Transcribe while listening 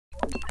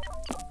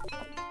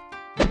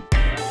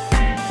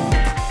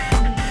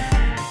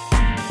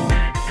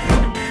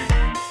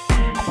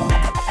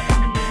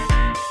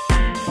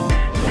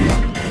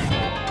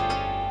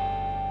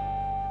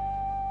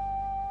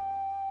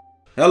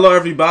Hello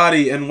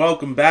everybody and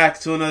welcome back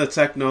to another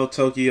Techno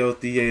Tokyo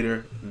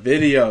Theater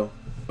video.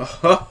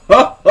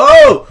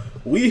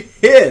 We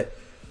here.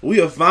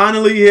 We are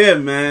finally here,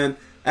 man,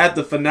 at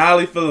the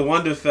finale for the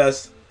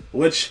Wonderfest,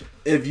 which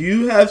if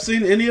you have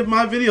seen any of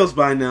my videos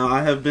by now,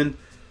 I have been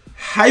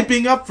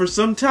hyping up for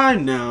some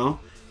time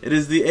now. It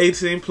is the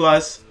 18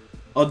 plus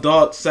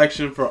adult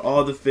section for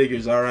all the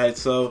figures, alright?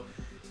 So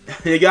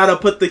you gotta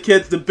put the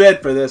kids to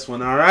bed for this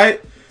one,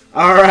 alright?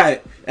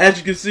 Alright, as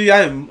you can see, I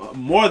am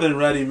more than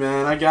ready,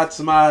 man. I got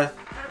my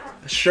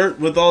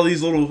shirt with all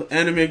these little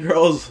anime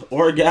girls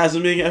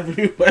orgasming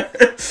everywhere.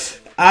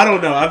 I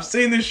don't know. I've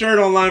seen this shirt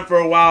online for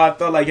a while. I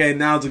felt like, hey,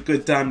 now's a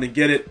good time to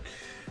get it.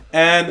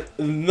 And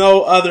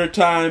no other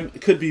time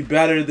could be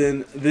better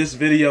than this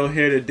video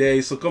here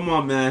today. So come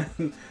on,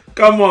 man.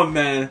 Come on,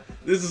 man.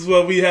 This is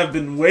what we have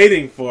been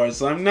waiting for.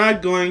 So I'm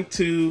not going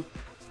to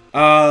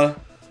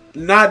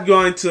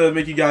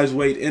make you guys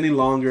wait any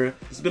longer.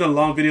 It's been a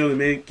long video in the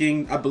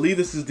making. I believe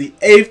this is the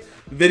 8th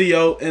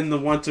video in the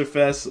Winter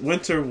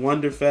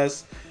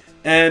Wonderfest.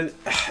 And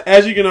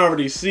as you can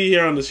already see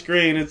here on the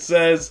screen, it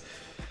says,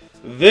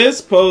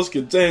 this post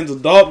contains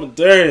adult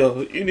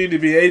material. You need to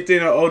be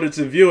 18 or older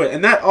to view it.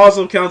 And that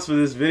also counts for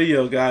this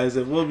video, guys.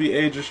 It will be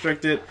age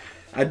restricted.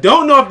 I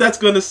don't know if that's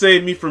going to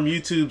save me from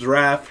YouTube's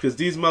wrath, because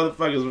these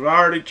motherfuckers have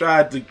already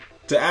tried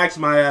to axe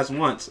my ass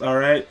once,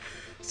 alright?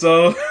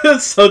 So,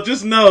 so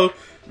just know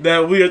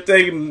that we are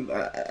taking,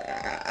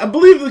 I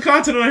believe the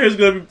content on here is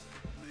going to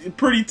be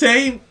pretty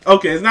tame.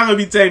 Okay, it's not going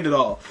to be tamed at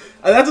all.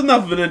 That's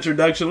enough of an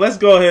introduction. Let's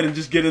go ahead and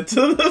just get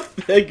into the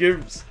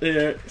figures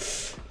here.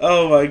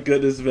 Oh my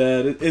goodness,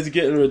 man. It's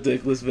getting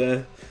ridiculous,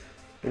 man.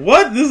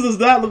 What? This does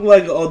not look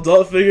like an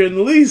adult figure in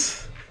the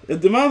least.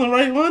 Am I on the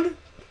right one?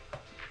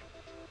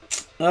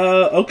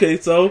 Okay,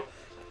 so,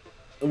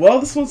 well,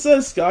 this one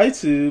says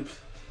Skytube.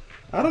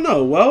 I don't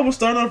know. Well, we're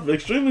starting off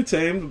extremely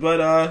tamed,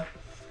 but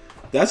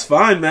that's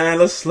fine, man.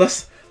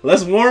 Let's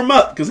warm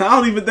up, because I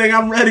don't even think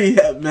I'm ready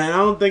yet, man. I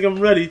don't think I'm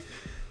ready.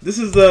 This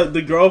is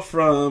the girl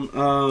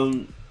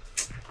from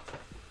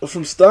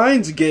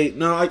Steins Gate.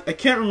 Now I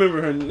can't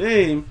remember her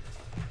name,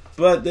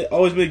 but they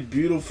always make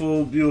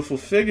beautiful, beautiful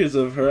figures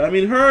of her. I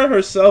mean, her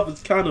herself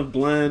is kind of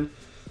bland,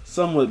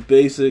 somewhat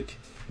basic,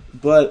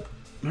 but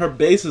her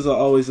bases are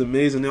always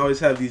amazing. They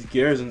always have these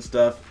gears and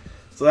stuff,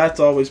 so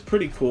that's always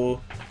pretty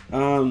cool.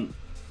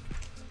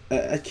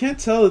 I can't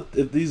tell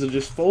if these are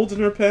just folds in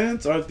her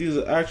pants or if these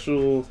are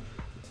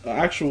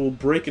actual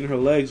break in her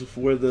legs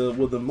where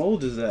the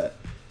mold is at.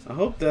 I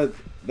hope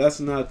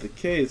that's not the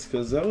case,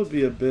 because that would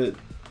be a bit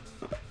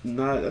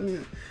not. I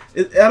mean,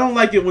 I don't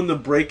like it when the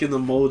break in the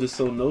mold is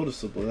so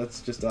noticeable. That's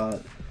just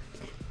odd.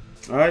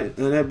 All right,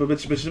 but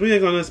we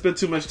ain't gonna spend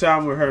too much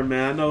time with her,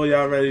 man. I know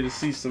y'all ready to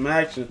see some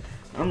action.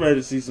 I'm ready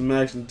to see some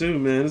action too,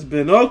 man. It's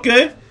been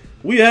okay.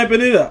 We amping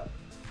it up.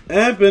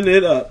 Amping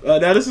it up.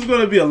 Now this is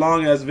going to be a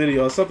long ass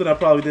video. It's something I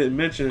probably didn't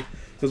mention,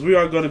 because we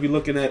are going to be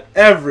looking at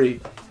every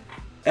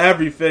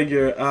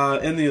figure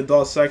in the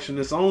adult section.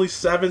 It's only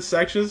 7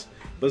 sections,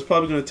 but it's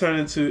probably going to turn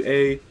into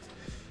a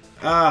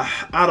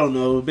I don't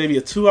know, maybe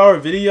a 2-hour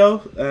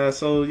video.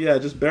 So yeah,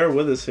 just bear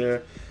with us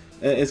here.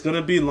 It's going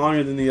to be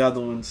longer than the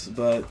other ones,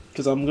 but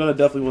because I'm going to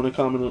definitely want to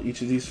comment on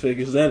each of these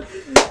figures. Then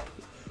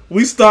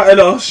we started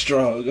off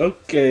strong.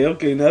 Okay.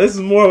 Now this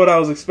is more what I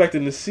was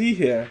expecting to see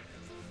here.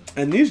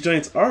 And these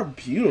joints are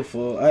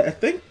beautiful. I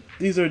think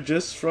these are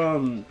just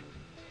from,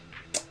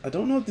 I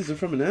don't know if these are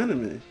from an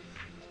anime.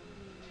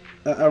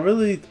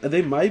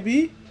 They might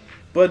be,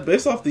 but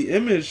based off the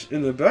image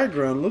in the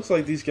background, it looks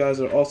like these guys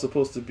are all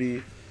supposed to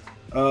be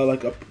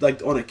like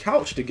on a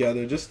couch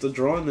together, just a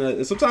drawing that.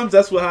 And sometimes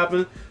that's what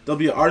happens. There'll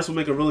be an artist who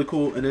will make a really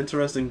cool and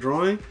interesting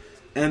drawing,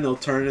 and they'll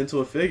turn it into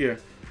a figure.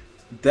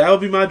 That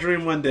would be my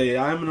dream one day.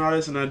 I'm an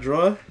artist and I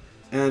draw.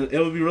 And it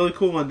would be really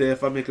cool one day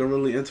if I make a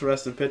really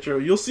interesting picture.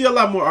 You'll see a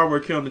lot more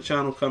artwork here on the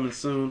channel coming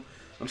soon.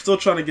 I'm still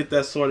trying to get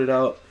that sorted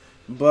out.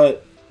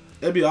 But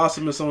it'd be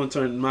awesome if someone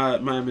turned my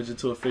image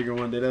into a figure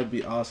one day. That'd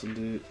be awesome,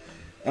 dude.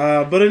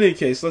 But in any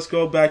case, let's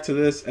go back to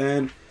this.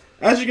 And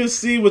as you can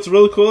see, what's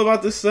really cool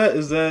about this set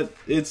is that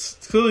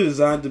it's clearly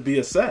designed to be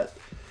a set.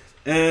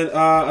 And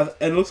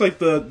it looks like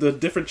the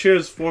different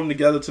chairs form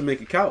together to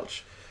make a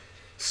couch.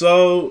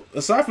 So,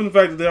 aside from the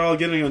fact that they're all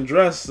getting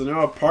undressed and they're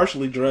all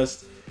partially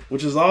dressed,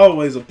 which is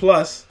always a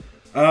plus,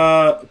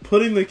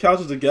 putting the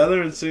couches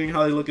together and seeing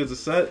how they look as a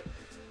set,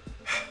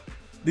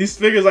 these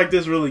figures like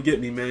this really get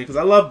me, man, because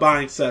I love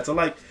buying sets. I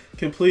like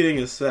completing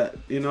a set.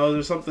 You know,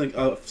 there's something,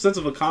 a sense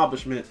of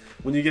accomplishment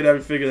when you get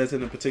every figure that's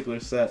in a particular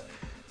set.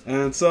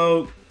 And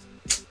so,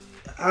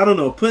 I don't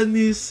know, putting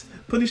these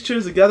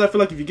chairs together, I feel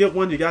like if you get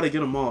one, you gotta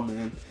get them all,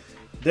 man.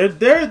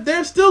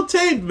 They're still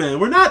tamed, man.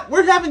 We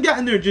haven't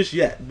gotten there just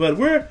yet, but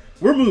we're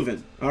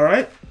moving, all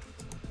right?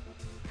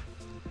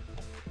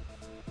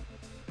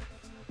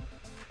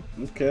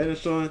 Okay, they're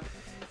showing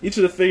each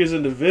of the figures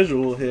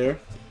individual here.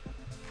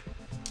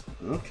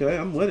 Okay,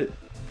 I'm with it.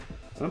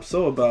 I'm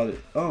so about it.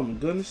 Oh my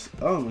goodness.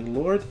 Oh my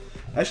lord.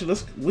 Actually,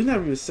 we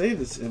never even saved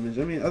this image.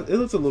 I mean, it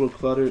looks a little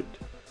cluttered.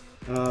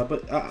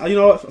 But you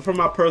know what? For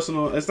my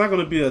personal, it's not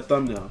going to be a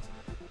thumbnail.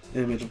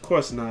 image. Of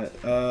course not.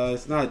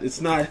 It's not.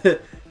 It's not.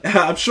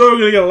 I'm sure we're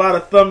gonna get a lot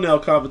of thumbnail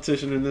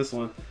competition in this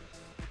one.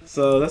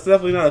 So that's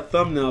definitely not a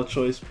thumbnail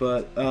choice,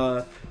 but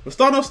we're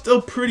starting off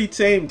still pretty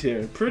tamed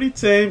here. Pretty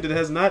tamed. It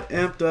has not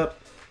amped up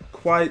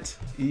quite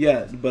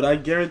yet, but I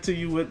guarantee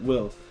you it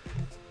will.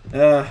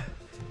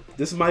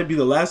 This might be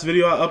the last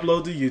video I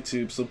upload to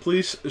YouTube, so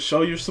please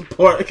show your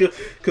support,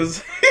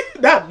 because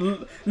not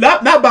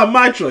by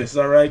my choice,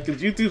 alright?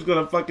 Because YouTube's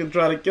gonna fucking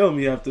try to kill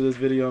me after this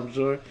video, I'm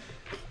sure.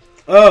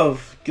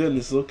 Oh,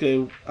 goodness,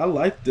 okay. I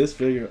like this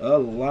figure a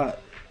lot.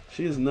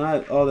 She is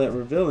not all that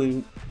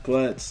revealing,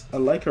 but I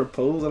like her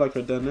pose, I like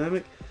her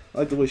dynamic, I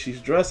like the way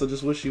she's dressed. I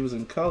just wish she was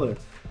in color.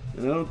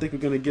 And I don't think we're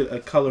going to get a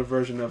color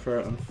version of her,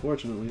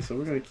 unfortunately, so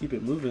we're going to keep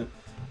it moving.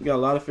 We got a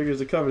lot of figures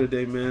to cover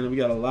today, man, and we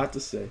got a lot to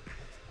say.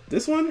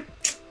 This one,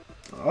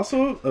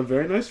 also a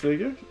very nice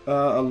figure.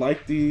 I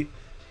like the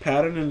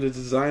pattern and the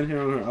design here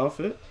on her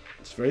outfit.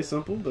 It's very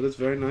simple, but it's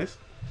very nice.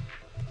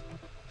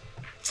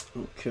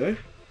 Okay.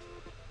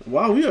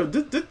 Wow, we are.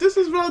 This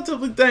is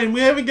relatively tame.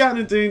 We haven't gotten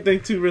into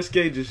anything too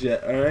risque just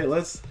yet. All right,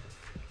 let's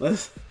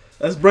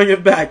bring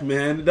it back,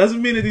 man. It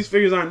doesn't mean that these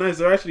figures aren't nice.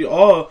 They're actually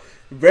all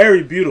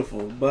very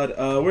beautiful. But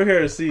we're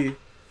here to see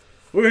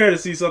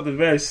something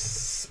very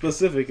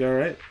specific. All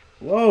right.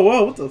 Whoa,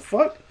 whoa, what the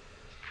fuck?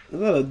 Is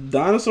that a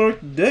dinosaur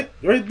dick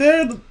right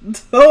there?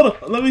 Hold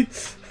on, let me.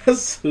 That's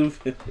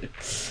stupid.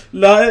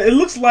 No, it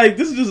looks like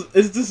this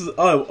is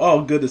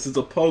oh goodness, it's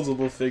a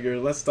posable figure.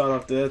 Let's start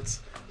off there. It's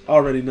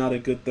already not a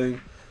good thing.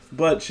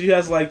 But she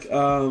has like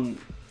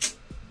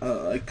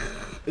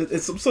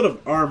it's some sort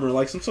of armor,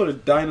 like some sort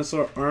of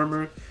dinosaur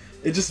armor.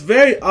 It's just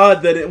very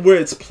odd that where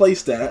it's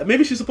placed at.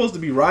 Maybe she's supposed to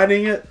be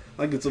riding it,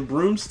 like it's a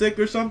broomstick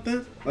or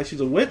something, like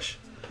she's a witch.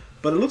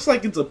 But it looks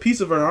like it's a piece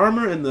of her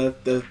armor, and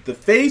the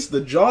face,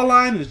 the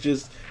jawline is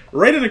just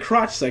right in the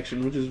crotch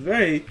section, which is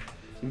very,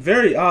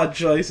 very odd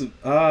choice. It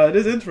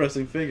is an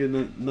interesting figure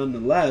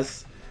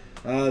nonetheless.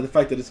 The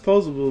fact that it's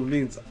posable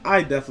means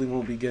I definitely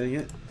won't be getting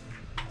it.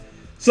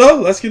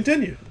 So let's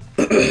continue.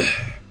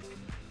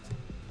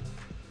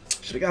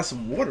 Should have got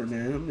some water,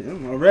 man.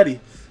 I'm already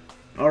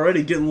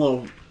getting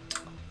low.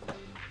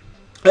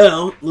 You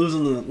know,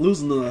 losing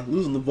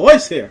the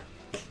voice here.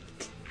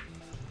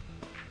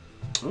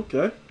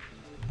 Okay.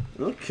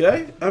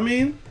 I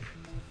mean,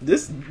 the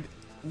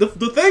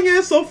thing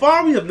is, so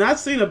far we have not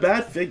seen a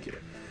bad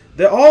figure.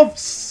 They're all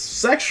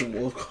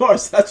sexual, of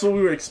course. That's what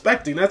we were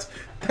expecting.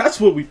 That's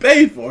what we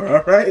paid for.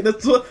 All right.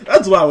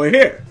 That's why we're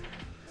here.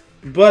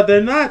 But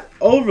they're not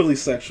overly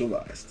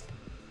sexualized.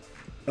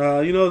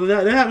 You know,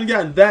 they haven't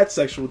gotten that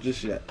sexual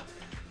just yet.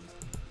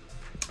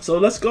 So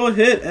let's go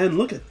ahead and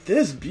look at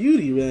this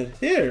beauty right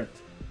here.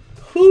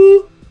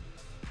 Who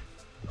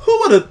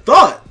would have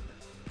thought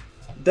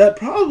that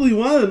probably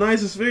one of the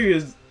nicest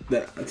figures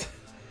that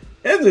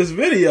in this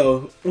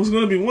video was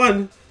going to be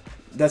one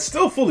that's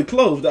still fully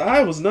clothed?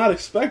 I was not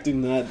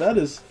expecting that.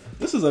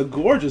 This is a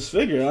gorgeous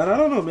figure. I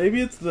don't know.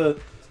 Maybe it's the...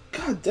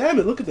 God damn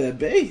it! Look at that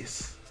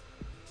base.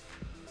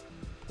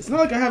 It's not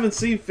like I haven't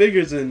seen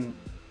figures in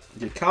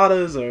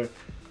yukatas or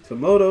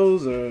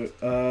komodos or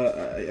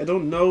I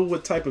don't know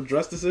what type of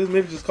dress this is.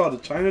 Maybe just called a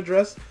China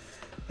dress.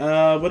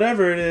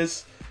 Whatever it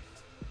is,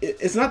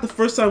 it's not the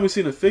first time we've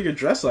seen a figure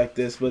dressed like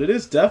this, but it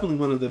is definitely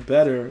one of the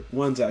better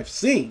ones I've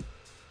seen.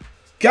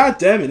 God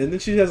damn it! And then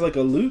she has like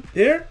a lute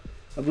here.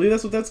 I believe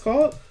that's what that's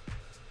called.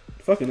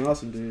 Fucking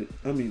awesome, dude.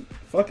 I mean,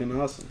 fucking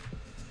awesome.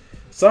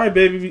 Sorry,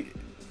 baby,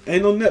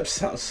 ain't no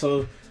nips out,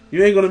 so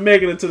you ain't gonna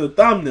make it into the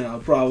thumbnail,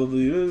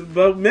 probably.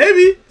 But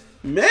maybe.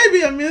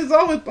 I mean, it's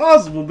always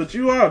possible, but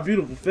you are a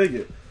beautiful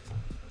figure.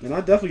 And I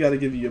definitely got to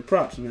give you your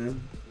props,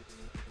 man.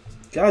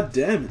 God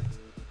damn it.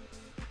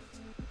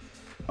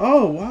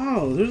 Oh,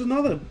 wow. There's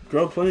another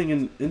girl playing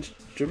an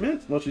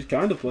instrument. Well, she's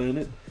kind of playing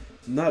it.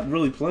 Not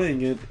really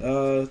playing it.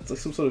 It's like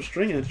some sort of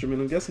string instrument.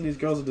 I'm guessing these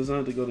girls are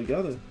designed to go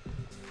together.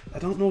 I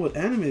don't know what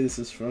anime this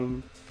is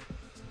from.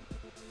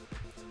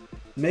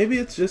 Maybe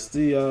it's just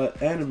the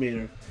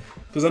animator.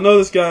 Because I know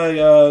this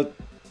guy,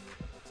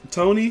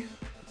 Tony.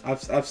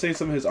 I've seen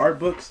some of his art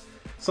books.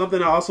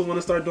 Something I also want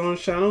to start doing on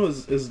this channel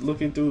is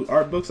looking through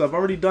art books. I've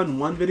already done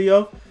one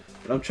video,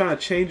 but I'm trying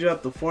to change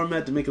up the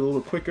format to make it a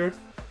little quicker.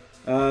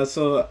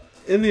 So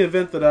in the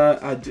event that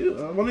I do,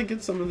 I want to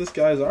get some of this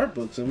guy's art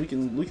books, and we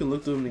can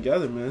look through them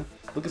together, man.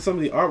 Look at some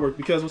of the artwork,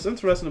 because what's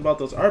interesting about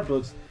those art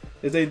books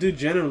is they do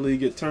generally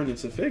get turned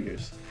into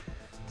figures.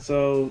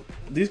 So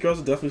these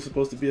girls are definitely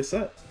supposed to be a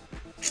set.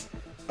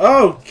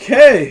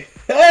 Okay,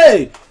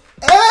 hey.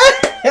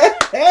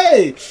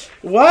 Hey,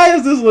 why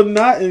is this one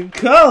not in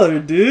color,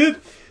 dude?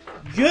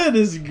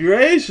 Goodness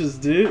gracious,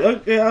 dude.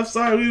 Okay, I'm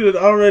sorry we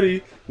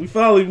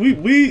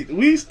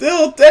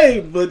still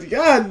tamed, but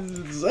god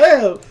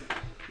damn.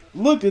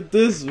 Look at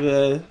this,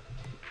 man.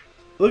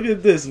 Look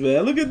at this,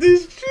 man. Look at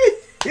these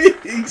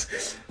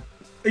cheeks.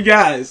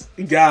 Guys.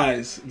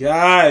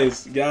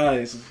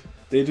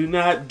 They do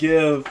not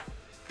give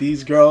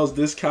these girls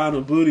this kind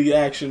of booty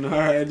action,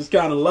 alright? This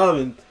kind of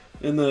loving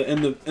in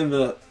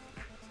the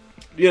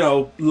you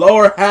know,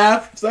 lower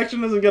half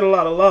section doesn't get a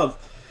lot of love.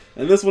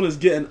 And this one is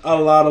getting a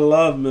lot of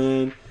love,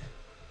 man.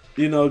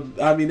 You know,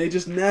 I mean, they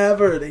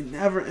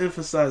never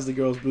emphasize the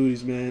girls'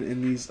 booties, man,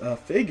 in these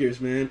figures,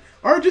 man,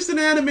 or just in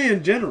anime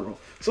in general.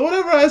 So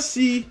whenever I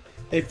see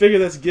a figure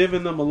that's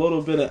giving them a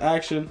little bit of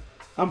action,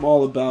 I'm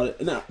all about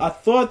it. Now, I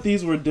thought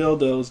these were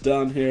dildos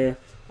down here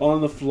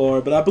on the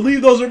floor, but I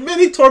believe those are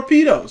mini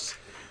torpedoes,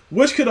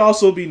 which could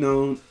also be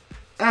known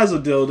as a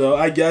dildo.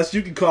 I guess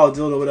you can call it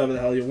dildo whatever the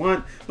hell you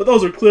want, but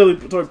those are clearly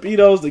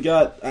torpedoes. They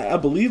got, I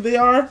believe they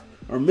are,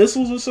 or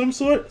missiles of some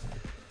sort.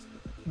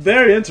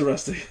 Very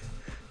interesting.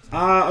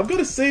 I'm going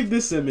to save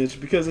this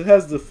image because it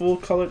has the full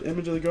colored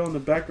image of the girl in the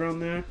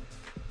background there.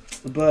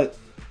 But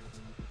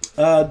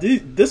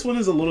this one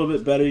is a little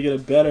bit better. You get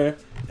a better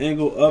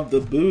angle of the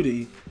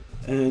booty.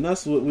 And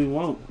that's what we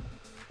want.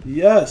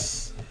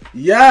 Yes.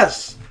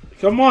 Yes.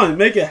 Come on.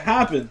 Make it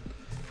happen.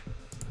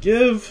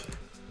 Give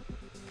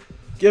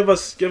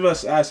us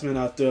Iceman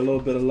out there a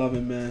little bit of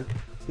loving, man.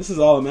 This is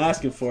all I'm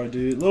asking for,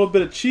 dude. A little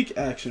bit of cheek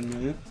action,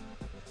 man.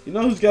 You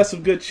know who's got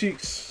some good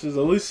cheeks? Is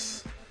at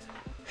least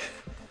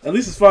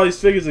as far as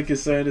these figures are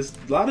concerned, a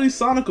lot of these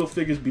Sonical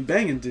figures be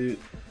banging, dude.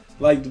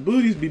 Like, the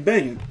booties be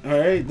banging,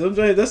 alright?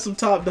 That's some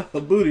top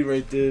dollar booty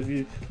right there if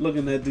you're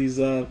looking at these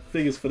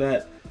figures for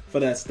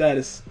that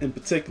status in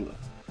particular.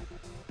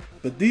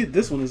 But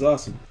this one is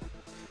awesome.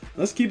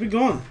 Let's keep it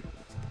going.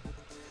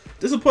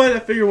 Disappointed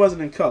that figure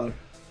wasn't in color.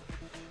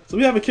 So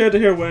we have a character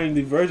here wearing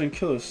the Virgin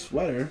Killer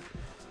sweater,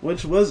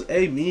 which was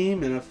a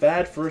meme and a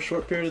fad for a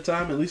short period of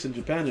time, at least in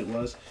Japan it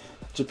was.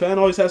 Japan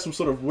always has some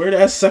sort of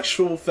weird-ass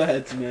sexual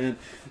fads, man.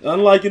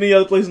 Unlike any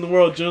other place in the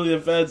world, generally the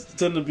fads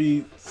tend to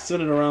be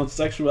centered around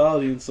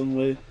sexuality in some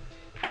way.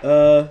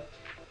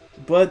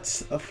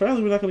 But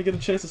apparently we're not going to get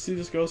a chance to see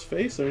this girl's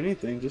face or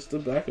anything, just the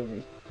back of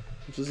her,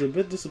 which is a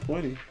bit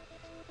disappointing.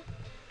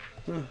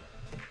 I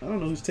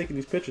don't know who's taking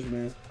these pictures,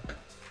 man.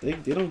 They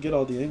don't get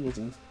all the angles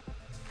in.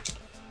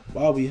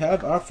 Wow, we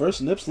have our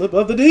first nip slip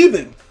of the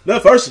evening. The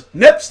first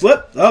nip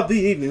slip of the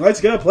evening. Let's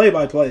get a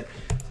play-by-play.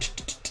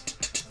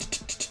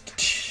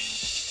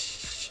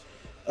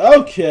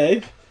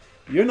 Okay,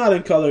 you're not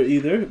in color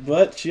either,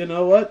 but you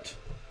know what?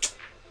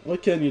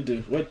 What can you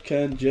do? What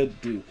can you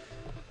do?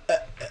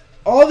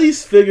 All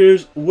these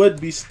figures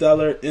would be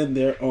stellar in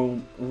their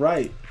own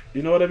right.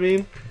 You know what I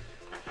mean?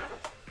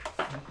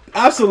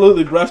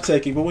 Absolutely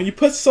breathtaking, but when you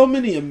put so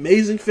many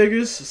amazing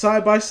figures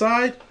side by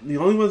side, the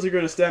only ones that are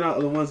going to stand out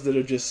are the ones that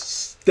are just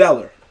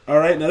stellar.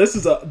 Alright, now this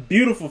is a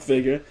beautiful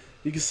figure.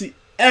 You can see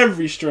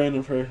every strand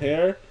of her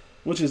hair,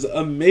 which is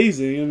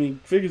amazing. I mean,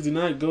 figures do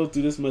not go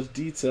through this much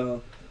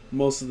detail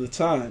most of the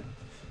time.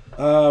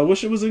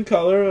 Wish it was in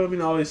color. I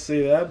mean, I always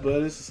say that,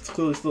 but it's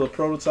clearly still a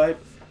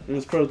prototype in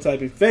its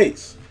prototyping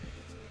phase.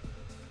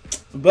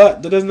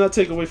 But that does not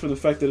take away from the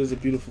fact that it's a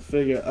beautiful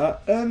figure.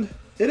 And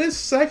it is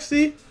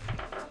sexy,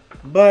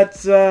 but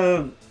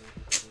still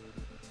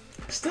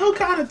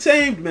kind of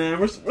tamed, man.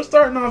 We're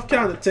starting off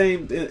kind of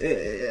tamed.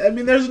 I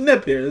mean, there's a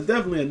nip here. There's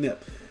definitely a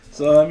nip.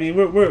 So I mean,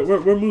 we're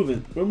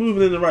moving. We're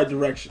moving in the right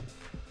direction.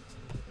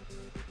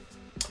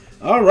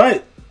 All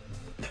right.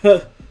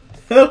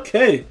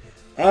 Okay.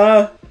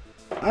 I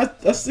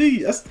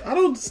see. I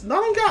don't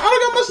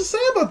got much to say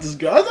about this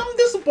girl. I'm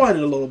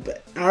disappointed a little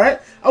bit. All right.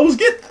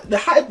 The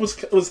hype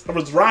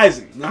was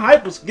rising. The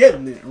hype was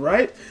getting there,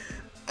 right?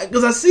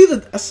 Because I see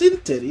the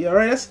titty. All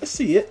right. I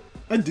see it.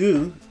 I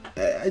do.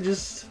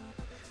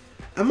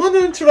 I'm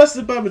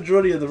uninterested by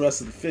majority of the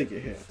rest of the figure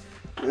here.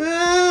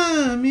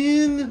 I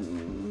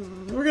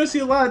mean, we're gonna see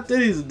a lot of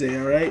titties today.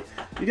 All right.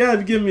 You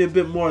gotta give me a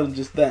bit more than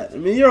just that. I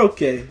mean, you're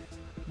okay,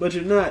 but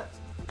you're not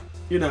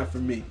for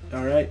me.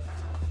 All right.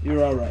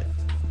 You're all right.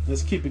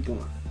 Let's keep it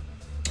going.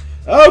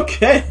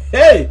 Okay.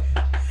 Hey.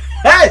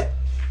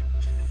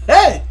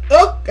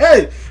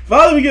 Okay.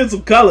 Finally, we get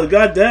some color.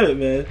 God damn it,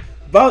 man.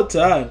 About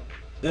time.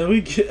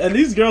 And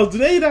these girls, do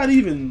they not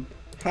even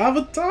have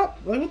a top?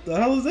 Like, what the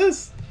hell is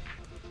this?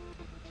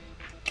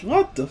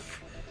 What the?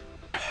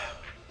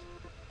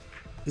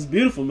 It's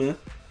beautiful, man.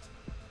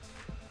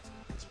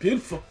 It's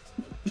beautiful.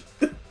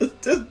 It's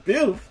just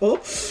beautiful.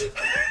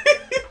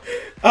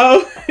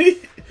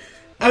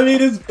 I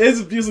mean,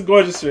 it's a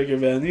gorgeous figure,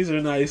 man. These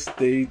are nice.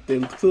 They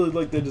clearly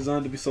look they're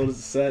designed to be sold as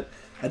a set.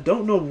 I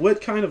don't know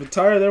what kind of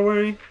attire they're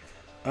wearing.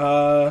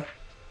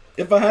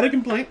 If I had a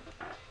complaint,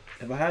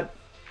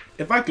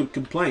 if I could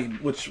complain,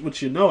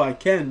 which you know I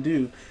can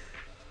do,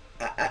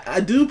 I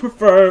do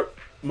prefer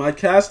my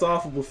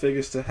cast-offable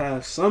figures to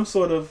have some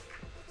sort of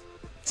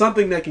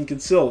something that can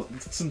conceal them.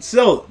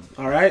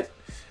 All right.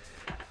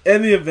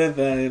 In the event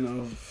that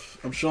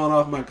I'm showing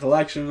off my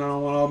collection, I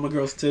don't want all my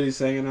girls' titties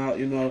hanging out.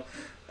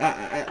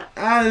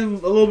 I'm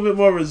a little bit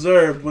more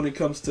reserved when it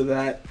comes to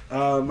that.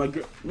 A lot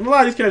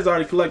of these characters I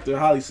already collect are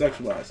highly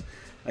sexualized.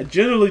 I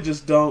generally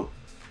just don't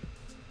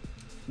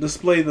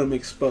display them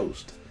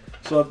exposed.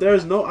 So if there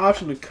is no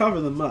option to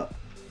cover them up,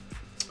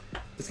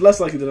 it's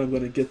less likely that I'm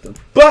going to get them.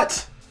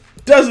 But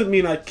doesn't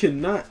mean I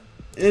cannot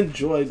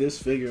enjoy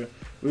this figure.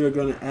 We are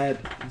going to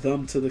add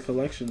them to the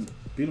collection.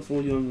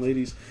 Beautiful young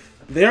ladies.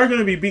 They are going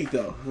to be beat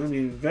though. I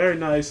mean, very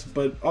nice,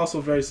 but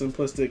also very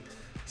simplistic.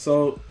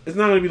 So it's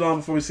not going to be long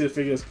before we see a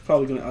figure that's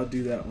probably going to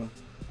outdo that one.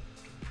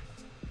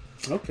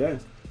 Okay.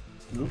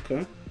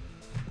 Okay.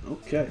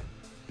 Okay.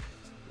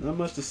 Not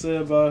much to say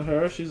about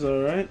her. She's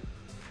alright.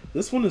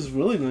 This one is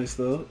really nice,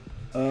 though.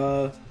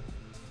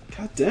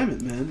 God damn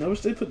it, man. I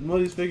wish they put more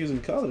of these figures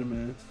in color,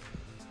 man.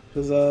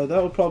 Because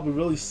that would probably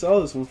really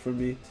sell this one for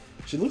me.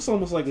 She looks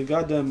almost like a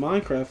goddamn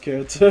Minecraft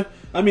character.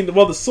 I mean,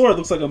 well, the sword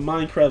looks like a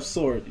Minecraft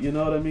sword. You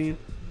know what I mean?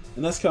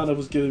 And that's kind of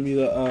what's giving me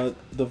the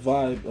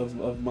vibe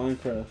of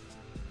Minecraft.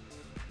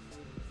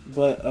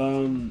 But,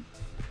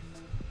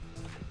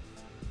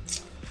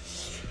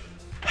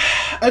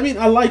 I mean,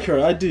 I like her.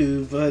 I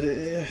do. But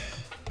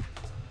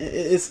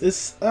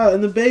it's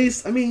in the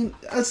base. I mean,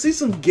 I see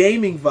some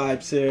gaming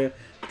vibes here.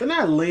 They're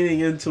not leaning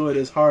into it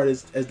as hard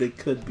as they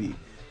could be.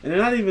 And they're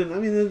not even, I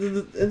mean,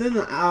 and then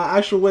the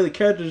actual way the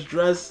character's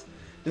dressed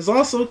is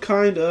also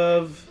kind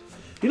of,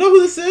 you know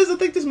who this is? I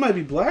think this might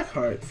be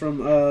Blackheart from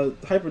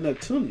Hyper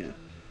Neptunia.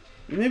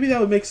 And maybe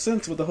that would make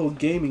sense with the whole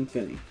gaming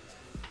thing.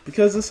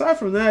 Because aside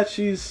from that,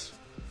 she's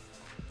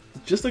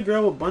just a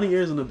girl with bunny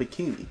ears and a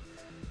bikini.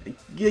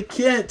 You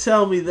can't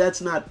tell me that's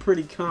not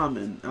pretty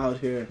common out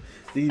here.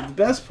 The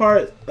best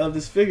part of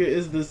this figure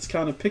is this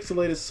kind of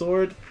pixelated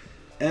sword.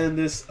 And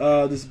this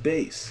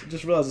base.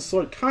 Just realized the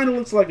sword kind of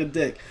looks like a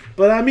dick.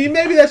 But I mean,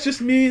 maybe that's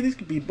just me. These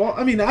could be ball.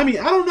 I mean, I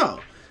don't know.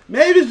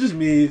 Maybe it's just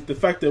me. The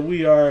fact that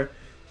we are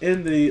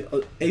in the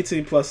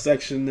 18+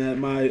 section, that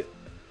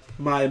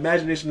my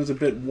imagination is a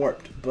bit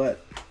warped.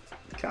 But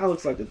it kind of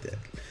looks like a dick.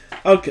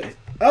 Okay.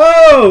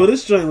 Oh,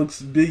 this joint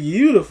looks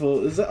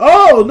beautiful. Is that?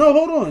 Oh no!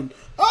 Hold on.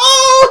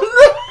 Oh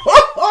no!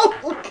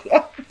 Oh,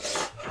 God.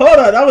 Hold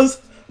on. I was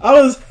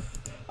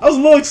a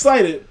little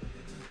excited,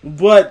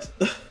 but.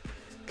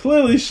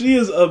 Clearly, she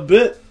is a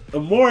bit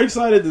more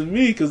excited than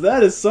me, because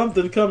that is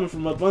something coming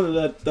from up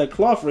under that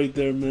cloth right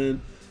there,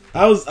 man.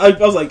 I was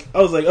like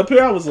up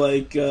here. I was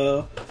like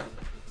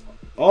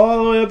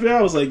all the way up here.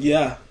 I was like,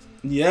 yeah.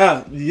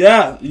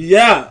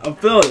 I'm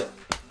feeling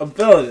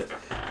it.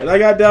 And I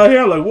got down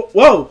here. I'm like,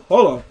 whoa,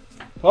 hold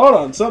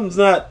on. Something's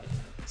not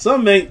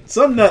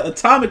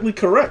atomically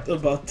correct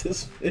about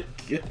this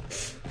figure.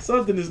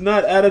 Something is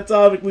not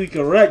anatomically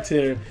correct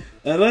here.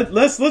 And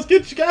let's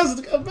get you guys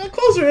a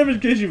closer image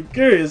in case you're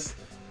curious.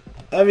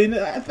 I mean,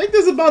 I think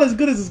this is about as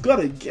good as it's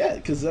gonna get,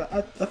 because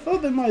I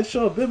thought they might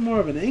show a bit more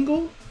of an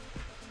angle.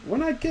 We're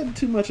not getting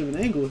too much of an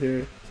angle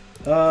here.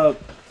 We're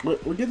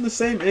getting the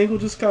same angle,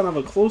 just kind of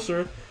a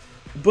closer.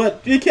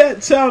 But you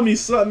can't tell me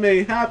something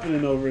ain't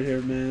happening over here,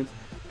 man.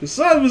 Because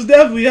something was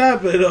definitely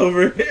happening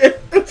over here.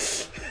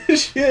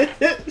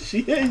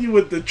 She hit you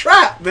with the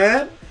trap,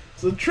 man.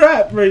 It's a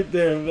trap right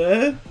there,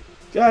 man.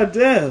 God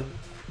damn.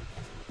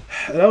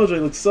 That was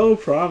looks so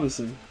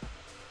promising.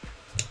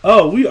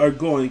 Oh, we are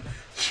going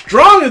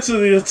strong into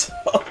the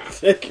adult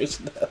figures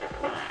now.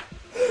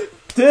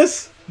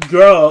 This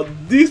girl,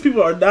 these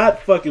people are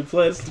not fucking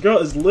playing. This girl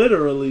is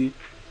literally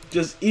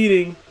just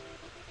eating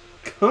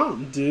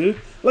cum, dude.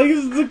 Like,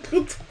 what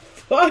the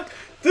fuck?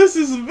 This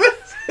is a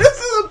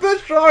bit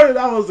stronger than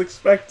I was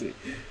expecting.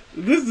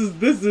 This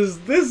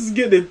is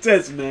getting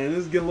intense, man.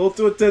 This is getting a little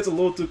too intense, a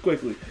little too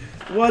quickly.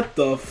 What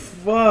the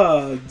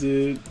fuck,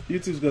 dude?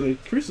 YouTube's gonna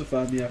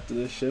crucify me after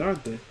this shit,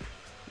 aren't they?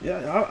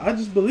 Yeah, I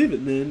just believe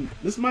it, man.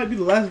 This might be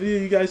the last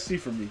video you guys see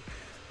from me.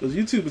 Because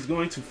YouTube is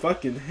going to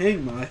fucking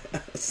hang my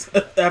ass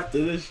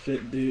after this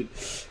shit, dude.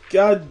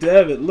 God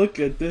damn it, look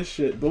at this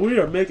shit. But we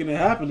are making it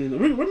happen.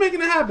 We're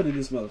making it happen in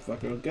this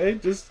motherfucker, okay?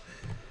 Just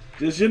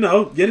you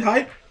know, get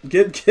hype.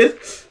 Get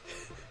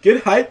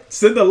hype.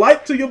 Send a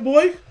like to your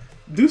boy.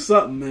 Do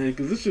something, man,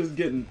 because this shit's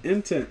getting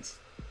intense.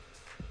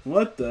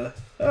 What the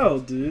hell,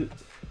 dude?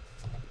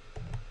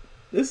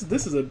 This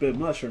is a bit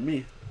much for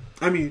me.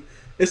 I mean,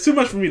 it's too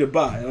much for me to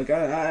buy. Like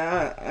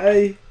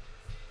I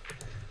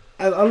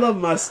love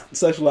my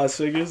sexualized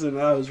figures, and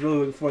I was really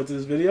looking forward to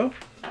this video.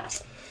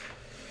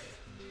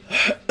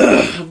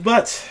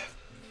 But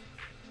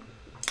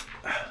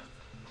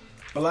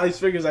a lot of these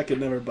figures I could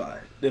never buy.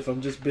 If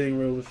I'm just being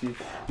real with you,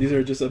 these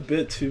are just a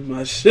bit too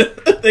much.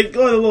 They're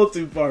going a little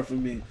too far for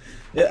me.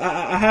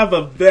 I have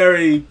a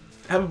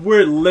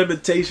weird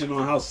limitation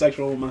on how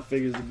sexual I want my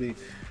figures to be.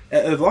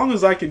 As long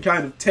as I can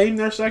kind of tame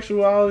their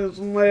sexuality in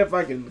some way, if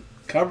I can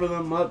cover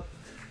them up,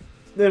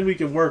 then we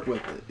can work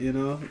with it, you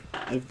know?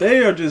 If they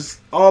are just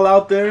all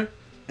out there,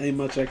 ain't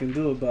much I can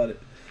do about it.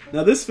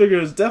 Now, this figure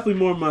is definitely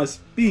more my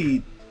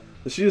speed.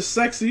 But she is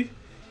sexy,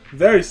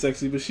 very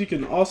sexy, but she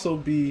can also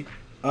be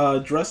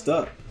dressed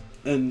up.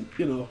 And,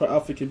 you know, her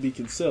outfit can be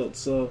concealed.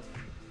 So,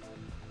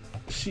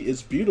 she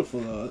is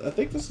beautiful, though. I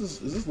think this is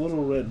this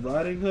Little Red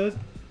Riding Hood?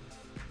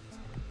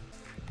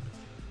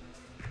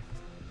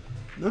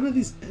 None of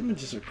these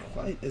images are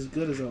quite as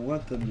good as I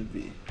want them to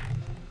be.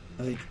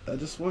 Like, I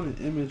just want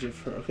an image of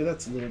her. Okay,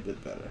 that's a little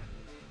bit better.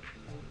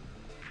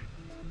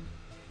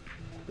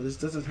 But this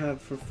doesn't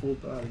have her full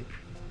body.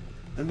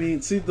 I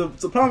mean, see, the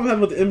problem I have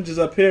with the images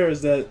up here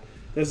is that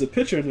there's a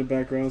picture in the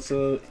background,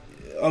 so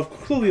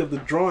clearly of the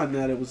drawing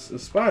that it was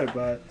inspired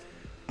by.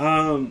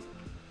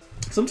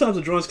 Sometimes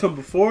the drawings come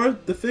before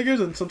the figures,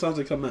 and sometimes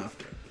they come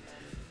after.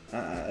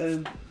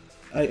 And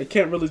I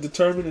can't really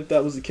determine if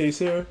that was the case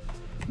here,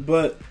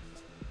 but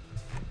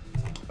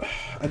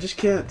I just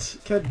can't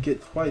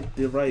get quite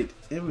the right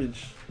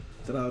image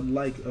that I would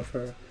like of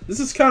her. This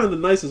is kind of the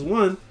nicest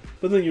one,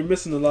 but then you're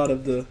missing a lot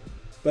of the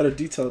better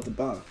detail at the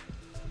bottom.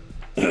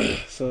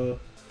 So,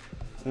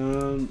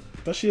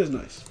 but she is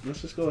nice.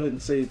 Let's just go ahead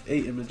and save a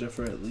image of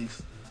her at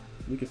least.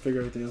 We can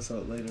figure everything else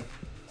out later.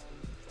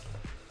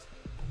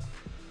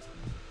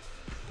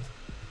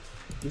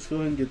 Let's go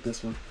ahead and get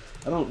this one.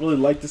 I don't really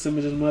like this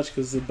image as much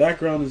because the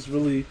background is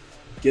really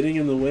getting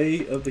in the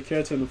way of the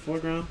character in the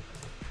foreground.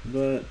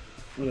 But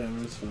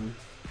whatever, it's fine.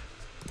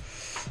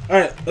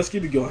 Alright, let's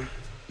keep it going.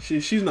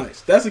 She's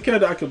nice. That's a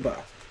character I could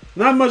buy.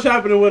 Not much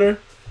happening with her.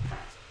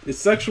 It's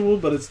sexual,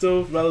 but it's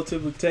still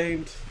relatively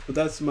tamed. But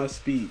that's my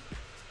speed.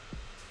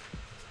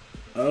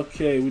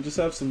 Okay, we just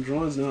have some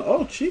drawings now.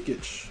 Oh,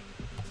 cheekage.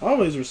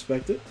 Always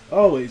respect it.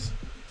 Always.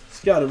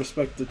 Just gotta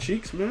respect the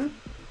cheeks, man.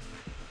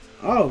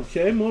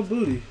 Okay, more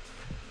booty.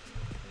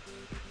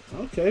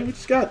 Okay,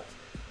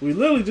 we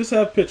literally just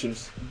have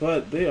pictures,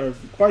 but they are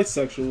quite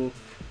sexual.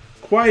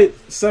 Quite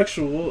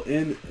sexual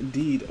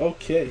indeed.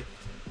 Okay.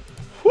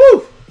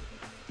 Whew!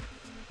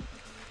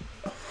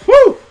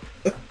 Whew!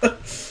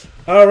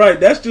 Alright,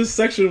 that's just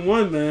section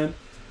 1, man.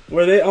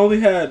 Where they only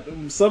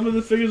had some of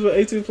the figures were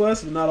 18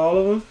 plus, but not all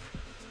of them.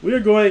 We are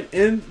going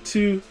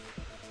into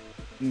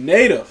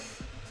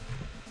native.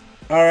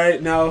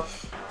 Alright, now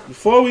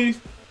before I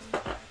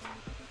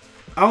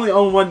only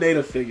own one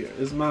native figure.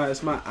 It's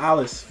my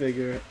Alice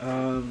figure.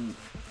 And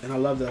I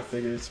love that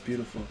figure. It's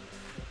beautiful.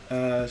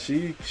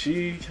 She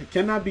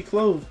cannot be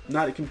clothed,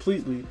 not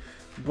completely,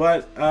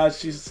 but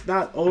she's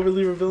not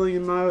overly revealing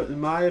in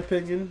my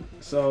opinion.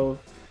 So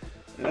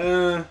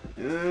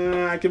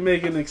I can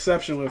make an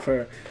exception with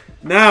her.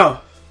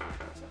 Now,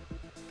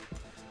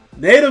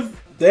 native,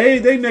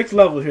 they next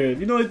level here. If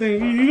you know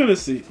anything, you're gonna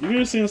see. You're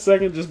gonna see in a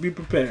second. Just be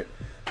prepared.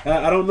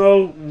 I don't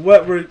know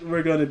what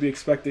we're gonna be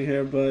expecting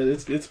here, but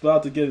it's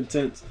about to get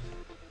intense.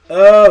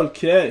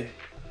 Okay.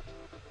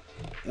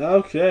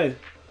 Okay.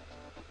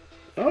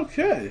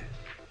 Okay.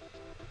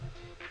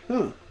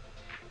 Huh.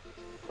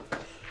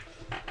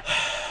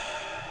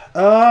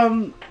 I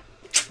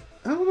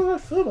don't know how I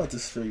feel about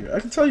this figure. I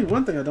can tell you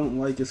one thing I don't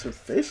like is her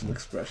facial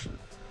expression.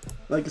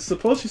 Like she's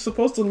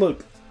supposed to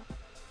look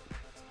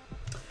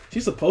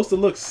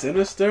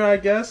sinister, I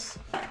guess.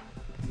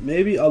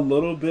 Maybe a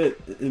little bit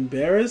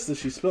embarrassed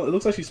that it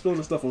looks like she's spilling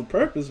the stuff on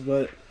purpose,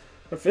 but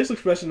her facial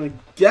expression, I'm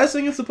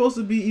guessing it's supposed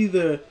to be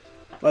either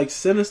like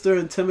sinister,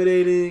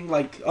 intimidating,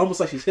 like almost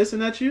like she's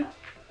hissing at you.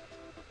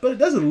 But it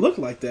doesn't look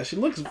like that. She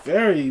looks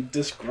very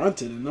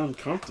disgruntled and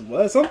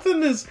uncomfortable.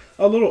 Something is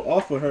a little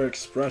off with her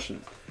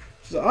expression.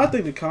 It's an odd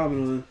thing to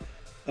comment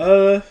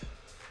on.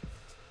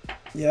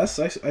 Yes,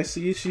 I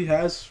see she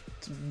has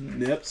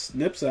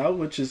nips out,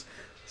 which is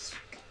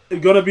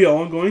going to be an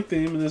ongoing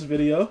theme in this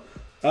video.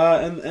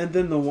 And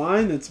then the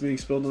wine that's being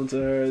spilled onto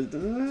her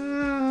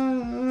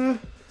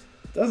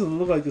doesn't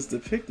look like it's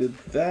depicted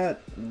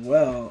that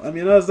well. I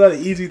mean, that's not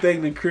an easy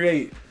thing to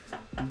create,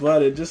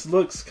 but it just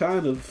looks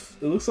it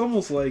looks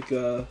almost like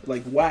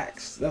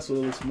wax. That's what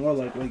it looks more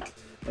like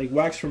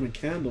wax from a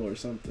candle or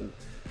something.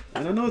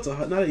 And I know it's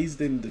not an easy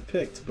thing to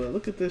depict, but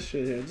look at this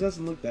shit here. It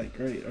doesn't look that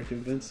great or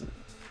convincing.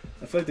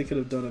 I feel like they could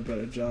have done a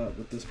better job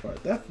with this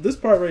part. This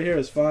part right here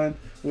is fine,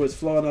 where it's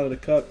flowing out of the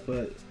cup,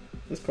 but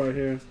this part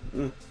here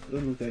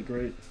doesn't look that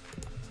great.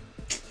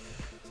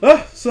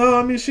 So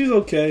I mean, she's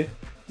okay.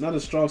 Not a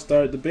strong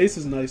start. The base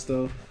is nice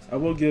though. I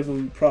will give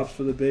him props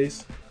for the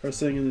base. Her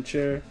sitting in the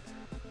chair.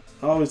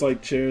 I always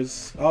like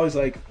chairs. I always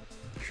like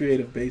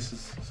creative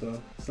bases,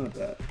 so it's not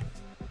bad.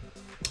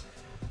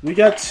 We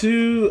got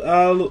two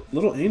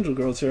little angel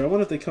girls here. I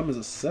wonder if they come as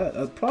a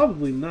set.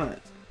 Probably not.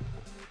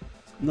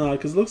 No,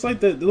 because it looks like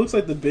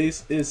the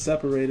base is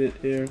separated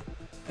here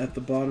at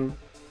the bottom.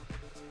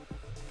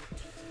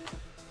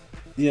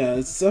 Yeah,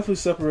 it's definitely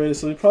separated,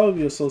 so they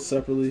probably be sold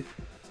separately.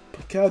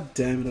 But god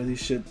damn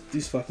it, are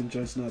these fucking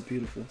joints not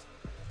beautiful?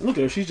 And look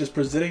at her, she's just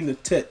presenting the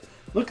tit.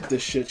 Look at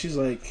this shit. She's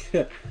like,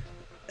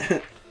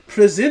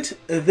 present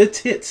the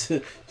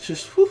tit.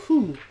 Just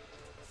woohoo.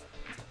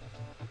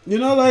 You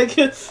know, like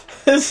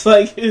it's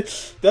like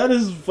that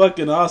is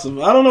fucking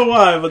awesome. I don't know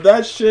why, but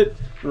that shit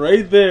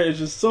right there is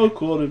just so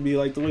cool to me.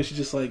 Like the way she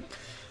just like,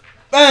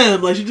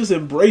 bam, like she's just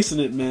embracing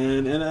it,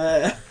 man. And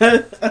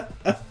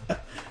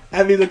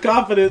I mean the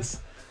confidence.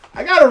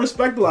 I gotta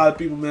respect a lot of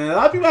people, man. A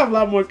lot of people have a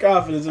lot more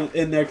confidence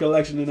in their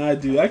collection than I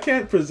do. I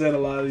can't present a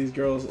lot of these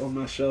girls on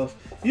my shelf,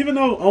 even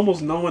though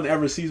almost no one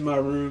ever sees my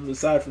room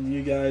aside from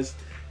you guys.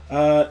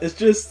 It's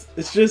just.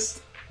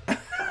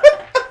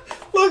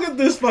 Look at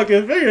this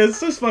fucking figure. It's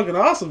just fucking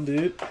awesome,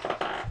 dude.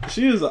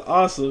 She is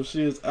awesome.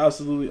 She is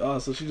absolutely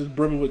awesome. She's just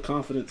brimming with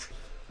confidence.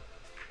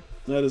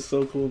 That is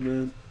so cool,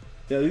 man.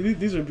 Yeah,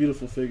 these are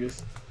beautiful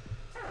figures.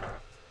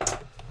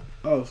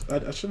 Oh,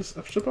 I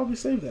should probably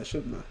save that,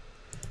 shouldn't I?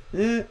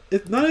 Yeah,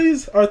 none of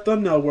these are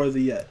thumbnail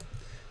worthy yet.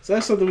 So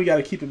that's something we got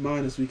to keep in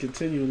mind as we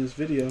continue in this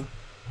video.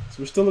 So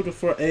we're still looking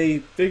for a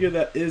figure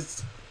that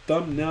is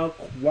thumbnail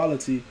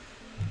quality.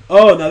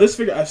 Oh, now this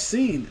figure I've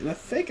seen, and I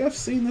think I've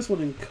seen this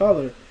one in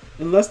color.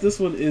 Unless this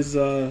one is,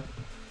 unless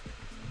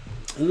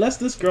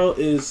this girl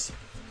is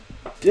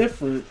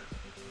different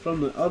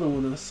from the other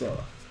one I saw.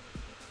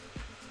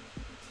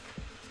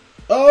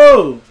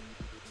 Oh!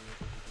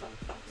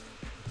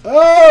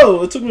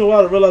 Oh! It took me a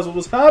while to realize what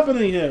was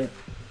happening here.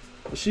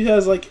 She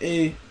has like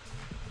a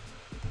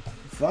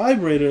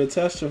vibrator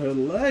attached to her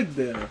leg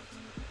there.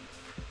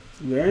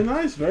 Very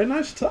nice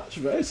touch.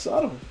 Very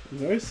subtle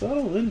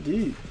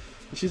indeed.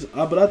 She's,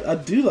 but I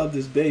do love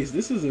this base.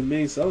 This is a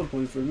main selling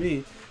point for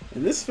me.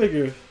 And this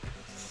figure,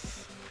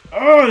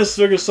 oh, this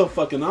figure's so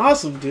fucking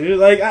awesome, dude.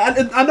 Like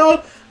I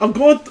know I'm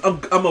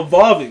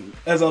evolving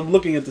as I'm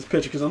looking at this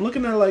picture because I'm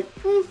looking at it like,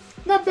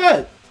 not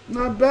bad. Then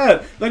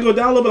I go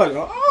down a little bit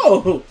like,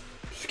 oh,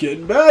 it's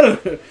getting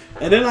better.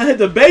 And then I hit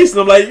the base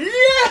and I'm like,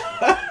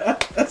 yeah,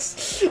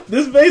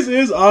 this base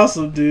is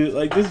awesome, dude.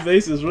 Like this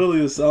base is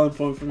really a selling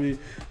point for me.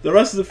 The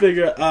rest of the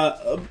figure,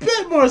 a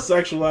bit more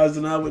sexualized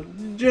than I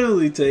would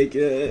generally take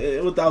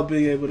without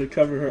being able to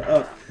cover her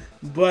up.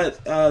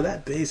 But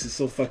that base is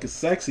so fucking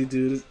sexy,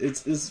 dude.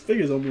 This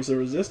figure's almost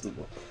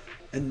irresistible.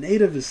 And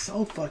Native is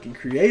so fucking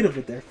creative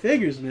with their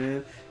figures,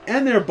 man.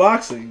 And their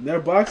boxing. Their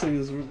boxing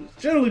is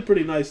generally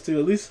pretty nice, too.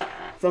 At least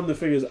from the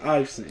figures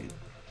I've seen.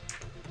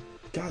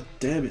 God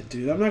damn it,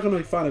 dude. I'm not going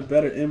to find a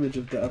better image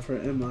of her,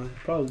 am I?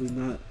 Probably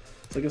not.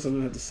 So I guess I'm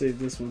going to have to save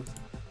this one.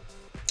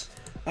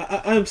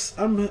 I'm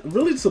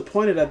really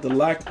disappointed at the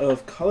lack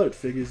of colored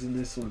figures in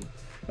this one.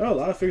 There are a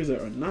lot of figures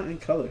that are not in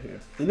color here.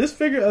 And this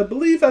figure, I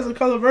believe, has a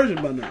color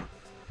version by now.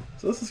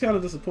 So this is kind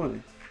of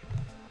disappointing.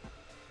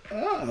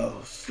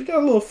 Oh, she got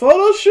a little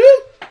photo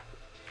shoot?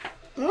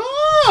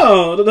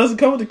 Oh, does it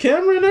come with the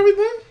camera and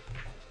everything?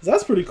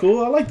 That's pretty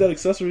cool. I like that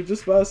accessory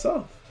just by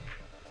itself.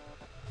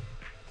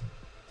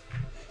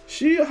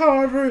 She,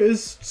 however,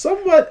 is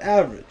somewhat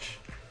average.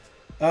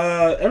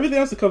 Everything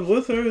else that comes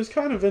with her is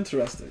kind of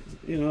interesting.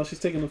 You know,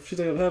 she's having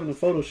a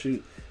photo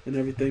shoot and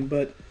everything,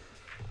 but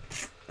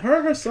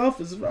her herself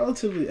is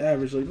relatively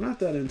average, like not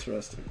that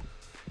interesting.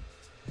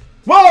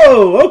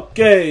 Whoa!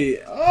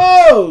 Okay!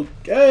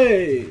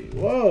 Okay!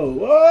 Whoa!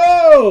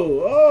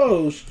 Whoa!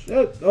 Oh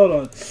shit! Hold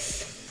on.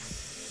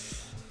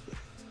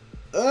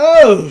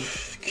 Oh,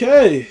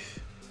 okay.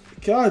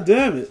 God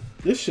damn it!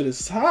 This shit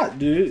is hot,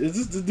 dude.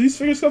 Did these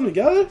figures come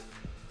together?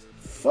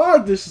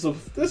 Fuck! This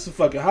is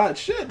fucking hot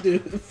shit,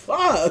 dude.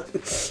 Fuck!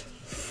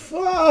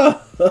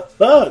 Fuck!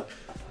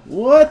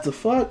 What the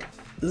fuck?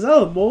 Is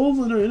that a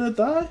mole in her inner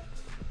thigh?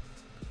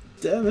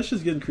 Damn, that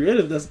shit's getting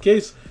creative. If that's the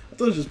case. I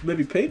thought it was just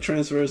maybe paint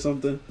transfer or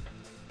something.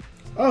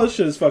 Oh, this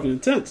shit is fucking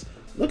intense.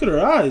 Look at her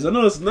eyes. I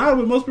know it's not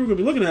what most people are going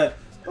to be looking at.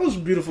 Those are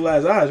some beautiful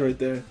ass eyes right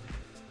there.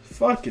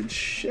 Fucking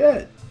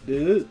shit,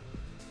 dude.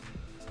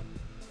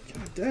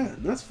 God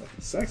damn, that's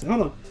fucking sexy.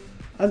 Hold on.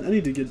 I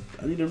need to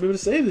remember to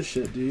save this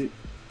shit, dude.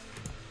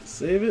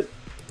 Save it.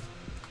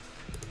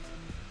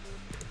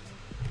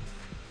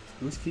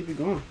 Let's keep it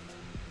going.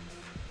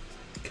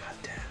 God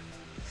damn.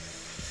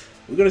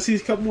 We're gonna see a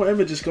couple more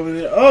images coming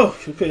in. Oh,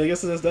 okay. I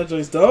guess that's that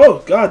joint's done.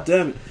 Oh, god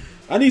damn it!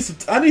 I need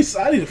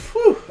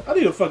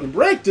a fucking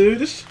break, dude.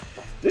 This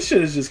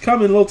shit is just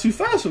coming a little too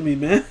fast for me,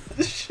 man.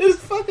 This shit is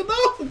fucking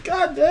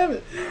god damn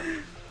it.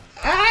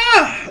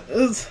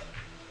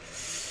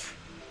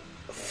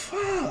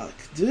 Fuck,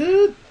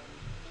 dude.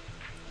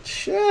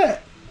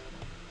 Shit.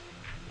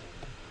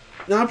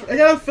 Now I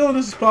got a feeling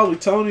this is probably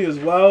Tony as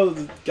well,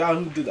 the guy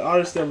who did the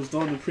artist that was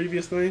doing the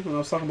previous thing when I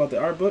was talking about the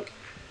art book,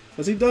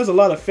 because he does a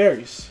lot of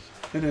fairies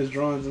in his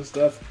drawings and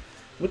stuff,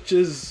 which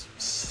is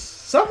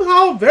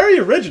somehow very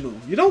original.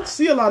 You don't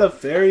see a lot of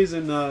fairies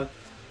in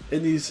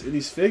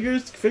these figure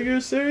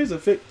series.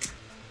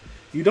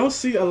 You don't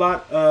see a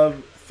lot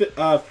of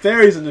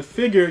fairies in the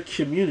figure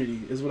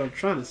community, is what I'm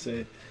trying to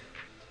say.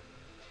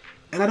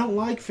 And I don't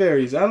like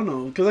fairies. I don't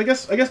know, because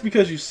I guess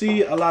because you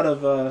see a lot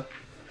of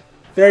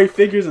fairy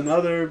figures in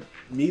other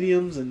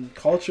mediums and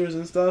cultures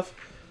and stuff.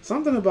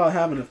 Something about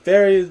having a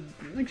fairy is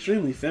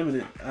extremely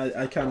feminine.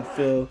 I kind of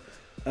feel.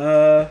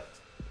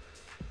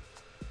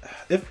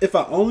 If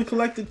I only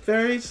collected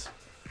fairies,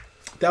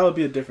 that would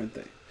be a different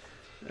thing.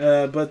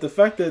 But the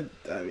fact that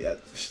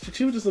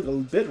she would just look a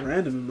bit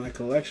random in my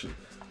collection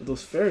with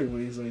those fairy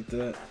wings like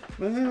that.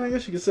 Man, I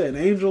guess you could say an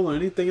angel or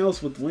anything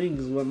else with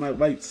wings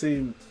might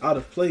seem out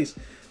of place.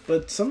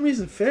 But for some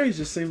reason, fairies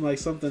just seem like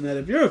something that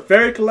if you're a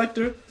fairy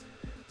collector,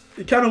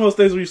 it kind of those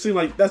things where you seem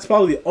like that's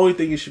probably the only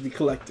thing you should be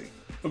collecting.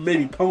 Or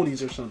maybe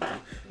ponies or something.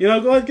 You know,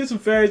 go ahead, get some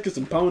fairies, get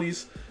some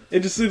ponies. It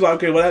just seems like,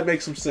 okay, well, that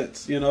makes some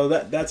sense. You know,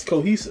 that's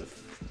cohesive.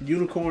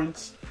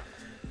 Unicorns.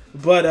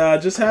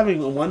 But just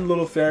having one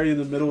little fairy in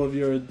the middle of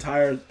your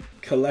entire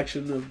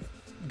collection of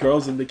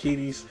girls in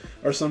bikinis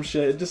or some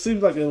shit, it just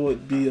seems like it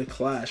would be a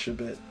clash a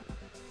bit.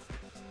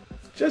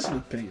 Just an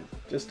opinion.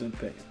 Just an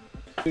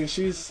opinion.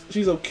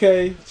 She's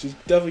okay. She's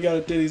definitely got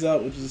her titties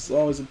out, which is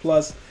always a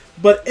plus.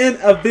 But in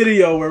a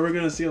video where we're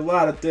going to see a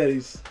lot of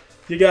titties,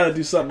 you got to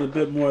do something a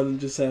bit more than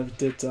just have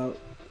tits out.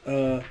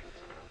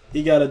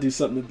 You got to do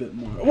something a bit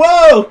more.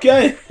 Whoa,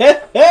 okay.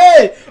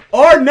 Hey,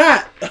 or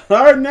not.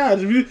 Or not.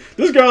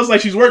 This girl's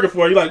like she's working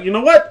for you. Like, you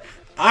know what?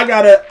 I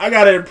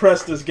gotta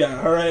impress this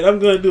guy. All right, I'm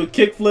going to do a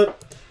kick flip.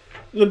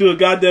 I'm going to do a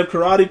goddamn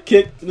karate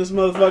kick in this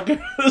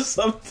motherfucker or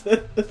something.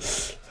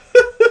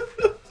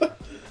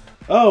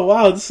 Oh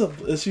wow,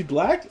 is she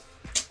black?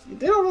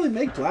 They don't really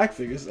make black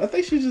figures. I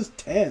think she's just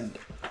tanned,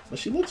 but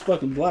she looks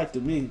fucking black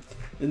to me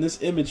in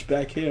this image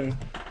back here.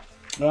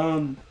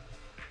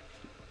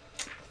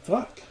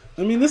 Fuck.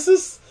 I mean, this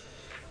is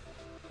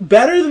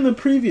better than the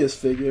previous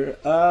figure.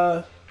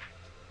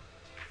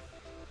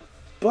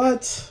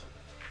 But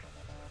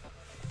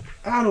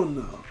I don't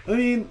know. I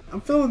mean,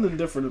 I'm feeling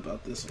indifferent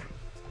about this one.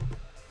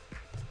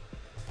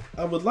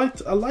 I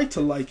like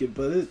to like it,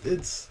 but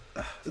it's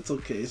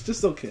okay. It's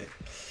just okay.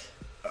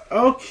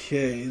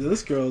 Okay,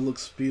 this girl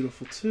looks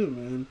beautiful too,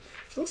 man.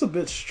 She looks a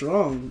bit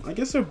strong. I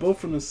guess they're both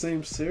from the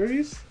same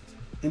series,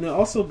 and they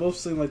also both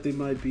seem like they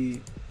might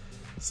be.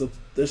 So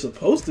they're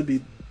supposed to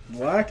be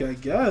black, I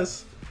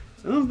guess.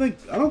 I don't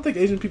think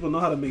Asian people know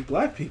how to make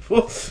black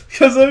people,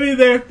 because I mean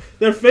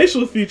their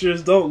facial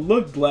features don't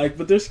look black,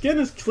 but their skin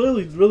is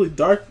clearly really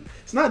dark.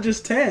 It's not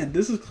just tan.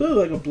 This is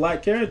clearly like a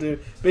black character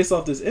based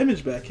off this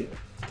image back here.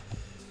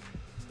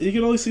 You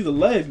can only see the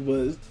leg,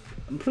 but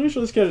I'm pretty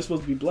sure this character is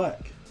supposed to be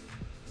black.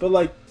 But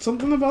like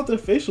something about their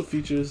facial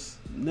features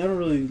never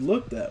really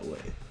looked that way.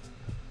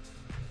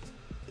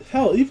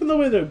 Hell, even the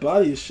way their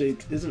body is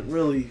shaped isn't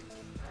really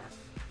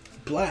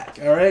black.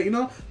 All right, you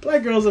know,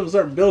 black girls have a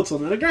certain build to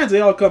them. And granted,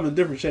 they all come in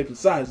different shapes and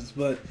sizes,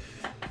 but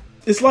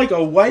it's like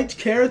a white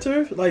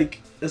character,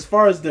 like as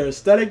far as their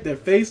aesthetic, their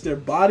face, their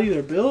body,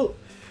 their build.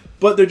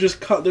 But they're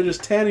just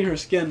tanning her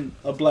skin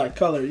a black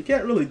color. You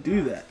can't really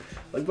do that.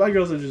 Like black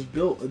girls are just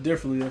built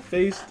differently. Their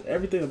face,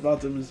 everything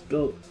about them is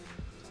built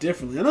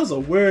differently. And that's a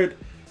weird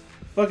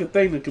fucking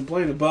thing to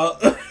complain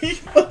about. You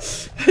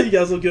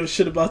guys don't give a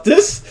shit about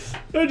this.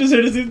 They're just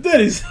here to see the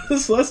titties.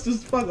 So let's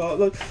just fuck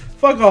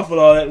off with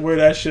all that weird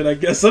ass shit. I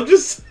guess I'm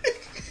just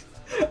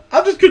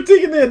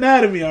critiquing the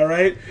anatomy. All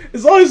right,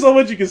 there's only so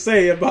much you can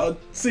say about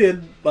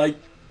seeing like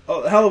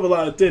a hell of a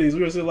lot of titties. We're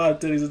gonna see a lot of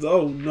titties. It's,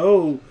 oh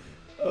no,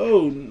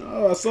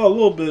 I saw a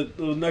little bit of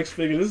the next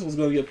figure. This was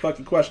gonna get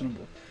fucking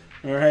questionable.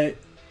 All right,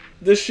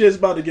 this shit's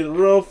about to get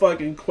real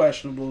fucking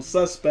questionable.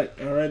 Suspect.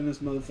 All right, in this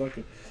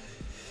motherfucker.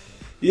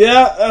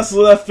 Yeah, that's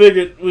what I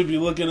figured we'd be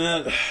looking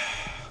at.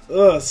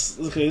 Ugh,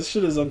 okay, this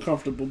shit is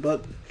uncomfortable,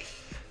 but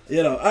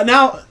you know,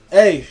 now,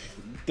 hey,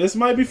 this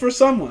might be for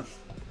someone.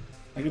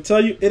 I can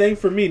tell you, it ain't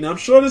for me. Now, I'm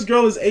sure this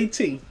girl is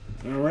 18,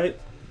 all right,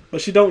 but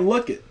she don't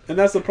look it, and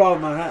that's the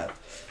problem I have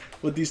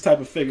with these type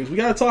of figures. We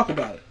gotta talk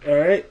about it, all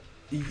right.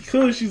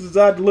 Clearly, she's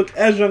designed to look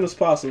as young as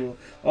possible,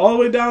 all the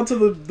way down to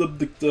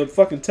the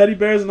fucking teddy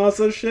bears and all that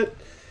sort of shit.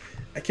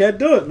 I can't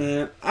do it,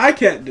 man. I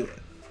can't do it.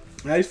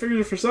 Now, these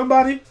figures are for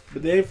somebody,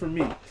 but they ain't for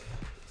me.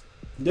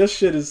 This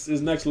shit is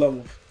next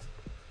level.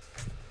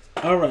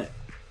 Alright.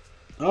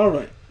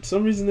 For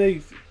some reason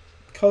they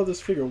color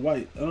this figure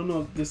white. I don't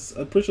know if this...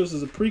 I'm pretty sure this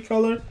is a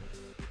pre-color.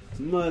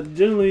 But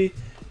generally,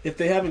 if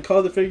they haven't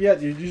colored the figure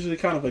yet, you're usually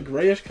kind of a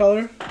grayish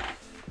color.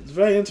 It's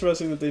very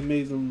interesting that they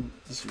made them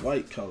this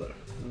white color.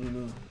 I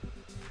don't know.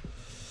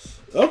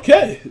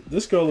 Okay.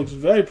 This girl looks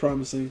very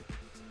promising.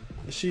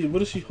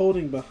 What is she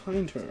holding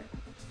behind her?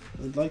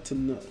 I'd like to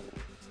know.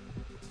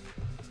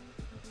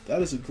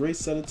 That is a great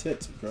set of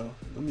tits, bro.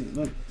 Let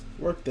me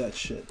work that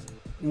shit.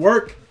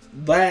 Work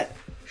that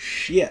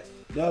shit.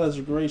 That is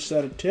a great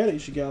set of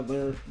titties you got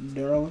there,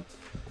 darling.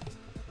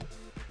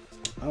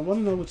 I want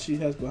to know what she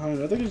has behind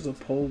her. I think it's a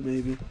pole,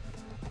 maybe.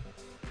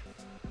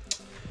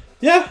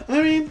 Yeah,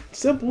 I mean,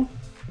 simple,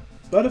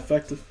 but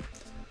effective.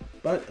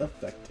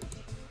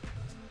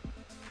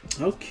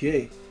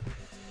 Okay.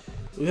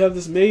 We have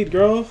this maid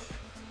girl.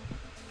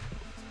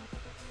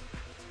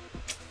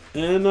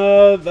 And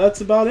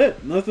that's about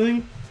it.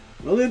 Nothing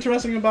really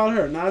interesting about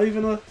her. Not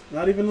even a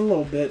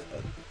little bit.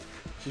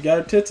 She got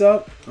her tits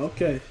out.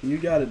 Okay, you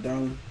got it,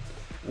 darling.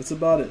 That's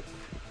about it.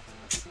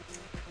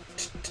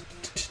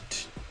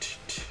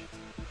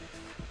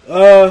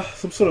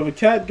 Some sort of a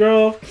cat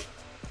girl.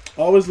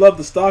 Always love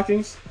the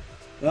stockings.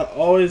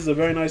 Always a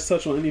very nice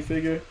touch on any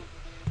figure.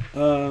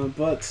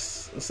 But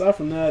aside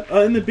from that,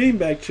 and the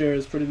beanbag chair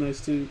is pretty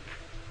nice too,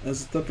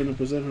 as something to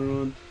present her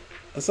on.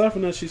 Aside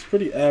from that, she's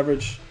pretty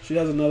average. She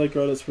has another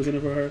girl that's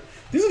presented for her.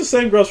 These are the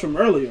same girls from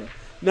earlier.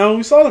 Now, when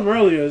we saw them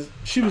earlier,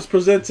 she was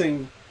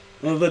presenting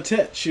the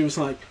tit. She was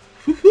like,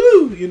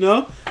 whoo-hoo, you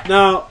know?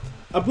 Now,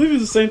 I believe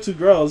it's the same two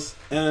girls,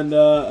 and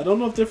I don't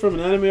know if they're from an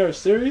anime or a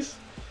series,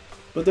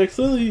 but they're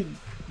clearly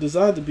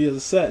designed to be as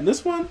a set. And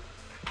this one,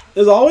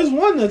 there's always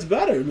one that's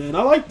better, man.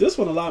 I like this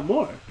one a lot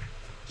more.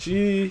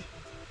 She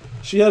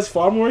has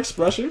far more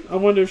expression. I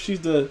wonder if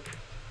she's the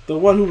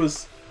one who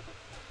was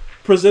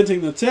presenting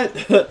the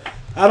tit.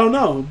 I don't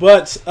know,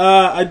 but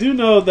I do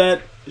know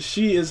that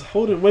she is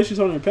holding the way she's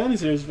holding her panties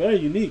here is very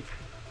unique.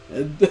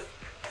 And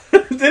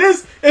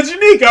it's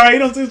unique, all right. You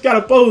don't see this kind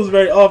of pose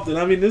very often.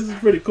 I mean, this is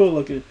pretty cool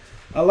looking.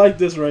 I like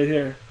this right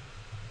here,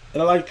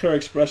 and I like her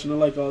expression. I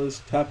like all this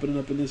happening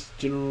up in this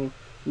general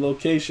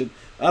location.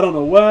 I don't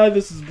know why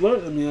this is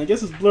blurred. I mean, I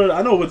guess it's blurred.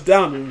 I know what's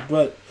down there,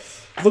 but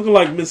it's looking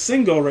like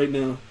Missingo right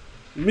now.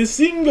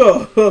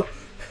 Missingo.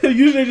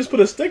 Usually, they just put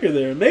a sticker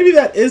there. Maybe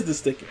that is the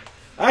sticker.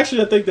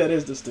 Actually, I think that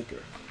is the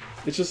sticker.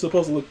 It's just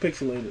supposed to look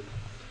pixelated,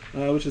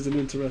 which is an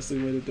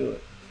interesting way to do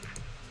it.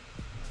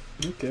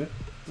 Okay.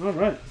 All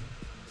right.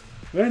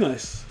 Very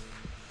nice.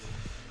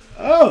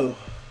 Oh.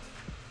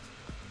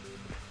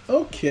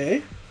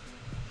 Okay.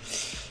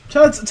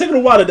 It's taking a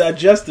while to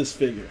digest this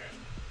figure.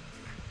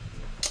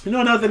 You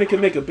know, another thing that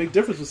can make a big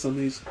difference with some of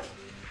these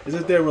is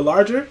if they were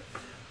larger.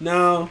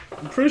 Now,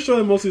 I'm pretty sure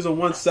that most of these are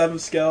 1/7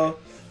 scale.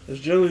 It's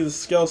generally the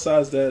scale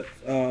size that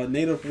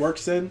Native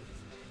works in.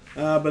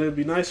 But it'd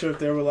be nicer if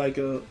they were like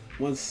a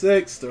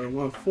 1/6 or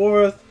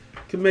 1/4. It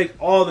can make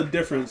all the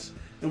difference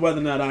in whether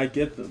or not I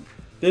get them.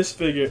 This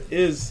figure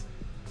is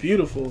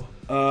beautiful,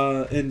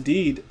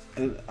 indeed.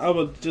 And I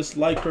would just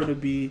like her to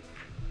be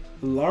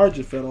large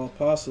if at all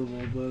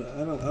possible. But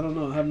I don't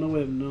know. I have no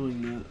way of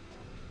knowing that.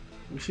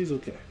 I mean, she's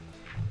okay.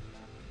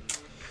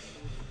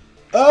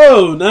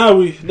 Oh, now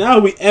we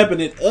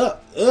amping it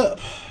up.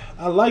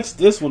 I likes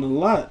this one a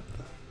lot.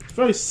 It's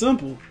very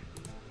simple.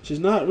 She's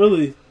not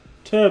really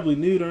terribly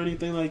nude or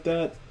anything like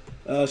that.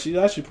 She's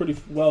actually pretty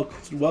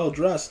well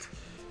dressed.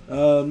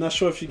 I'm not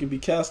sure if she can be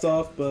cast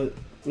off, but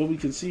what we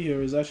can see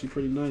here is actually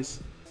pretty nice.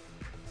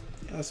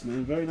 Yes,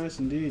 man, very nice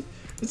indeed.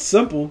 It's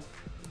simple,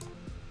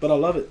 but I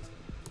love it.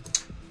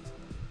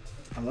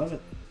 I love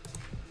it.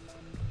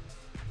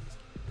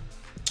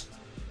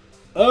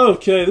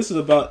 Okay, this is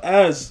about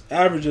as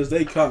average as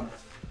they come.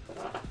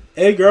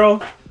 A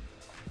girl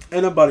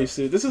and a bunny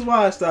suit. This is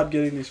why I stopped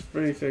getting these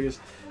free figures.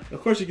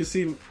 Of course, you can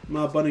see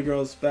my bunny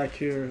girls back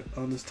here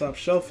on this top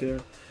shelf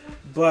here.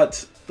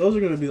 But those are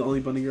going to be the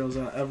only bunny girls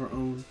I ever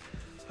own.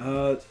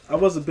 I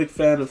was a big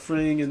fan of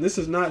Fring, and this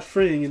is not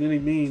Fring in any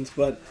means,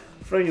 but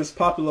Fring has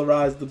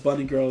popularized the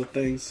bunny girl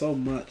thing so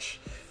much.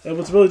 And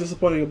what's really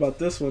disappointing about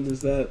this one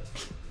is that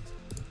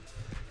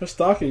her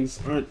stockings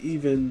aren't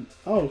even...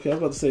 Oh, okay, I was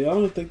about to say, I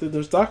don't think that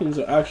their stockings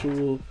are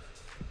actual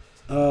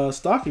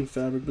stocking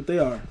fabric, but they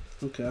are.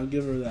 Okay, I'll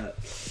give her that.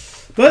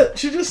 But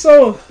she's just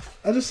so...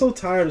 I'm just so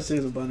tired of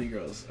seeing the bunny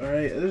girls,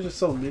 alright? There's just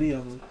so many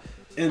of them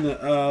in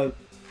the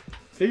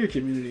figure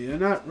community. They're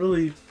not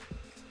really...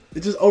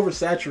 It's just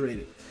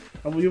oversaturated.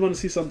 I mean, you want to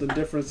see something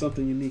different,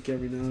 something unique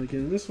every now and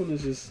again. And this one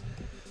is just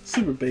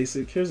super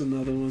basic. Here's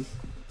another one.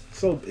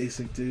 So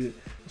basic, dude.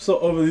 I'm so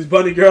over these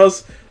bunny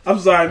girls. I'm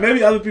sorry.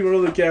 Maybe other people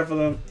really care for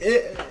them.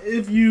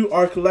 If you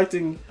are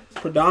collecting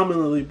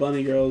predominantly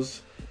bunny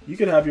girls, you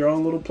can have your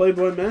own little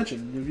Playboy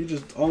mansion. If you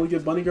just only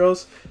get bunny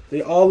girls,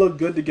 they all look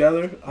good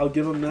together. I'll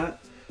give them that.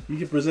 You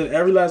can present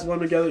every last one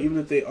together, even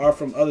if they are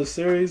from other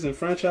series and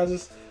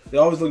franchises. They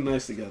always look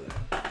nice together.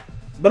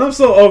 But I'm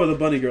so over the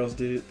bunny girls,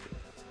 dude.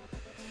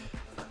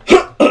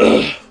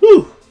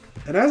 Whew.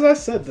 And as I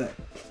said that,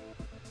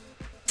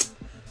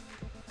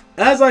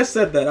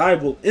 I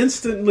will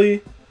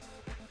instantly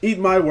eat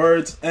my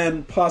words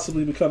and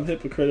possibly become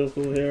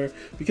hypocritical here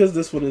because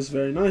this one is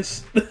very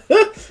nice.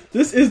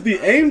 This is the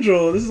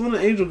angel. This is one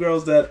of the angel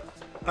girls that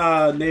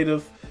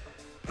Native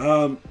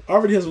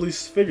already has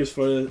released figures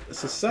for.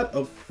 It's a set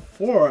of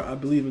 4, I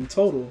believe, in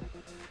total.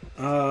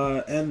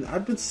 And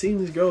I've been seeing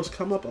these girls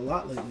come up a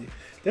lot lately.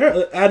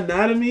 Their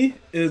anatomy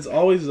is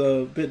always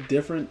a bit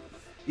different.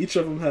 Each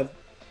of them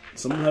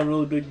some of them have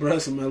really big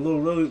breasts, some have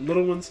really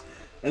little ones.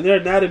 And their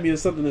anatomy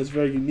is something that's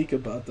very unique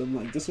about them.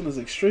 Like, this one is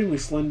extremely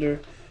slender.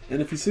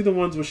 And if you see the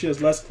ones where she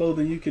has less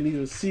clothing, you can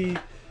even see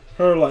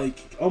her, like,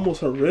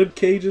 almost her rib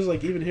cages.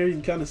 Like, even here, you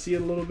can kind of see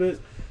it a little bit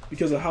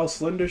because of how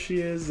slender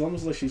she is. It's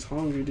almost like she's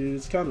hungry, dude.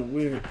 It's kind of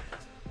weird.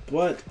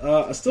 But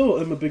I still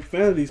am a big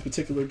fan of these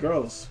particular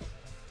girls.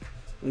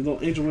 The little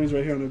angel wings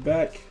right here on her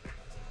back.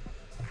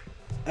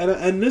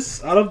 And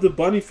this, out of the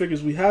bunny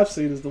figures we have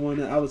seen, is the one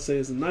that I would say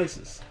is the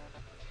nicest.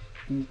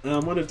 And I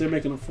wonder if they're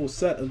making a full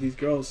set of these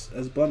girls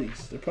as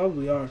bunnies. They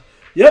probably are.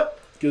 Yep,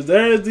 because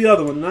there is the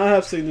other one. And I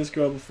have seen this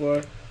girl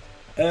before.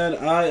 And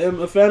I am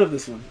a fan of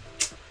this one.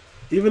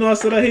 Even though I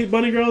said I hate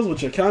bunny girls,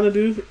 which I kind of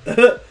do,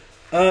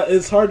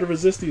 it's hard to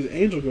resist these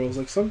angel girls.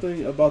 Like,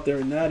 something about their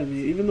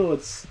anatomy, even though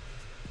it's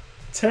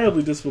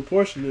terribly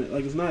disproportionate,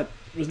 like, it's not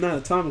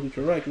anatomically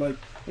correct. Like,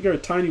 look at her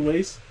tiny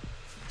waist,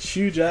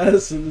 huge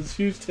ass, and it's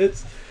huge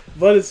tits.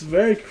 But it's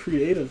very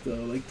creative,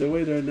 though. Like, the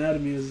way their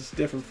anatomy is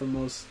different from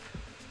most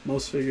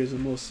figures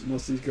and most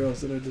of these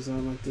girls that are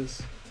designed like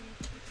this.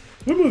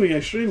 We're moving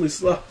extremely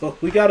slow.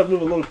 We gotta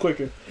move a little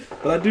quicker.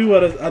 But I knew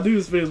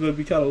this video is gonna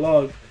be kind of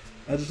long.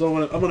 I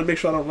want to make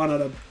sure I don't run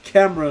out of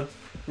camera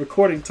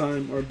recording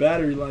time or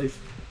battery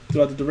life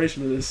throughout the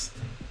duration of this.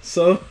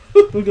 So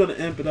we're gonna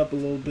amp it up a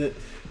little bit.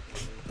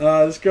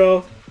 This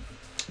girl,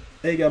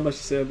 ain't got much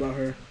to say about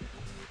her.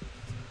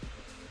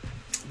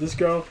 This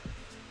girl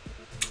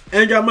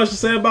ain't got much to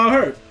say about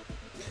her.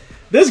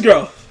 This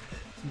girl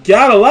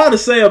got a lot to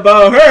say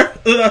about her.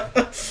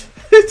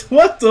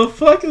 What the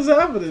fuck is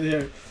happening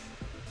here?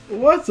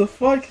 What the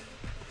fuck?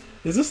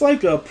 Is this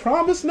like a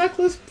promise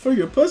necklace for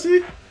your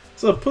pussy?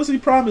 It's a pussy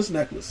promise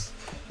necklace.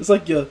 It's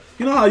like you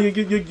know how you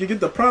get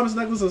the promise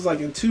necklace? It's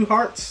like in 2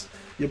 hearts.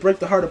 You break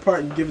the heart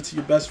apart and you give it to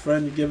your best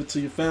friend. You give it to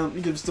your family.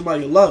 You give it to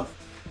somebody you love.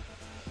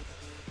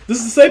 This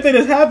is the same thing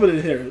that's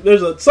happening here.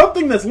 There's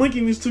something that's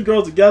linking these 2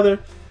 girls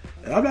together,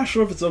 and I'm not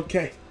sure if it's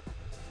okay.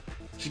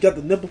 She got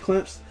the nipple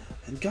clamps,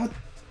 and god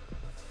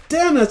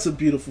damn, that's a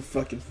beautiful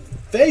fucking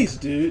face,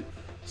 dude.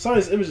 Sorry,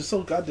 this image is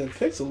so goddamn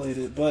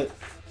pixelated, but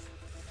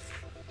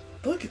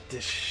look at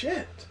this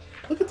shit.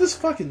 Look at this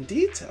fucking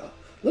detail.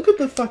 Look at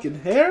the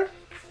fucking hair.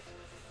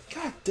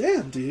 God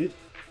damn, dude.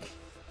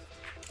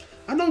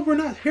 I know we're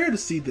not here to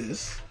see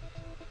this.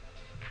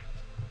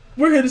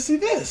 We're here to see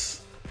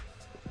this.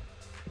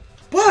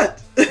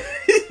 But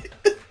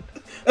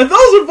and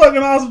those are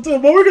fucking awesome too,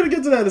 but we're gonna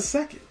get to that in a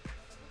second.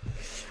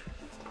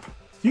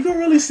 You can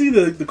really see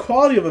the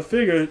quality of a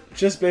figure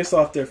just based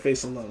off their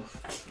face alone.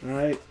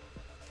 Alright?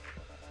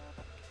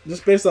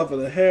 Just based off of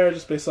the hair,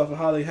 just based off of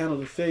how they handle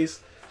the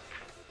face.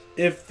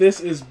 If this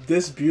is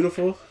this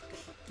beautiful,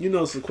 you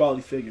know it's a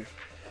quality figure.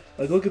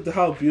 Like, look at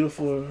how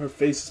beautiful her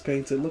face is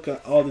painted. Look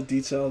at all the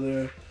detail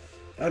there.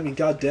 I mean,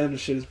 goddamn,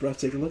 this shit is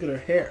breathtaking. Look at her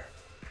hair.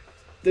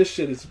 This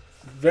shit is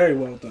very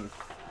well done.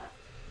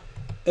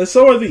 And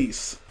so are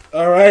these.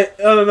 Alright,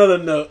 on another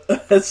note.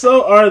 And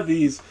so are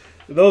these.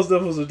 Those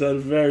nipples are done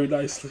very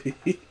nicely.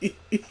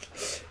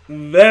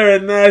 Very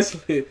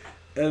nicely.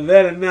 And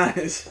very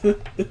nice.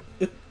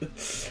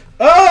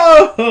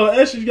 Oh!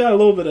 And she's got a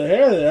little bit of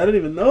hair there. I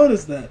didn't even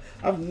notice that.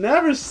 I've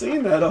never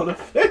seen that on a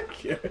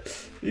figure.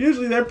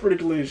 Usually they're pretty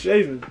clean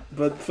shaven.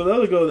 But for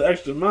them to go the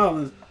extra mile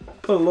and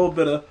put a little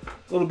bit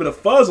of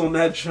fuzz on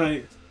that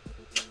joint.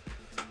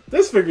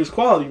 This figure's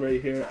quality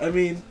right here. I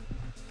mean,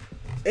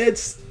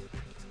 it's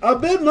a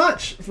bit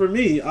much for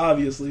me,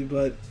 obviously,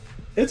 but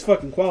it's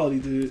fucking quality,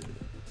 dude.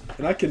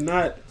 And I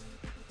cannot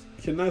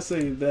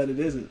say that it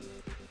isn't.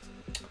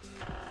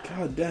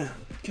 God damn.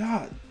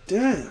 God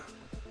damn.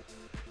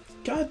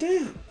 God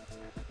damn.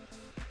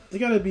 They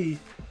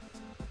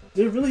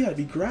really gotta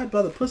be grabbed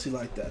by the pussy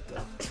like that,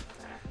 though.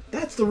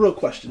 That's the real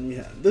question we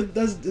have.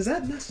 Is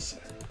that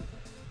necessary?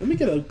 Let me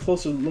get a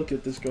closer look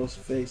at this girl's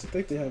face. I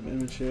think they have an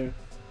image here,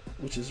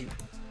 which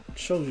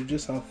shows you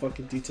just how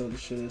fucking detailed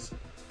this shit is.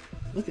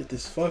 Look at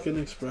this fucking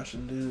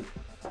expression, dude.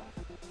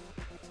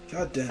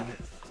 God damn it.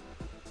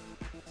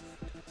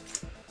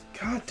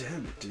 God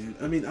damn it, dude.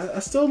 I mean, I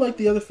still like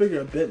the other figure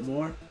a bit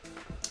more,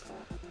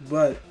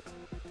 but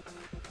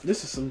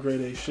this is some grade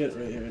A shit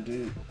right here,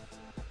 dude.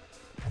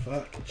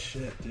 Fucking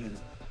shit, dude.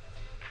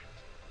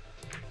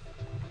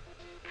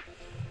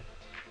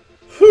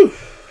 Whew.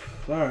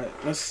 Alright,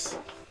 let's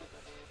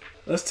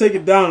take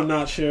it down a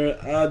notch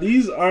here.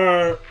 These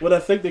are what I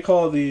think they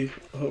call the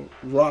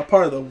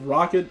part of the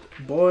Rocket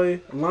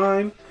Boy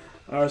line,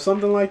 or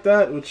something like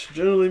that, which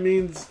generally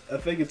means, I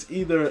think it's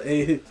either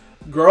a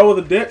girl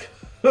with a dick,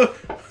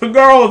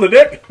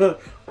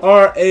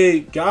 or a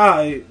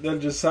guy that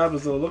just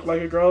happens to look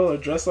like a girl or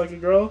dress like a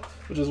girl,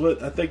 which is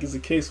what I think is the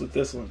case with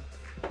this one.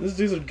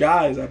 These are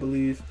guys, I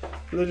believe.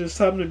 They just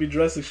happen to be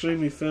dressed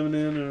extremely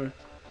feminine or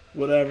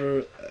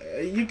whatever.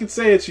 You could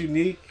say it's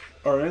unique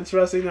or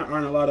interesting. There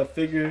aren't a lot of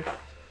figure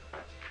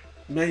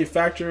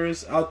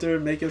manufacturers out there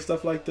making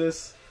stuff like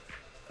this.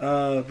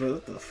 But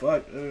what the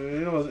fuck?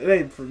 You know, it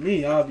ain't for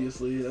me,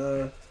 obviously.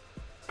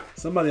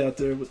 Somebody out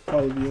there would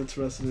probably be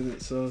interested in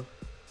it. So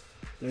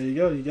there you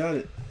go. You got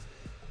it.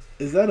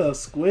 Is that a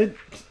squid?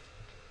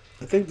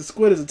 I think the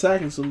squid is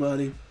attacking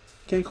somebody.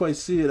 Can't quite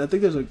see it. I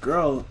think there's a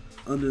girl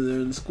under there,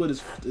 and the squid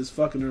is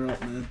fucking her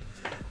up, man.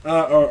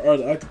 Or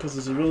the octopus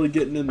is really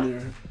getting in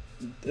there.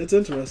 It's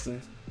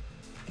interesting.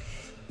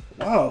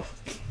 Wow,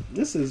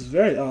 this is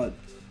very odd.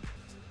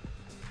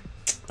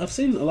 I've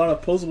seen a lot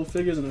of posable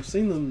figures, and I've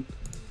seen them,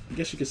 I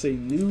guess you could say,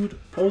 nude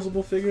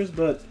posable figures,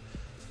 but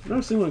I've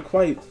never seen one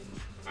quite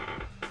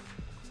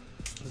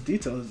as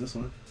detailed as this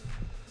one.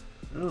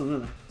 I don't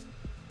know.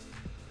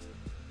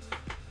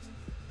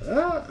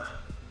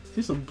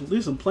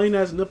 These some plain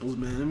ass nipples,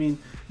 man. I mean,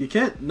 you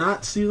can't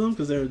not see them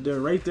because they're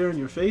right there in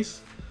your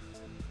face,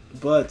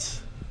 but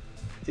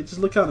it just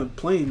look kind of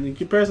plain in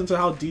comparison to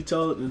how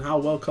detailed and how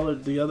well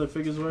colored the other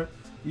figures were.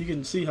 You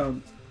can see how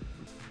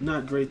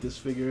not great this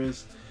figure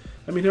is.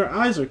 I mean, her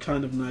eyes are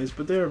kind of nice,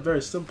 but they are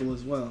very simple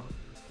as well.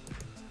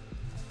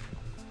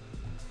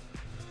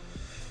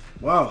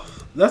 Wow,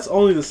 that's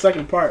only the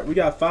second part. We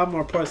got 5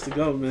 more parts to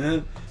go,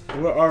 man.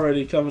 We're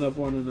already coming up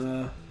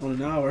on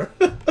an hour.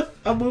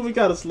 I'm moving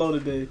kind of slow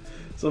today,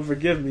 so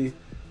forgive me.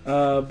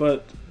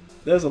 But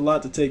there's a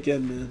lot to take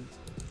in, man.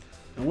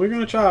 And we're going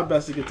to try our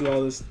best to get through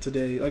all this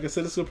today. Like I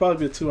said, this will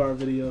probably be a 2-hour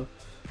video,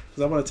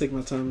 because I want to take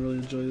my time and really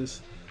enjoy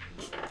this.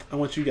 I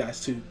want you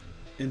guys to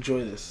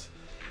enjoy this.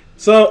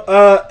 So,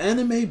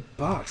 anime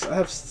box. I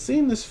have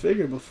seen this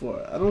figure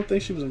before. I don't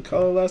think she was in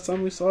color last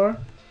time we saw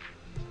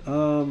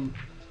her.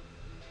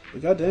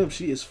 But goddamn,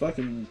 she is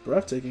fucking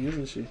breathtaking,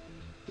 isn't she?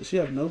 Does she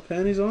have no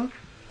panties on?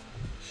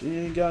 She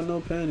ain't got no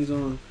panties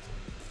on.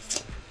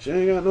 She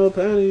ain't got no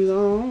panties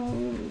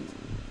on.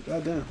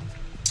 Goddamn.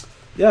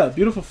 Yeah,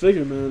 beautiful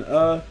figure,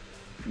 man.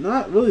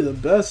 Not really the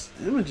best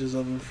images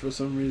of him for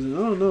some reason. I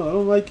don't know. I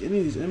don't like any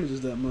of these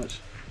images that much.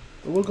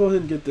 But we'll go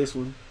ahead and get this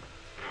one.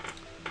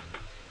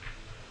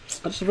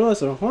 I just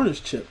realized her horn is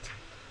chipped.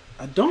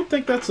 I don't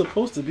think that's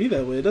supposed to be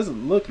that way. It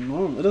doesn't look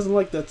normal. It doesn't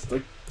like that's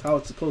like how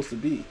it's supposed to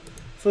be.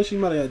 I feel like she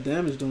might have got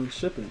damaged during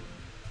shipping,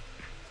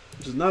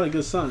 which is not a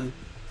good sign.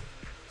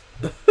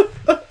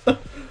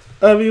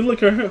 I mean, look,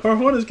 her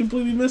horn is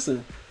completely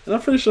missing. And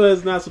I'm pretty sure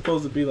it's not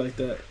supposed to be like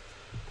that.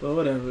 But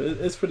whatever,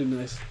 it's pretty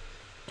nice.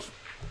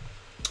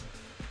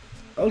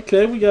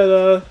 Okay, we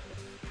got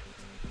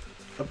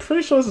I'm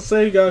pretty sure it's the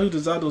same guy who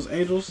designed those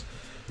angels.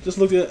 Just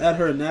looking at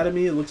her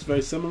anatomy, it looks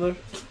very similar.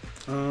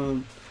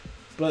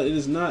 But it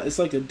is not. It's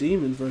like a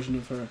demon version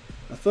of her.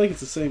 I feel like it's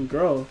the same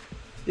girl.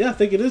 Yeah, I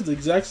think it is the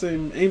exact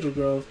same angel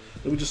girl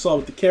that we just saw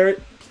with the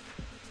carrot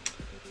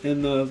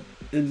and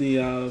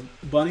the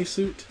bunny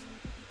suit.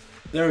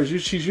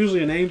 She's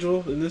usually an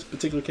angel. In this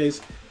particular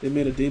case, they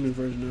made a demon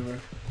version of her.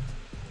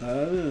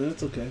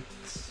 It's okay.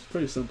 It's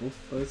pretty simple,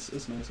 but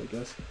it's nice, I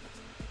guess.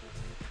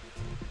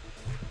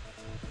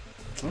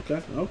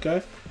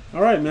 Okay.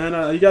 All right,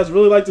 man. You guys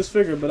really like this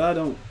figure, but I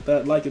don't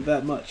like it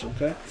that much.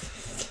 Okay.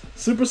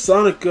 Super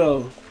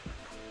Sonico.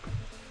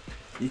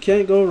 You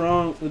can't go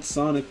wrong with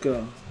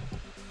Sonico.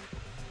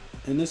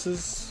 And this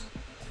is...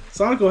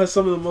 Sonico has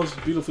some of the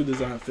most beautifully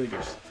designed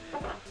figures.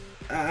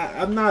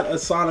 I'm not a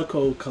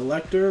Sonico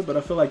collector, but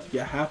I feel like you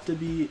have to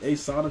be a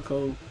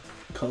Sonico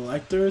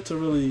collector to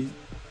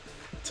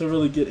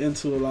really get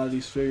into a lot of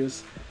these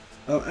figures.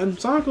 And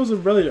Sonico's a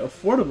really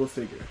affordable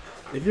figure.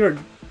 If you're...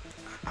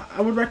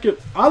 I would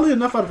recommend... Oddly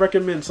enough, I'd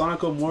recommend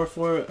Sonico more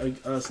for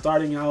a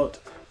starting out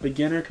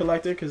beginner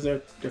collector because their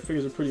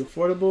figures are pretty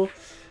affordable.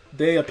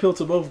 They appeal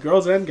to both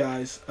girls and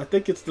guys. I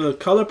think it's the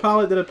color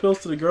palette that appeals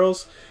to the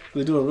girls.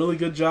 They do a really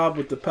good job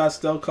with the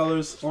pastel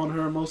colors on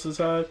her most of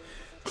the time.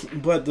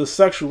 But the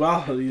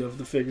sexuality of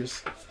the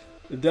figures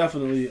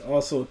definitely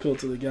also appeal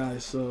to the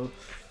guys. So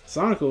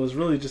Sonico is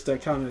really just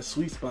that kind of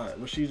sweet spot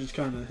where she just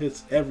kind of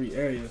hits every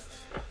area.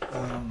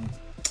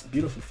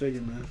 Beautiful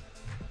figure, man.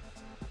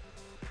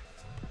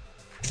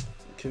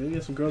 Okay, we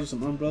get some girls with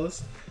some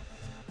umbrellas.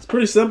 It's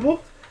pretty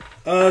simple.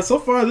 So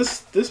far,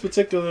 this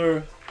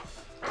particular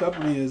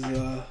company is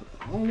on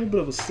a little bit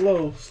of a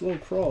slow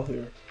crawl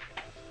here.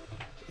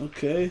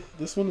 Okay,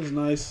 this one is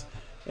nice.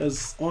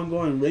 There's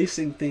ongoing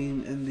racing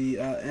theme in the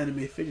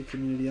anime figure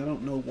community. I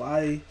don't know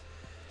why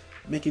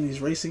making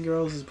these racing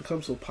girls has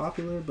become so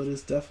popular, but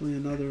it's definitely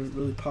another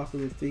really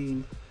popular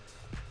theme.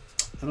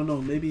 I don't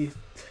know, maybe...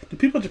 Do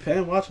people in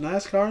Japan watch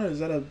NASCAR? Is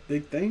that a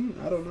big thing?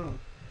 I don't know.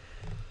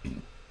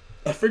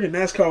 I figured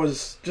NASCAR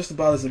was just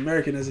about as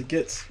American as it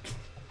gets.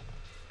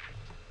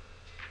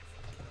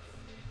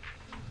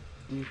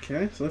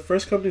 Okay, so the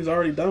first company's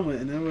already done with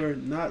it, and they were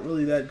not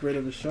really that great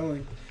of a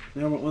showing.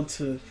 Now we're on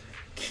to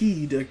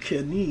Keed or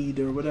Kened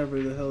or whatever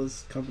the hell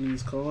this company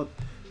is called.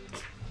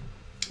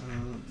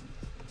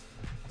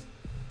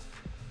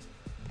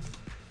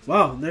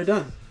 Wow, they're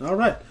done.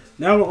 Alright,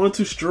 now we're on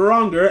to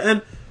Stronger,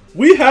 and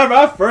we have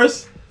our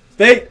first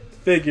fake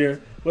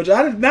figure, which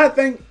I did not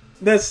think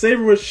that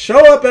Saber would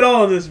show up at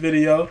all in this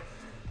video,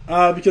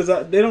 because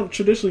they don't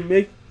traditionally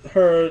make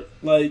her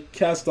like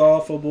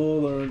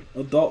cast-offable or an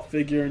adult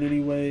figure in any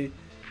way.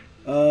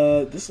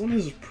 This one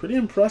is pretty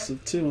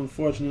impressive too,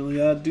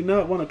 unfortunately. I do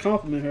not want to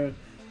compliment her,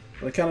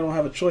 but I kind of don't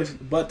have a choice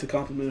but to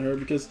compliment her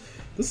because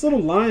this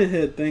little lion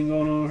head thing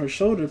going on her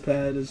shoulder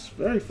pad is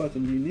very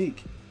fucking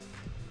unique.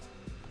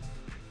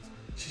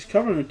 She's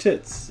covering her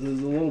tits a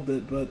little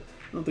bit, but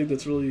I don't think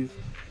that's really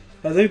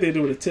has anything to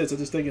do with the tits. I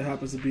just think it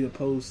happens to be a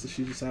pose that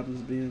she just happens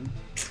to be in.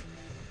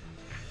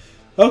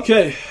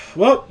 Okay,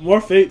 well,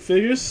 more fake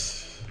figures.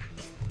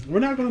 We're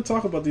not going to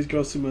talk about these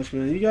girls too much,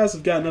 man. You guys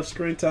have got enough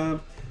screen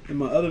time in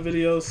my other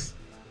videos.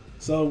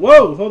 So,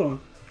 whoa, hold on.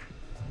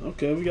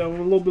 Okay, we got one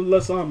a little bit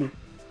less armor.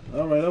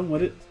 Alright, I'm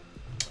with it.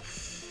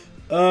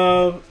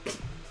 But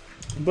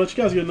you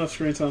guys get enough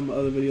screen time in my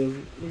other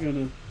videos. We're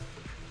going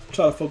to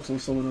try to focus on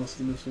someone else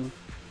in this one.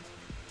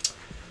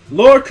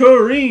 Lord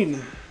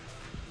Corrine.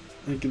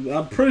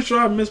 I'm pretty sure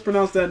I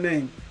mispronounced that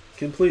name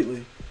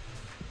completely.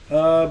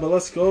 But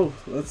let's go.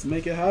 Let's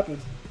make it happen.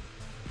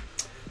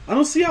 I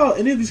don't see how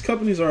any of these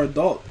companies are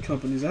adult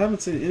companies. I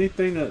haven't seen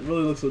anything that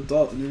really looks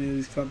adult in any of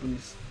these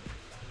companies.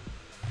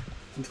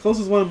 The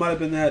closest one might have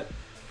been that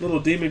little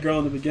demon girl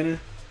in the beginning.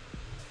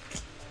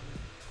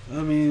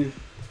 I mean,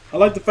 I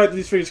like the fact that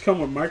these figures come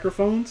with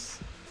microphones.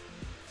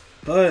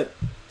 But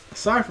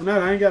aside from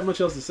that, I ain't got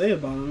much else to say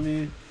about them. I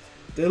mean,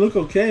 they look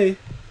okay.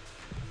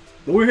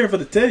 But we're here for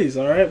the titties,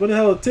 alright? Where the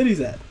hell are the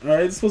titties at?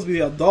 Alright, it's supposed to be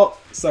the adult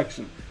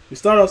section. We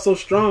started off so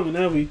strong and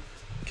now we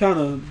kind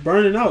of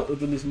burning out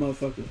up in this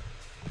motherfucker.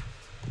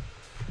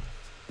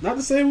 Not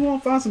to say we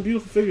won't find some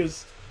beautiful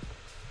figures.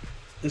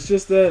 It's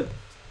just that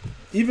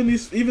even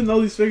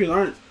though these figures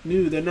aren't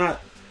new, they're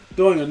not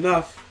doing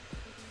enough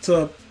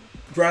to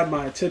grab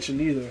my attention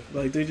either.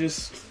 Like, they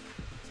just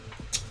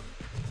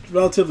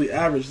relatively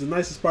average. The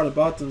nicest part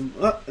about them,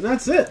 and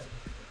that's it.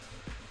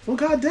 Well,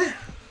 goddamn,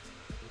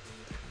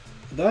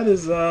 that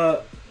is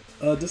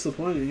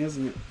disappointing,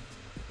 isn't it?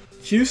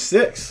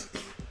 Q6.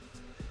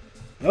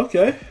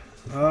 Okay.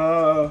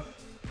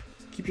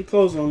 Keep your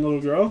clothes on, little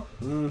girl.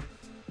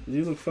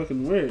 You look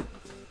fucking weird.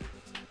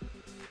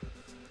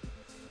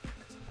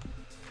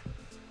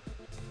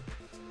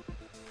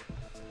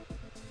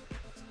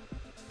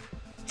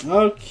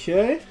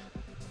 Okay.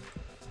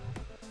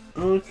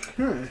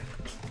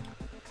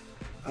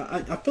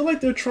 I feel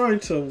like they're trying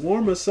to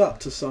warm us up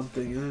to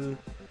something.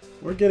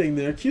 We're getting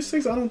there.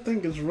 Q6, I don't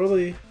think is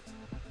really.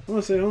 I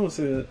want to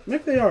say that.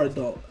 Maybe they are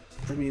adult.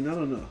 I mean, I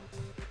don't know.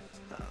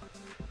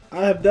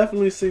 I have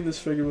definitely seen this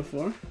figure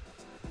before.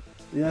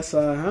 Yes,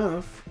 I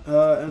have.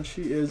 And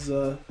she is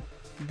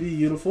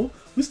beautiful.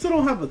 We still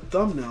don't have a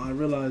thumbnail. I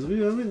realize we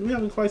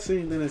haven't quite seen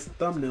anything that's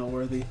thumbnail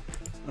worthy.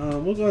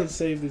 We'll go ahead and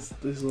save these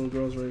little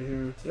girls right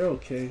here. They're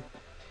okay.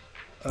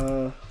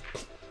 I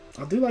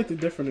do like the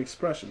different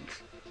expressions.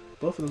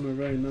 Both of them are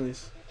very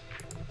nice.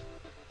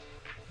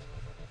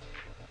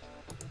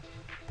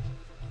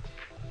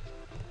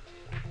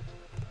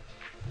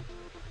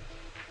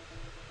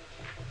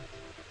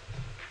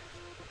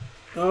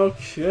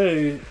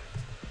 Okay.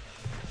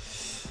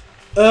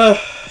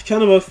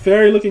 Kind of a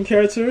fairy-looking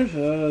character,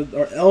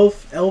 or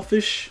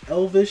elvish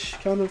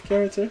kind of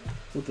character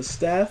with the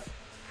staff.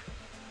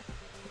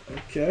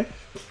 Okay,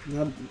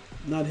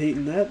 not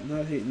hating that,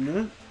 not hating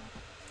that.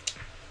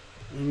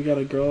 And we got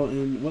a girl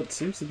in what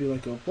seems to be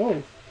like a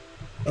whoa,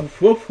 a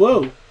whoa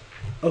whoa,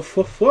 a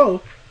whoa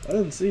whoa. I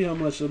didn't see how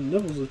much the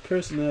nipples was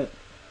piercing that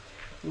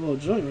little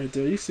joint right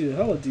there. You see a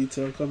hella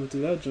detail coming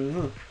through that joint,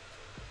 huh?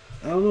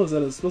 I don't know, is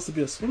that supposed to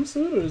be a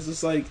swimsuit, or is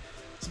this like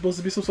supposed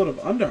to be some sort of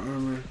Under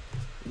Armour?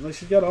 Like,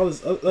 she's got all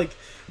this, like,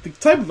 the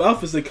type of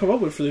outfits they come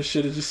up with for this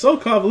shit is just so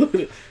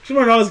convoluted. She's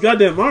wearing all this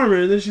goddamn armor,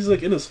 and then she's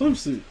like in a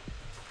swimsuit.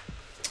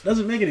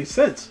 Doesn't make any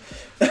sense.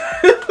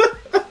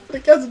 I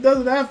guess it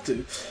doesn't have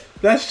to.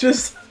 That's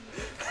just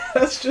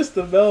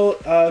the male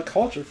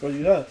culture for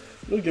you, huh?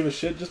 You don't give a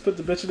shit. Just put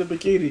the bitch in a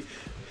bikini.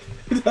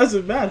 It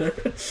doesn't matter.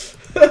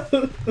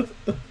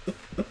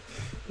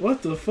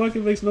 What the fuck?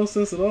 It makes no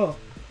sense at all.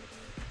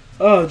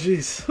 Oh,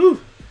 jeez.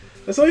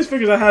 That's all these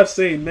figures I have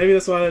seen. Maybe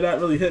that's why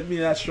that really hit me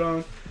that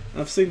strong.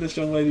 I've seen this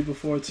young lady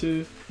before,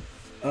 too.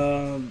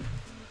 They're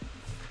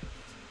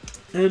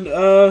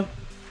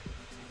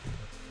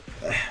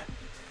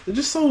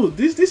just so...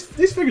 These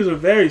figures are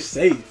very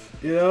safe,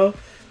 you know?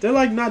 They're,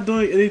 like, not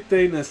doing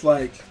anything that's,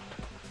 like,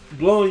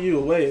 blowing you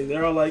away.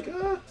 They're all like,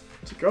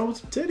 it's a girl with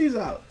some titties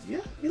out.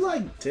 Yeah, you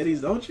like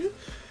titties, don't you?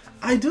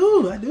 I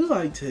do like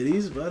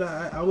titties, but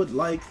I would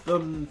like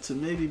them to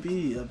maybe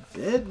be a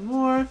bit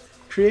more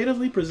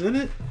creatively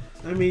presented.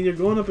 I mean, you're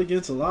going up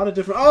against a lot of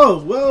different... Oh,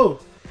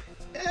 whoa!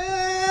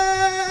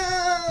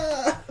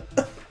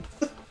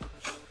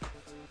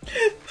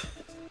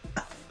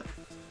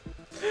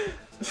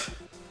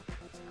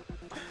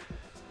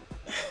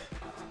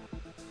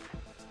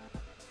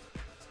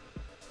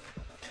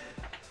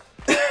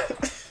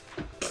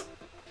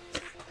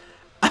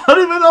 I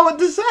don't even know what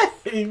to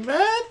say,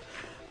 man!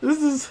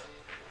 This is...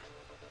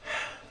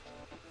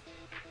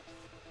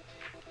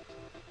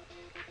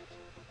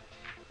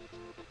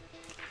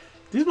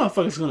 These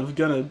motherfuckers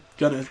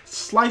gonna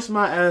slice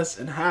my ass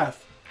in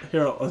half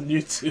here on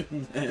YouTube,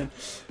 man,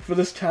 for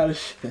this kind of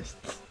shit.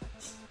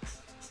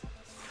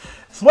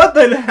 It's one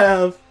thing to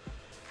have,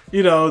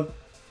 you know,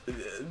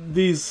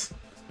 these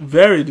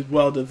very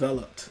well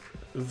developed,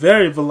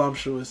 very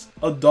voluptuous,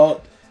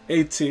 adult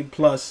 18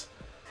 plus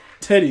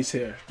titties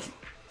here.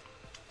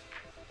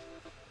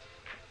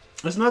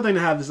 It's another thing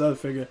to have this other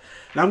figure.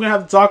 And I'm gonna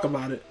have to talk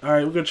about it.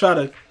 Alright, we're gonna try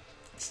to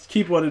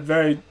keep on it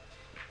very...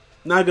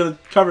 Not going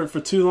to cover it for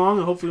too long,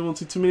 and hopefully we won't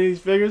see too many of these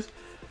figures.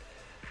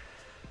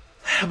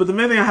 But the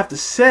main thing I have to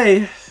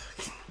say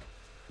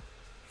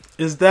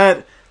is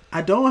that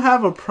I don't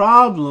have a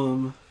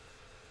problem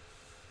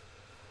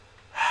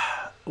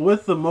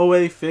with the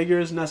Moe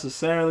figures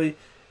necessarily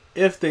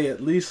if they at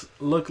least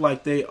look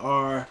like they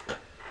are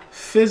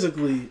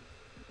physically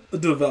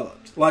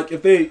developed. Like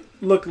if they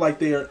look like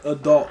they are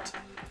adult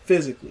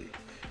physically.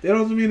 They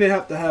don't mean they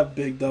have to have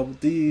big double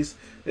Ds.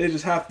 They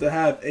just have to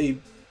have a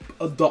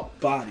adult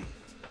body,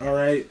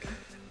 alright?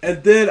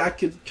 And then I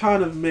could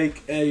kind of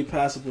make a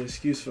passable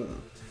excuse for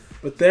them.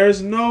 But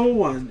there's no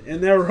one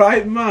in their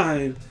right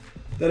mind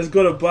that is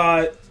going to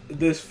buy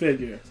this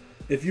figure.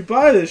 If you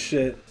buy this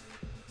shit,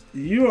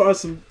 you are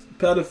some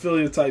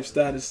pedophilia type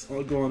status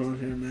going on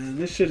here, man.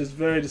 This shit is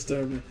very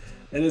disturbing.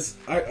 And it's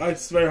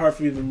very hard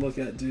for me to even look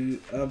at, dude.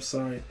 I'm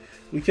sorry.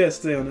 We can't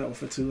stay on that one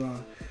for too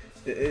long.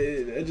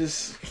 It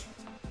just...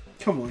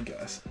 Come on,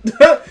 guys.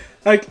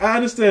 Like, I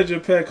understand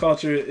Japan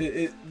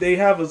culture. They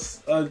have a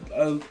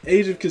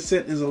age of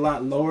consent is a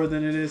lot lower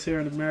than it is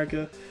here in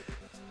America.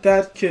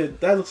 That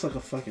kid, that looks like a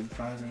fucking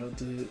 5-year-old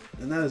dude,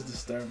 and that is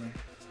disturbing.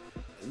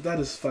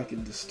 That is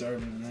fucking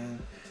disturbing,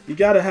 man. You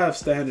gotta have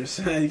standards,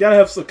 man. You gotta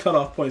have some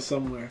cutoff point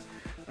somewhere.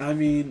 I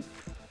mean,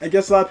 I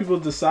guess a lot of people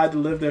decide to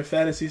live their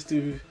fantasies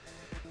through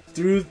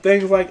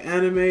things like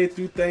anime,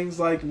 through things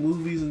like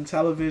movies and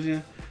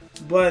television.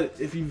 But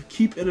if you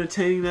keep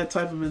entertaining that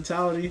type of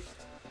mentality,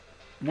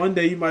 one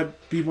day you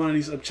might be one of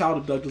these child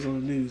abductors on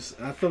the news.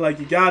 I feel like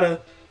you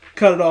gotta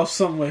cut it off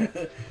somewhere.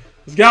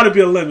 There's gotta be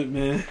a limit,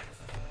 man.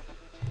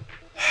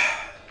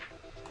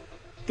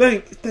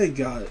 Thank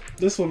God.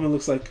 This woman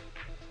looks like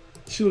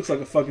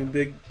a fucking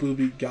big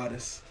booby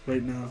goddess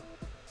right now.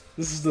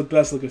 This is the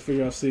best looking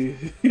figure I've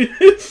seen.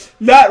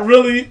 Not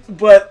really,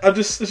 but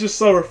it's just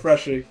so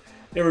refreshing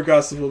in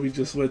regards to what we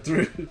just went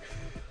through.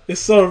 It's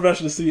so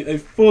refreshing to see a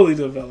fully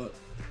developed,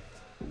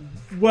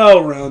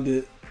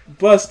 well-rounded,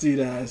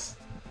 busty ass,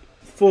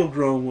 full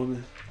grown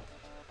woman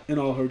in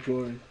all her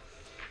glory.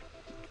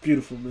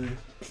 Beautiful, man.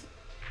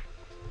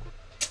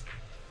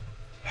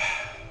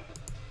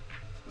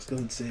 Let's go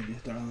ahead and save you,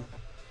 darling.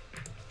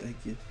 Thank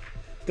you.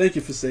 Thank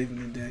you for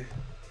saving the day.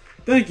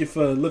 Thank you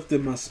for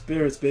lifting my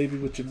spirits, baby,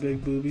 with your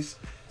big boobies.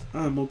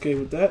 I'm okay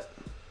with that.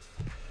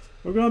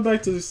 We're going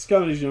back to these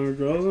kind of these younger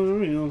girls.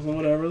 You know,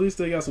 whatever. At least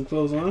they got some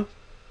clothes on.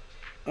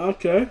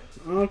 Okay.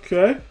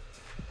 Okay.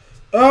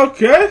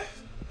 Okay.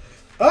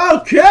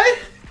 Okay.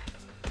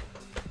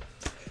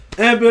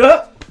 Amp it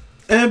up.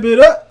 Amp it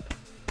up.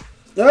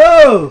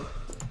 Oh.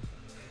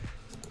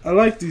 I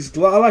like these.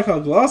 I like how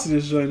glossy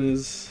this joint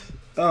is.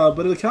 But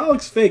it kind of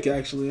looks fake,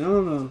 actually. I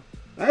don't know.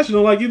 I actually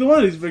don't like either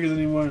one of these figures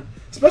anymore.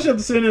 Especially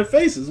after seeing their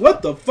faces.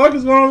 What the fuck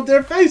is going on with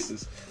their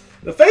faces?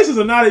 The faces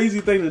are not an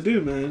easy thing to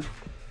do, man.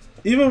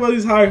 Even with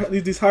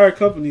these higher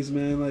companies,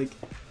 man. Like,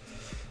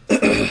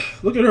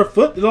 look at her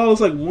foot. It all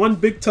looks like one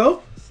big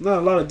toe. It's not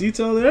a lot of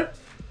detail there.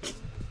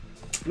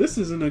 This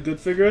isn't a good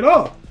figure at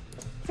all.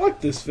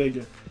 Fuck this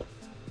figure.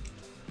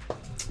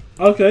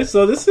 Okay,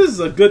 so this is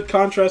a good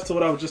contrast to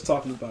what I was just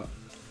talking about.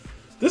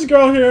 This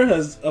girl here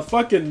has a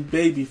fucking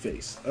baby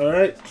face,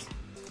 alright?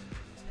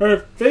 Her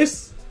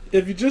face,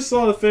 if you just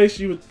saw the face,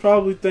 you would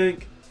probably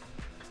think,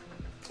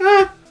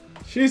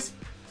 she's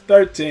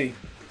 13,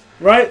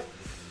 right?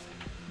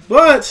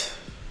 But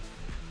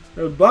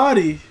her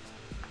body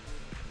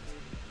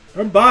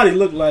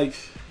looked like,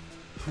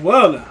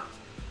 well now,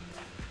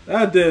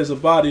 that there's a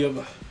body of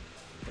a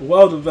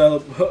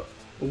well-developed,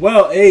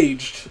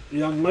 well-aged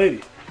young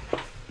lady.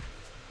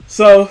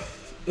 So,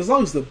 as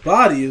long as the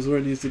body is where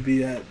it needs to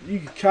be at, you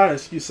can kind of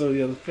excuse some of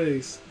the other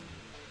face.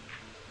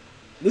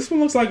 This one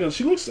looks like I'm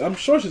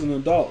sure she's an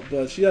adult,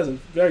 but she has a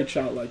very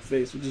childlike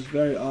face, which is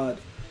very odd.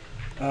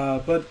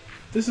 But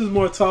this is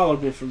more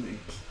tolerable for me.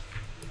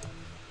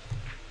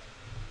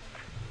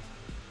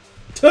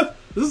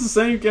 This is the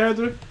same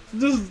character.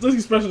 This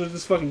expression is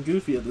just fucking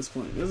goofy at this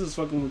point. This just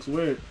fucking looks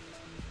weird.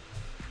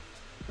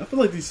 I feel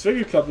like these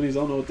figure companies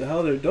don't know what the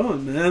hell they're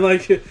doing, man.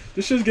 Like,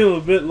 this shit's getting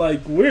a bit,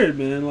 like, weird,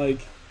 man. Like,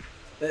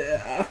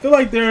 I feel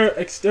like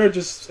they're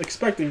just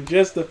expecting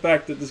just the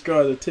fact that this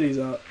girl has her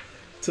titties out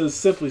to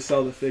simply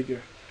sell the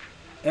figure.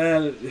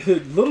 And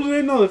little do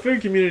they know, the figure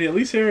community, at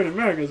least here in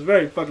America, is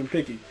very fucking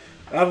picky.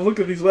 I've looked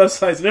at these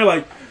websites and they're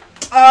like,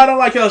 I don't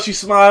like how she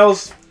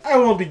smiles. I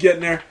won't be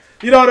getting there.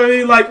 You know what I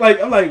mean? Like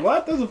I'm like,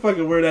 what? That's a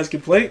fucking weird ass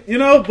complaint, you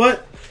know?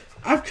 But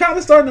I'm kind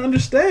of starting to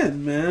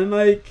understand, man.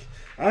 Like,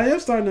 I am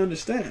starting to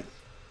understand.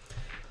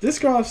 This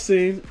girl I've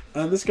seen,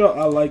 and this girl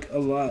I like a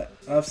lot.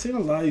 I've seen a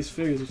lot of these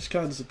figures, which is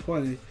kind of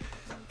disappointing.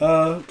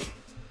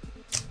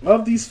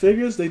 Of these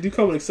figures, they do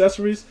come with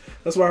accessories.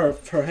 That's why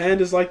her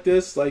hand is like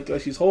this, like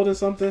she's holding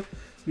something,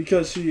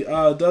 because she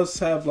does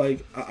have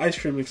like an ice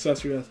cream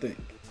accessory, I think.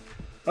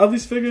 Of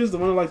these figures, the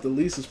one I like the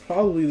least is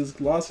probably this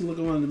glossy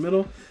looking one in the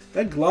middle.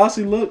 That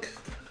glossy look,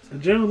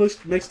 generally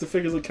makes the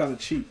figures look kind of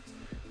cheap.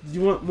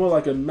 You want more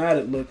like a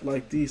matted look,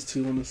 like these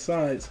two on the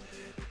sides.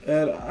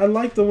 And I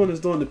like the one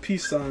that's doing the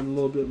peace sign a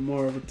little bit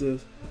more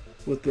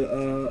but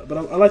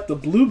I like the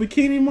blue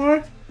bikini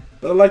more.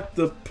 But I like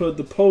the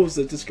pose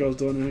that this girl's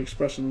doing in her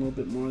expression a little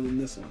bit more than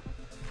this one.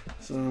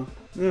 So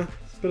yeah,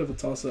 it's a bit of a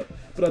toss up.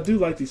 But I do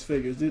like these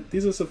figures.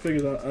 These are some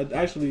figures I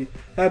actually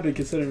have been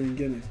considering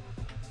getting.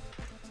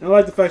 And I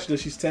like the fact that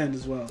she's tanned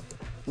as well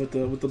with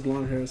the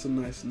blonde hair. It's a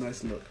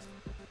nice look.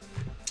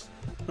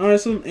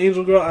 Alright, some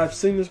angel girl. I've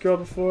seen this girl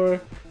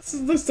before. This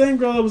is the same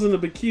girl that was in the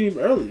bikini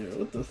earlier.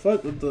 What the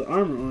fuck with the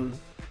armor on?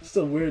 It's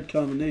a weird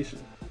combination.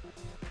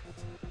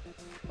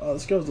 Oh,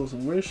 this girl's doing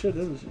some weird shit,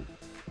 isn't she?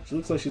 She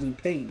looks like she's in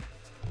pain.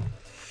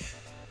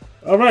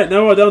 Alright,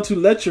 now we're down to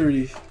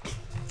lechery.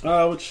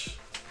 Which,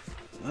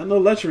 I know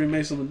lechery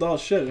makes some adult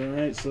shit,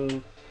 alright? So,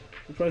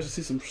 we probably should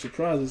see some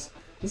surprises.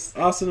 This is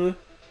Asuna.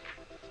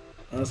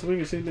 So we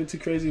can see anything too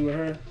crazy with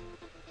her.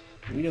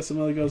 We got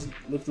some other girls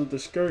lifting up their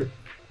skirt.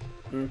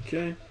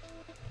 Okay.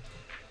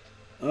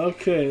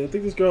 Okay, I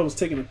think this girl was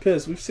taking a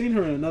piss. We've seen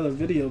her in another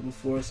video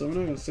before, so we're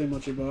not going to say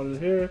much about it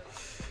here.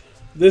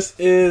 This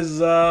is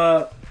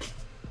not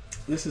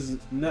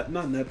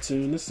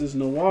Neptune. This is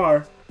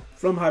Noir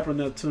from Hyper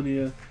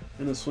Neptunia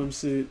in a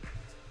swimsuit.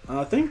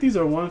 I think these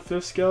are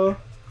 1/5 scale.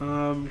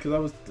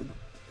 Because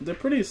they're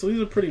pretty. So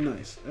these are pretty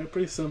nice. They're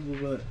pretty simple,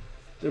 but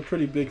they're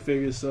pretty big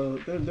figures. So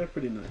they're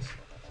pretty nice.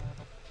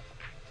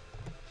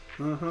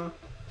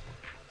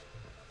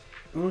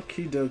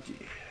 Okie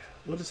dokie.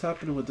 What is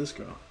happening with this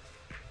girl?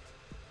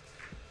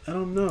 I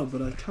don't know,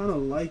 but I kind of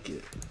like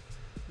it.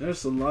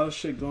 There's a lot of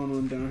shit going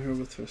on down here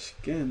with her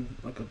skin,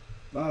 like a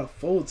lot of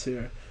folds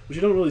here. But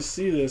you don't really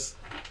see this.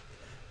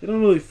 They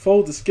don't really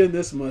fold the skin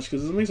this much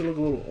because it makes it look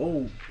a little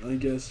old, I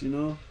guess, you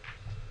know?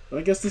 But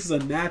I guess this is a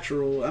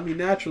natural, I mean,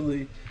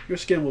 naturally, your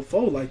skin will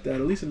fold like that,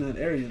 at least in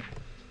that area.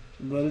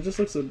 But it just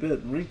looks a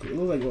bit wrinkled. It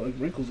looks like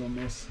wrinkles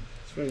almost.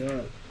 It's very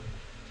odd.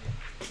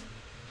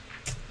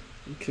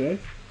 Okay.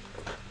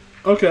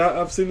 Okay,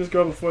 I've seen this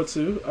girl before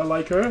too. I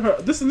like her.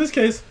 In this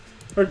case,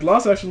 her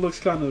gloss actually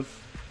looks a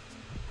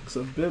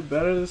bit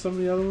better than some of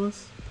the other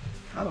ones.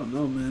 I don't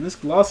know, man. This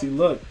glossy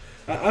look.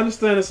 I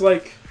understand it's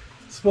like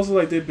supposed to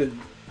like they've been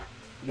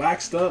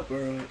waxed up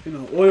or you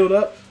know oiled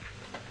up,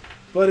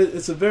 but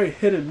it's a very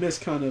hit and miss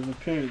kind of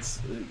appearance.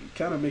 It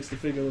kind of makes the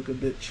figure look a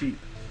bit cheap.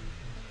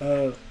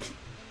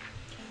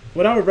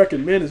 What I would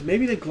recommend is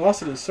maybe they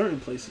gloss it in certain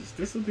places.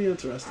 This would be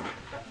interesting.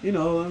 You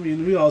know, I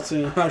mean, we all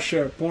seen our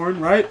share of porn,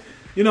 right?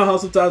 You know how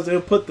sometimes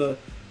they'll put the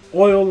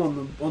oil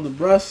on the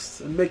breasts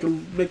and make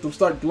them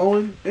start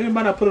glowing. They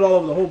might not put it all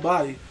over the whole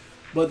body,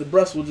 but the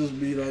breast will just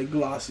be like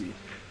glossy.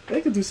 They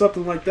could do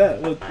something like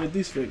that with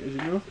these figures,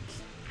 you know?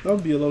 That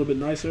would be a little bit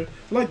nicer.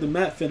 I like the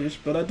matte finish,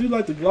 but I do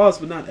like the gloss,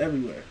 but not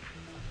everywhere.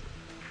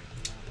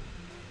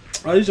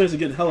 Oh, these joints are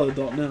getting hella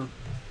adult now.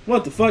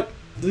 What the fuck?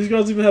 Do these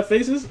girls even have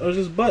faces? Or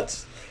just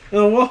butts and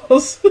the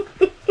walls?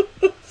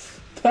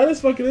 That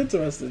is fucking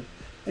interesting.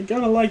 I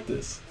kinda like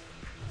this.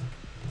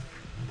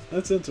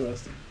 That's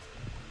interesting.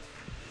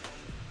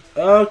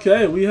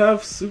 Okay, we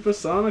have Super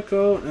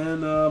Sonico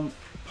and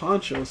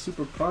Poncho.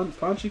 Super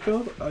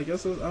Ponchico, I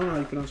guess. I don't know how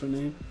you pronounce her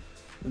name.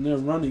 And they're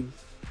running.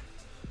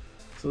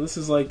 So this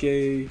is like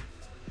a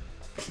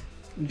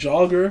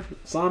jogger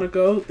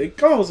Sonico. They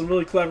come with some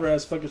really clever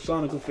ass fucking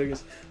Sonico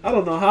figures. I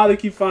don't know how they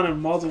keep finding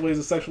multiple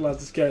ways to sexualize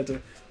this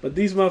character, but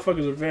these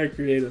motherfuckers are very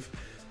creative.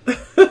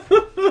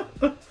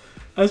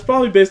 It's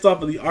probably based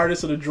off of the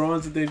artists or the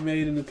drawings that they've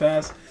made in the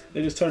past.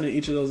 They just turning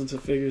each of those into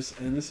figures,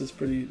 and this is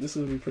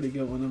gonna be a pretty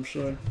good one, I'm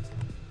sure.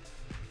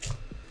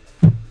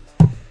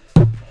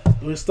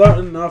 We're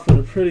starting off with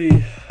a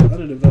pretty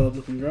underdeveloped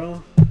looking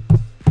girl.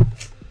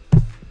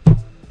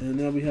 And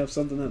now we have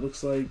something that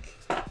looks like,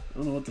 I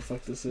don't know what the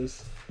fuck this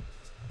is.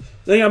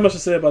 There ain't got much to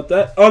say about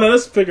that. Oh no,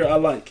 this figure I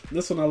like.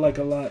 This one I like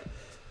a lot.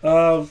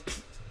 I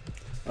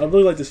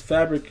really like this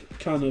fabric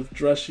kind of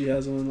dress she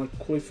has on, like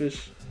koi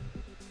fish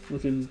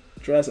looking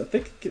dress. I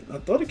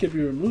thought it could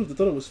be removed. I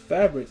thought it was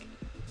fabric,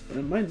 but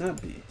it might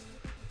not be.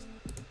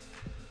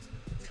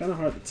 It's kind of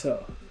hard to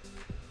tell.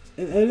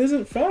 And it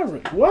isn't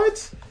fabric.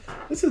 What?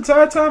 This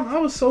entire time I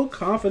was so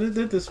confident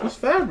that this was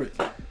fabric.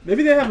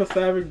 Maybe they have a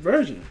fabric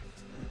version.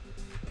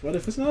 But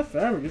if it's not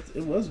fabric,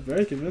 it was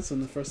very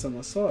convincing the first time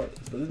I saw it.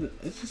 But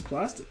it's just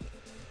plastic.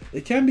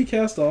 It can be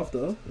cast off,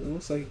 though. It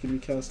looks like it can be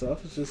cast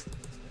off. It's just,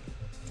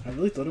 I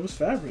really thought it was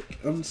fabric.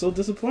 I'm so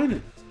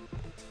disappointed.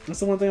 That's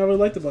the one thing I really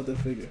liked about that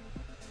figure.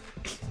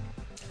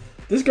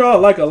 This girl I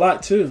like a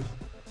lot, too.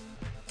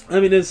 I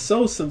mean, it's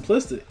so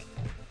simplistic.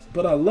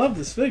 But I love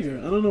this figure.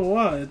 I don't know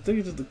why. I think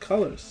it's just the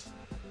colors.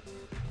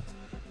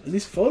 And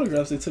these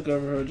photographs they took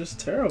of her are just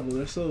terrible.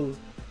 They're so...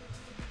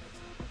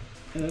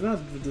 And they're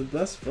not the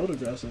best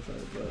photographs of her,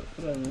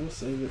 but whatever, we'll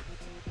save it.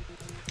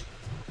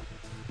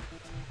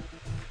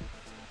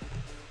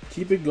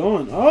 Keep it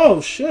going.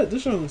 Oh shit,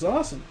 this one looks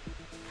awesome.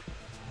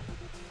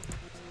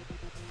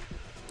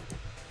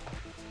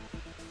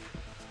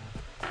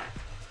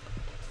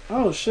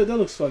 Oh shit, that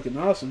looks fucking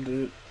awesome,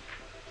 dude.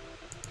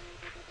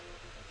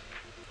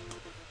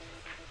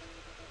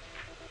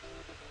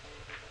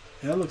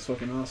 Yeah, that looks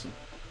fucking awesome.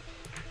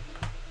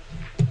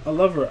 I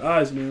love her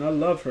eyes, man. I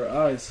love her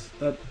eyes.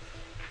 That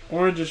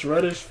orangish,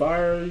 reddish,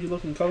 fiery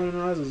looking color in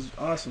her eyes is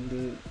awesome,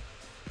 dude.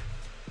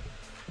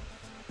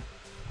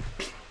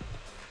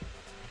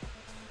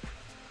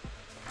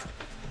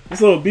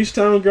 This little beach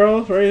town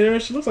girl right here,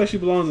 she looks like she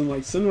belongs in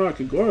like Senran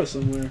Kagura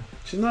somewhere.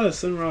 She's not a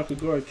Senran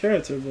Kagura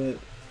character, but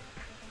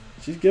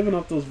she's giving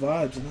off those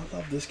vibes, and I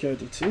love this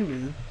character too,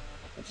 man.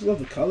 I just love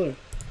the color,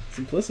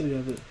 simplicity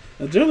of it.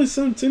 Now, generally,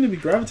 some seem to be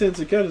gravitating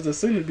to characters that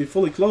seem to be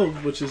fully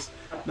clothed, which is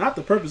not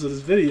the purpose of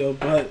this video,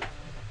 but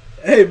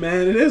hey,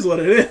 man, it is what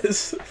it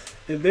is.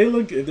 If they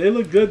look good, they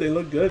look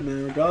good,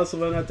 man. Regardless of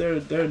whether or not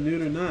they're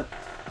nude or not.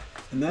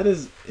 And that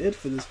is it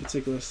for this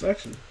particular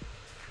section.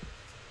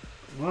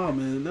 Wow,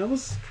 man, I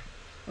was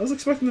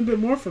expecting a bit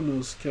more from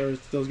those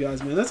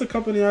guys, man. That's a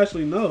company I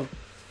actually know,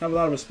 have a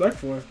lot of respect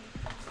for.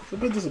 It's a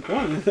bit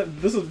disappointing.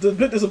 This is a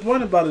bit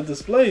disappointed by the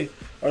display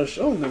or the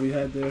showing that we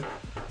had there.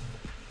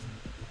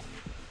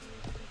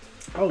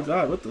 Oh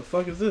God, what the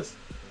fuck is this?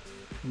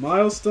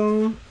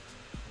 Milestone.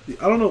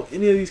 I don't know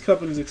any of these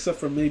companies except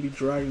for maybe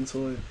Dragon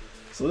Toy.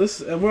 So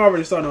this, and we're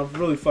already starting off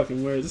really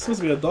fucking weird. This is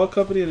supposed to be an adult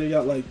company, and they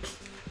got like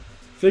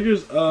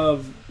figures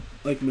of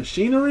like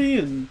machinery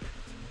and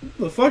what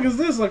the fuck is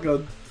this? Like a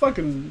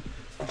fucking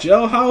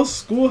jailhouse,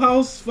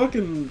 schoolhouse,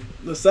 fucking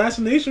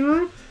assassination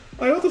room?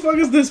 Like what the fuck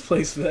is this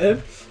place,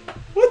 man?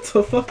 What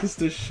the fuck is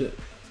this shit?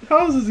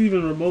 How is this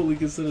even remotely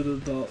considered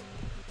an adult?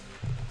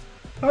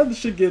 How did this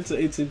shit get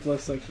into 18+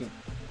 section?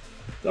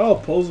 They're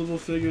all posable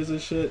figures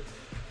and shit.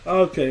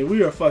 Okay,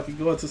 we are fucking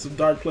going to some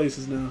dark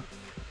places now.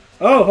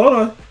 Oh, hold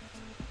on.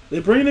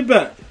 They're bringing it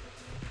back.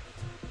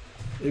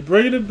 They're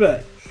bringing it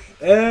back.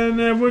 And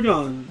then we're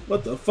gone.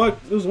 What the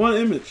fuck? There's one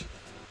image.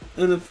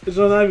 And it's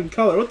not even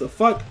color. What the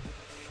fuck?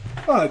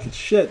 Fucking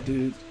shit,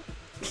 dude.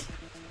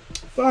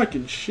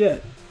 Fucking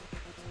shit.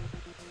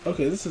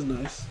 Okay, this is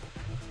nice.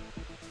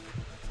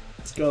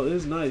 This girl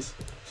is nice.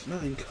 She's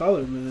not in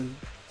color, man.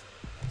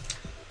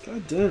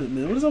 God damn it,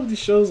 man. What is up with these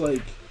shows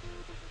like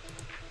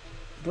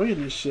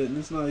bringing this shit and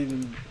it's not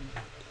even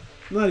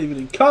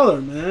in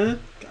color, man?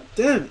 God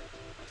damn it.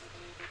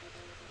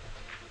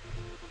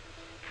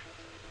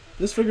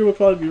 This figure would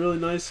probably be really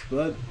nice,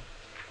 but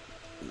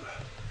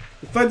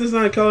the fact that it's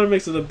not in color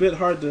makes it a bit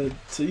hard to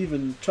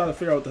even try to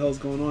figure out what the hell's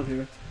going on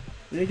here.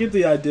 You get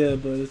the idea,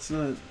 but it's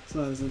not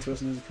as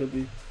interesting as it could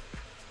be.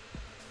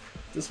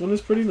 This one is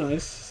pretty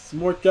nice. It's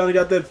more kind of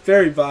got that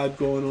fairy vibe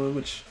going on,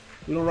 which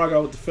we don't rock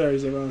out with the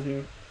fairies around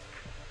here.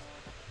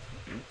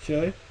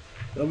 Okay,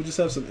 then we just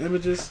have some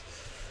images.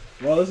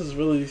 Wow, this is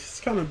really,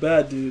 it's kind of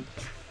bad, dude.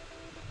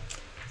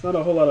 It's not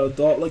a whole lot of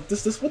adult like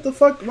this. What the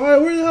fuck? Why?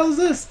 Where the hell is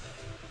this?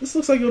 This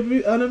looks like it would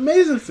be an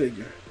amazing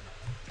figure.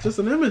 Just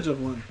an image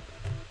of one.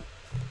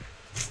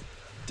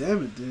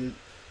 Damn it, dude.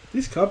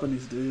 These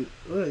companies, dude.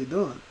 What are they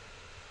doing?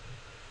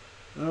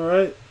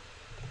 Alright.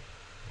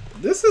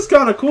 This is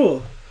kind of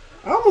cool.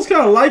 I almost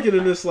kind of like it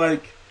in this,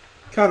 like,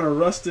 kind of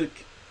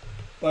rustic,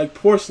 like,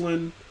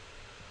 porcelain,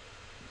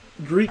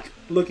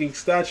 Greek-looking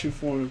statue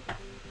form.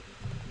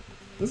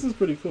 This is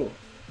pretty cool.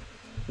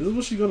 Is this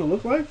what she's going to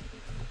look like?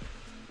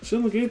 She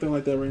doesn't look anything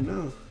like that right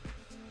now.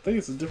 I think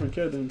it's a different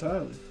character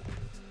entirely.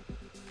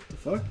 The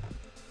fuck?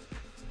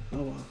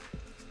 Oh, wow.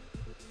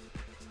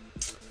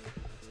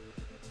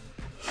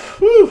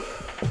 Whew.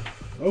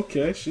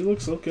 Okay, she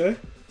looks okay.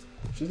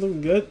 She's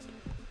looking good.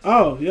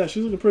 Oh, yeah,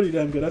 she's looking pretty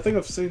damn good. I think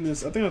I've seen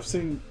this. I think I've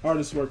seen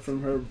artist work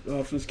from her,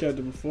 from this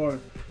character before.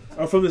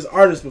 Or from this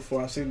artist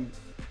before. I've seen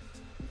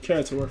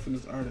character work from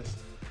this artist.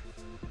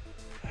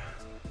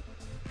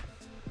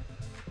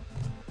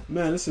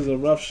 Man, this is a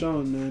rough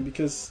showing, man,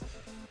 because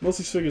most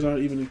of these figures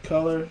aren't even in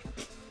color.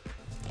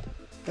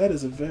 That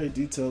is a very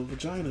detailed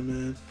vagina,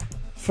 man.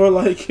 For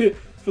like,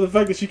 for the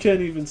fact that you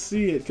can't even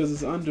see it because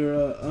it's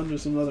under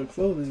some other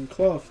clothing and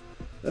cloth.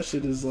 That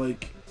shit is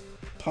like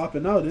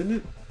popping out, isn't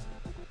it?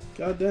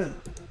 God damn.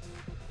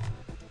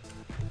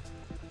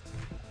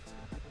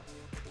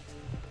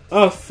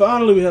 Oh,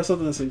 finally we have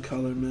something that's in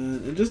color,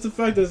 man. And just the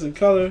fact that it's in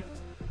color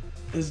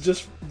is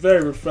just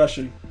very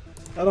refreshing.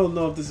 I don't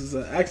know if this is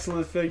an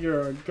excellent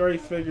figure or a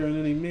great figure in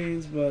any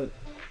means, but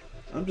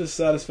I'm just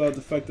satisfied with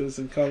the fact that it's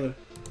in color.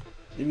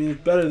 I mean,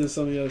 it's better than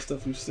some of the other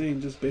stuff we've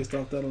seen just based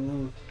off that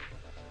alone.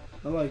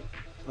 I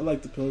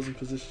like the posing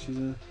position she's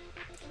in.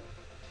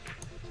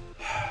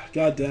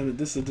 God damn it,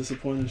 this is a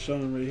disappointing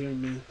showing right here,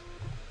 man.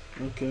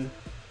 Okay.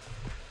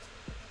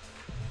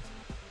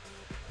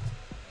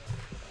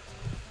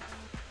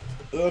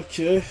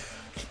 Okay.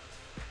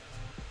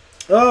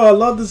 Oh, I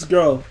love this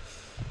girl.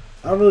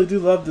 I really do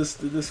love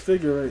this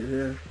figure right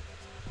here.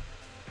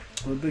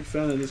 I'm a big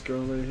fan of this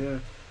girl right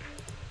here.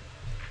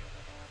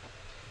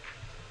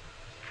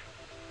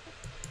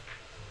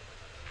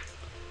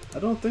 I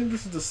don't think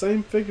this is the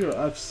same figure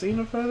I've seen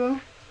of her though.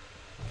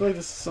 I feel like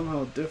this is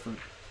somehow different.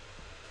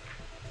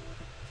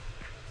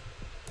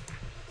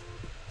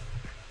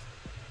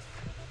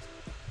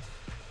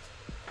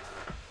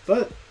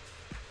 But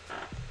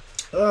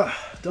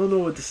don't know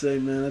what to say,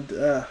 man.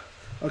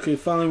 Okay,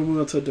 finally we're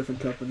moving on to a different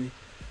company.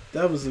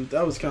 That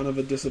was kind of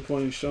a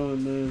disappointing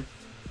showing, man.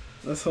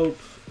 Let's hope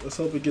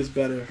it gets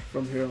better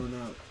from here on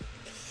out.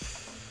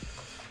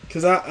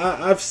 Cause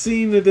I've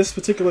seen this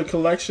particular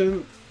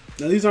collection.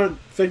 Now these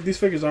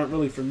figures aren't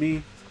really for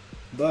me,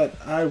 but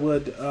I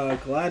would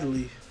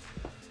gladly,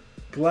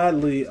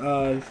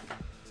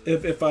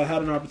 if I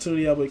had an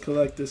opportunity, I would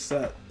collect this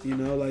set. You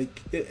know,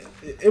 like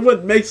it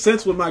wouldn't make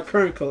sense with my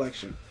current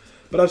collection.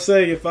 But I'm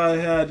saying if I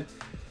had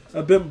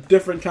a bit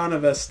different kind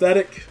of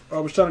aesthetic, or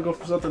I was trying to go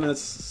for something that's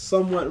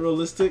somewhat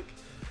realistic,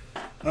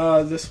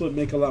 this would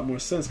make a lot more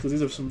sense because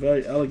these are some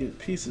very elegant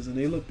pieces,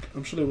 and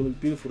I'm sure they would look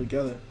beautiful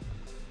together.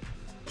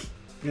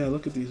 Yeah,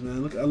 look at these,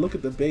 man. Look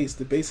at the base.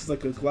 The base is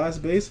like a glass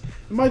base.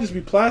 It might just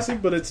be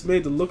plastic, but it's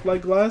made to look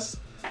like glass.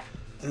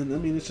 And I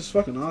mean, it's just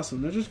fucking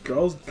awesome. They're just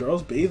girls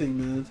bathing,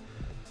 man.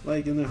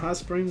 Like in their hot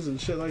springs and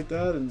shit like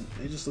that, and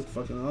they just look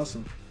fucking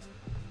awesome.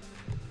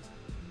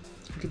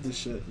 Look at this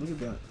shit. Look at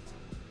that.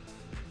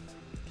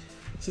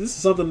 See, this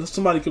is something that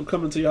somebody could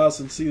come into your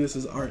house and see this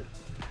as art.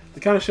 The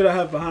kind of shit I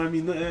have behind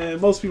me,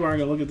 most people aren't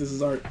gonna look at this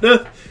as art. They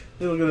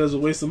look at it as a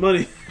waste of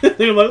money.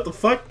 They're like, what the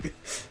fuck?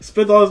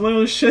 Spent all this money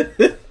on this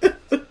shit.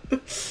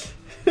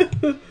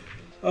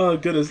 Oh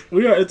goodness,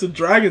 it's a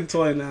Dragon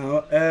Toy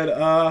now,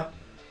 and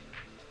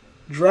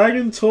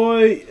Dragon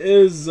Toy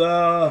is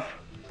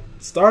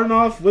starting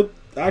off with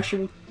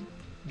actual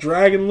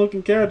dragon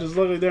looking characters.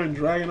 Look like they're in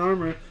dragon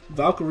armor,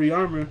 Valkyrie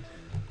armor.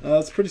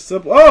 It's pretty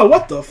simple. Oh,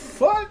 what the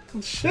fuck?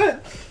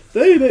 Shit.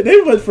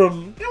 They went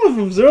from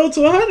 0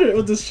 to 100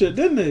 with this shit,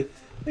 didn't they?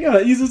 They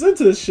gotta ease us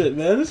into this shit,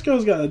 man. This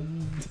girl's got a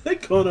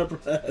dick going up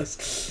her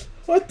ass.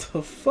 What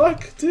the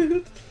fuck,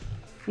 dude?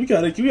 We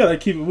gotta keep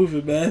it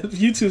moving, man.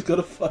 YouTube's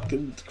gonna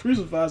fucking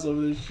crucify us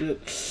over this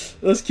shit.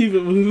 Let's keep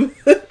it moving.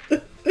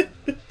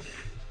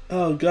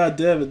 Oh god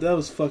damn it, that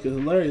was fucking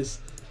hilarious.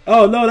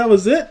 Oh no, that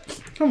was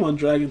it? Come on,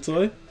 Dragon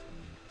Toy.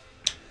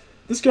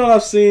 This girl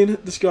I've seen,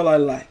 this girl I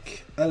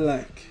like.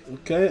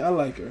 Okay? I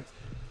like her.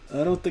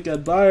 I don't think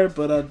I'd buy her,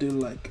 but I do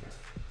like her.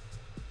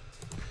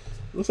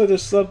 Looks like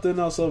there's something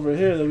else over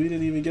here that we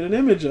didn't even get an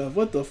image of.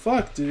 What the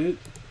fuck, dude?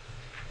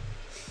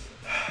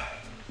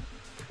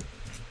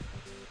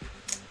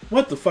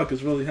 What the fuck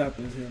is really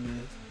happening here,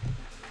 man?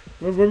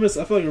 We're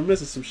missing. I feel like we're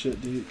missing some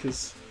shit, dude.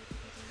 Because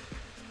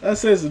I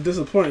say it's a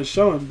disappointing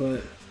showing,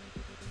 but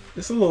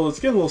it's getting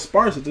a little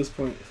sparse at this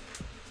point.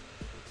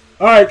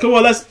 All right, come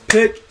on, let's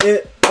pick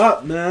it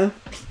up, man.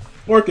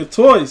 Orchid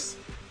Toys,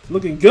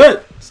 looking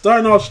good,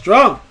 starting off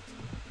strong.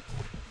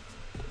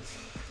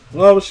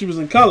 Well, she was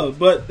in color,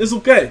 but it's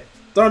okay.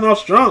 Starting off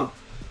strong.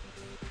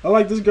 I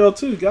like this girl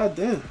too. God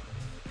damn.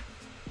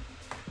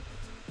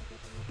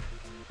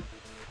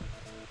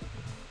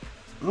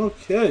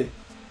 Okay.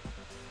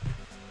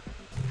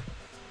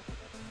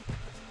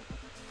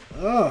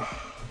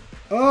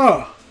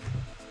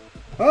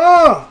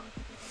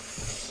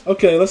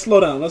 Okay, let's slow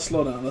down.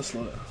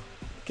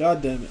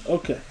 God damn it.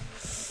 Okay.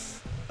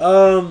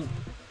 God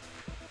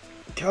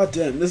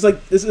damn.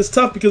 It's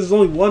tough because there's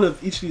only one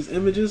of each of these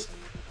images.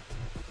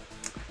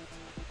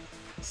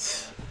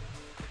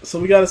 So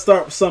we gotta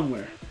start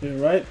somewhere here,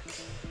 right?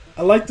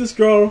 I like this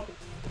girl.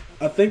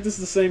 I think this is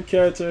the same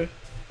character,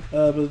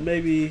 but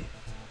maybe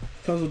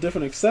comes with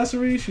different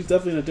accessories. She's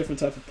definitely in a different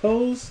type of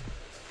pose.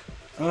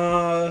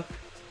 But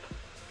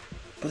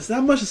there's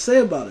not much to say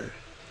about her.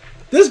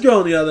 This girl,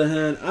 on the other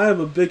hand, I am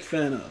a big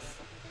fan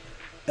of.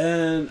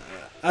 And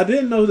I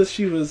didn't know that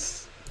she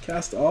was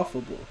cast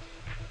offable.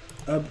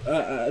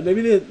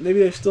 Maybe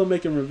they're still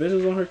making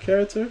revisions on her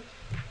character.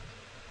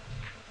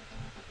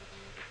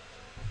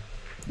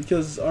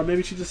 Or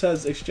maybe she just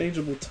has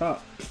exchangeable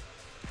top.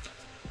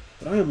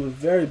 But I am a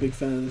very big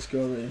fan of this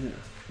girl right here.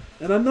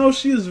 And I know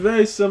she is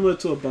very similar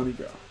to a bunny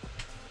girl.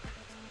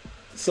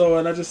 So,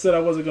 and I just said I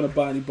wasn't going to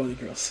buy any bunny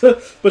girls.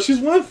 But she's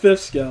 1/5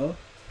 scale.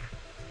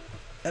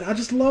 And I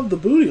just love the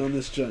booty on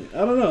this joint.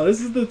 I don't know.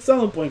 This is the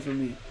selling point for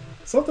me.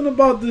 Something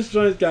about this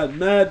joint got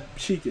mad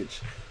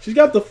cheekage. She's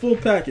got the full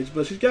package,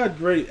 but she's got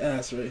great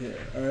ass right here.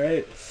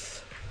 Alright?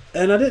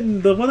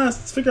 And the one I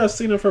figure I've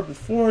seen of her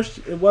before,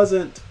 it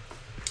wasn't...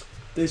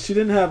 She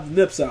didn't have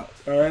nips out.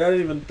 Alright? I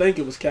didn't even think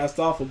it was cast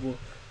offable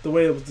the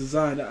way it was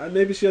designed.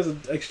 Maybe she has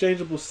an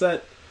exchangeable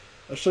set.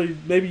 I'll show you.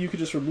 Maybe you could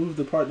just remove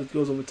the part that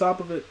goes over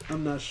top of it.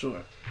 I'm not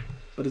sure.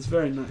 But it's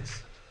very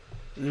nice.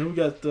 And we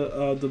got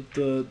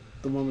the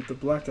one with the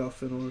black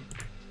outfit on.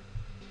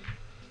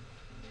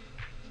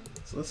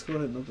 So let's go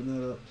ahead and open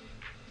that up.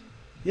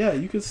 Yeah,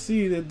 you can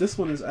see that this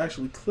one is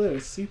actually clear,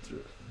 it's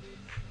see-through.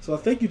 So I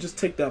think you just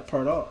take that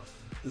part off,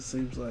 it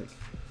seems like.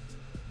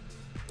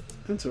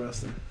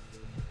 Interesting.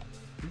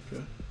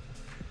 Okay.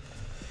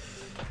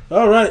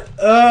 Alright,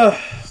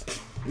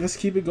 let's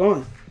keep it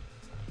going.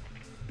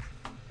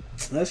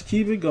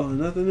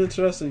 Nothing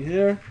interesting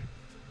here.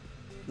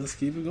 Let's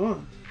keep it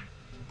going.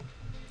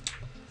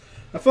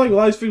 I feel like a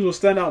lot of these figures will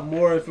stand out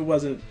more if it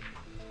wasn't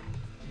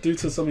due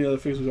to some of the other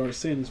figures we've already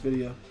seen in this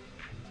video.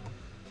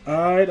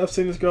 Alright, I've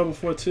seen this girl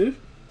before too.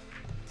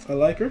 I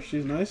like her.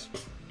 She's nice.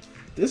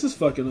 This is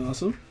fucking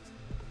awesome.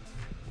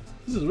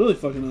 This is really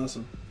fucking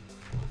awesome.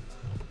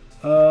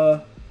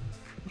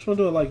 Which one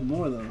do I like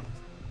more though?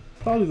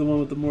 Probably the one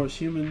with the more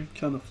human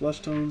kind of flesh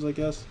tones, I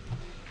guess.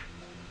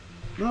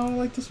 No, I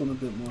like this one a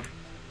bit more.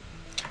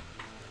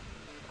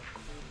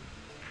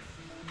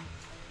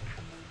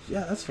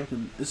 Yeah, that's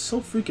fucking... It's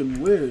so freaking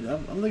weird. I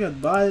don't think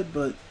I'd buy it,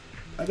 but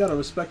I gotta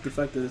respect the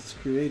fact that it's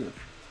creative.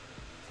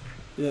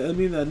 Yeah, I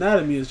mean, the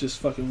anatomy is just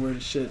fucking weird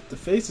as shit. The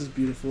face is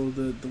beautiful.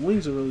 The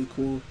wings are really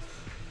cool.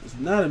 His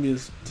anatomy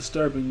is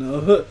disturbing,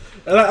 though.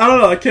 And I don't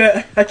know.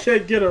 I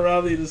can't get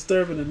around the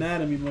disturbing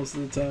anatomy most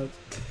of the time.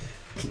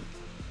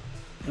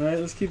 All right,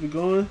 let's keep it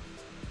going.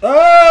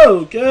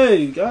 Oh,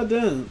 okay.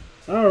 Goddamn.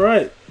 All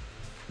right.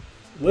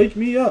 Wake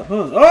me up,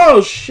 huh?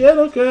 Oh shit.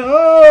 Okay.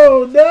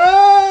 Oh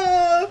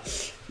no.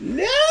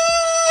 No.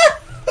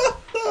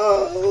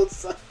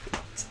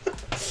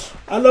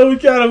 I know we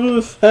kind of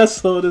moving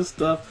fast over this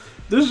stuff.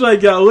 This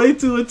like got way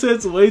too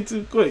intense, way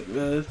too quick,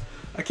 man.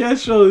 I can't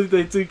show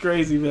anything too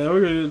crazy, man.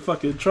 We're gonna get in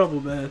fucking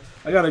trouble, man.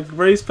 I gotta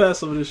race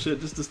past some of this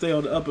shit just to stay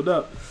on the up and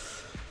up.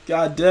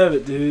 God damn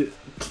it, dude.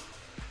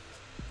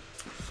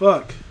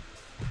 Fuck,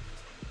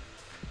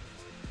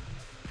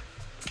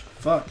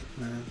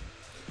 man.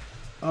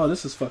 Oh,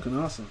 this is fucking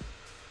awesome.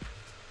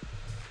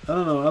 I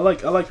don't know. I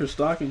like her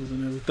stockings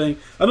and everything.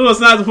 I know that's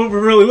not what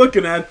we're really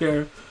looking at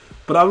here,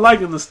 but I'm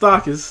liking the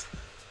stockings.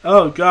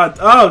 Oh god,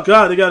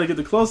 they gotta get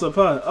the close up,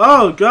 huh?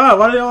 Oh god,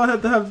 why do y'all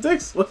have to have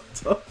dicks? What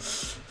the?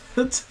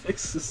 The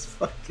dicks is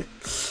fucking...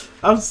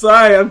 I'm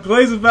sorry, I'm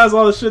glazing past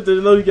all the shit that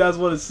I know you guys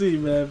want to see,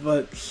 man,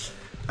 but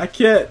I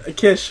can't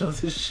show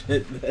this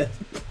shit, man.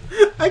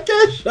 I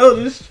can't show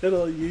this shit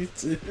on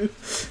YouTube.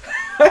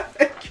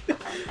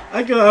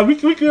 We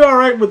can be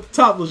alright with the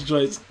topless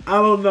joints.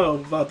 I don't know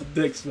about the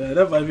dicks, man.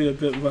 That might be a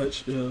bit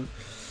much, you know.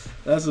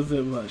 That's a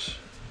bit much.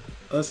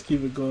 Let's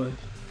keep it going.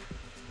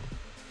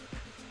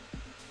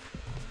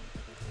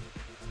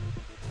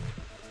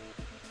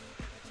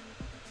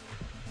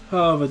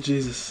 Oh my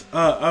Jesus.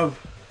 That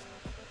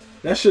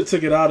shit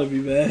took it out of me,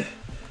 man.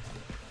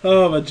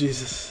 Oh my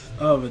Jesus.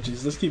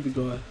 Let's keep it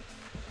going.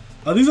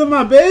 Oh, these are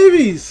my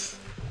babies.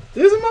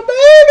 These are my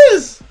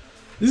babies.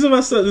 These are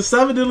the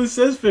 7 Deadly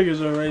Sins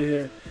figures are right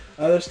here.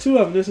 There's 2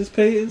 of them. This is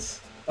Peyton's.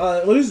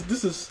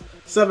 This is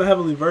 7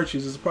 Heavenly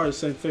Virtues. It's part of the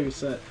same figure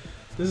set.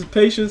 This is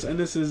patience, and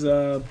this is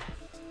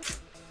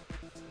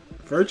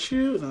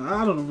virtue. No,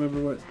 I don't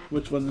remember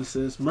which one this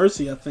is.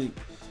 Mercy, I think.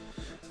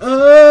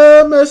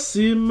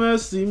 Mercy,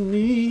 mercy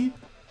me.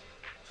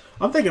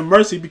 I'm thinking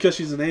Mercy because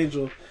she's an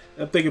angel.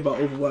 I'm thinking about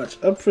Overwatch.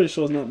 I'm pretty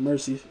sure it's not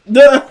Mercy.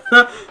 But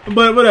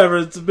whatever,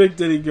 it's a Big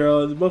Diddy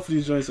girl. Both of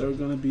these joints are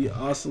going to be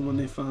awesome when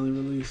they finally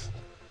release.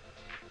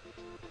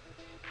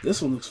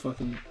 This one looks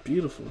fucking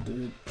beautiful,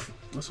 dude.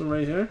 This one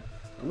right here?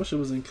 I wish it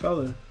was in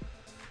color.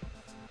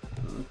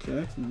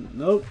 Okay.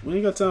 Nope, we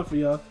ain't got time for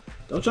y'all.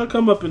 Don't y'all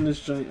come up in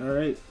this joint,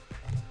 alright?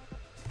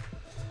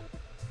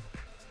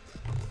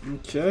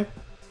 Okay.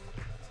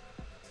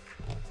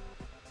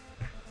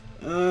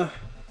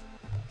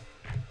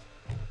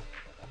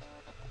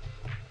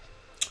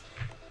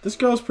 This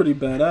girl's pretty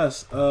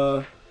badass.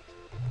 I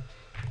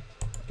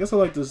guess I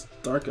like this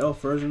dark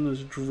elf version,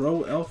 this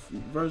Dro elf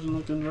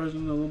looking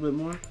version a little bit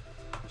more.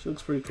 She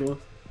looks pretty cool.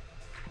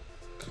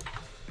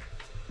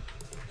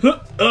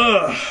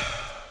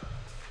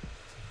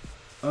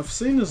 I've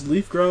seen this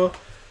leaf grow.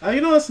 You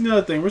know, that's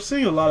another thing. We're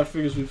seeing a lot of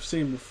figures we've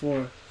seen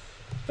before.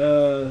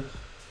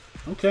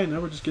 Okay, now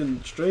we're just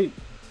getting straight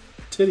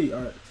titty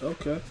art.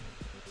 Okay.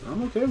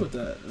 I'm okay with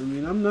that. I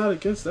mean, I'm not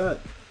against that.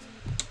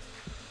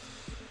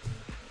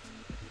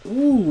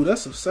 Ooh,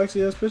 that's a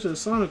sexy ass picture of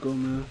Sonico,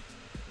 man.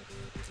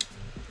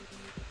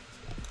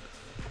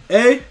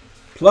 A+.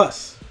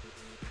 Let's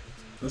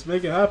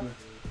make it happen.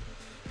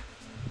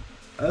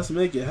 Let's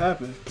make it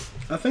happen.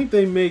 I think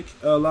they make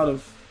a lot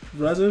of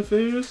resin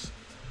figures,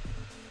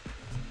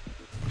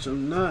 which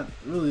I'm not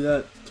really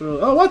that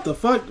thrilled. Oh, what the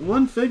fuck?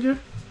 One figure?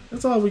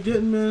 That's all we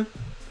getting, man?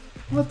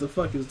 What the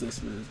fuck is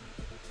this, man?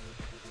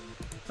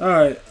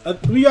 Alright,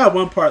 we got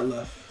one part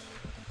left.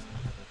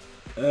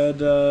 And,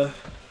 God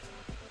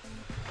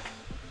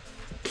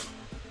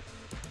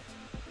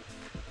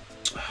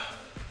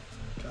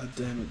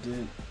damn it,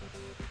 dude.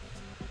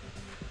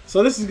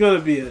 So this is gonna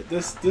be it.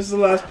 This is the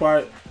last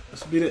part.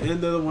 This will be the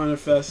end of the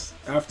Wonderfest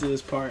after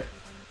this part.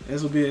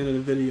 This will be the end of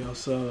the video.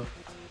 So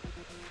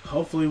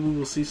hopefully we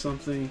will see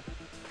something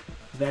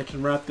that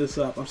can wrap this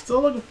up. I'm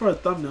still looking for a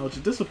thumbnail, which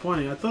is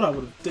disappointing. I thought I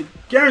would have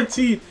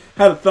guaranteed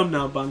had a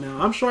thumbnail by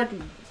now. I'm sure I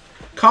can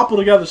cobble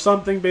together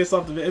something based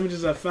off the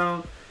images I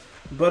found,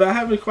 but I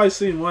haven't quite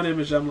seen one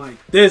image I'm like,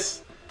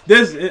 this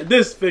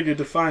figure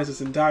defines this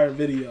entire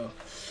video.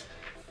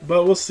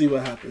 But we'll see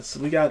what happens.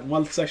 We got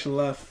one section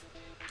left.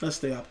 Let's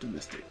stay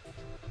optimistic.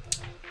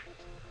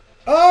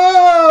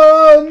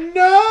 Oh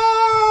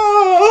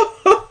no!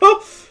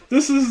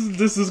 This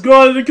is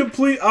going in the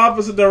complete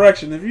opposite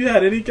direction. If you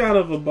had any kind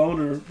of a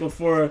boner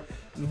before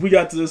we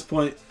got to this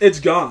point, it's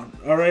gone.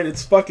 Alright?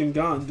 It's fucking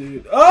gone,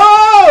 dude.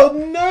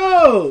 Oh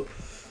no!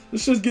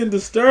 This shit's getting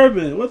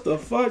disturbing. What the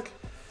fuck?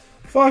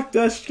 Fuck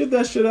that. Get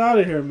that shit out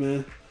of here,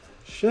 man.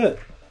 Shit.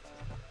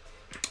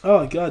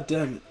 Oh, god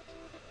damn it.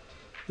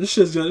 This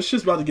shit's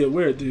about to get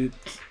weird, dude.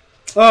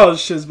 Oh,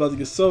 this shit's about to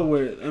get so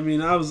weird. I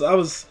mean, I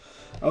was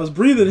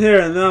breathing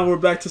here, and now we're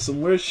back to some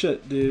weird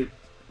shit, dude.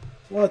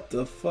 What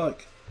the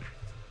fuck?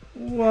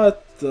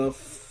 What the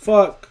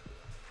fuck?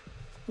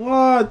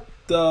 What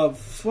the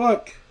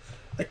fuck?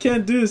 I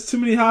can't do this. Too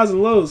many highs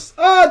and lows.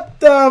 What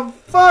the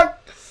fuck?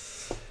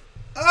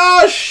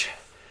 Oh shit!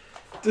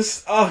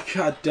 This. Oh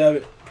god damn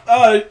it!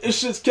 Oh, this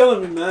shit's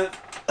killing me, man.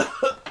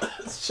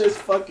 This shit's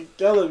fucking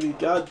killing me.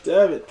 God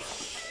damn it!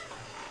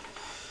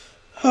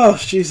 Oh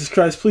Jesus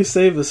Christ! Please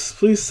save us!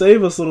 Please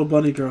save us, little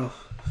bunny girl.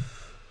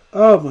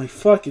 Oh my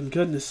fucking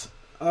goodness!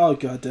 Oh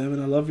god damn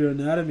it! I love your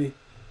anatomy.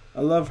 I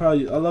love how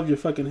you. I love your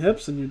fucking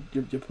hips and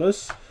your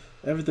puss.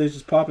 Everything's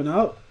just popping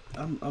out.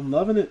 I'm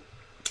loving it.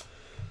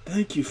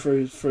 Thank you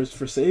for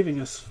saving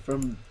us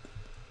from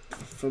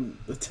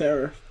the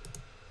terror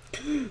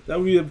that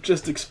we have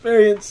just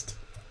experienced.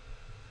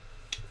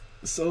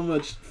 So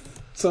much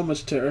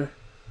terror.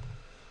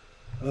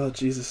 Oh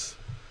Jesus!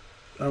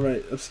 All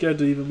right, I'm scared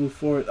to even move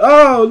forward.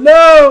 Oh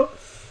no!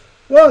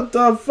 What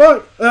the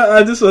fuck?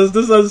 This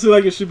doesn't seem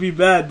like it should be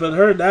bad, but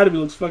her anatomy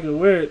looks fucking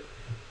weird.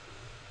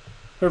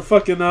 Her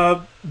fucking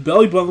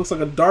belly button looks like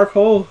a dark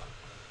hole,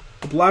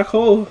 a black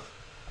hole.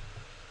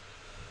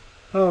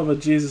 Oh my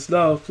Jesus!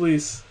 No,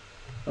 please.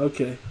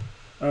 Okay,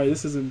 all right,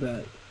 this isn't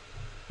bad.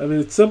 I mean,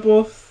 it's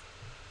simple,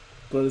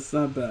 but it's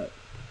not bad.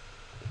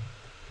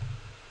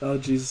 Oh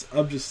Jesus,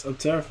 I'm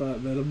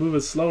terrified, man. I'm moving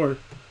slower.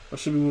 I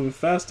should be moving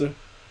faster.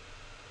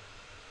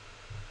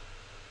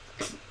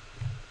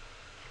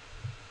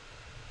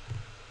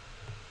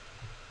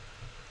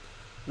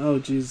 Oh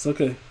Jesus,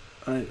 okay.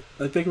 Alright.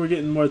 I think we're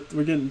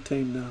getting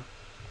tamed now.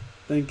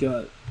 Thank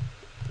God.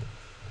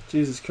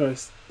 Jesus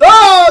Christ.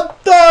 Oh,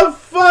 the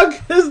fuck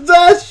is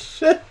that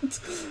shit?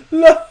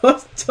 No,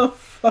 what the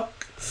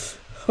fuck?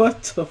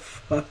 What the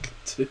fuck,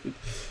 dude?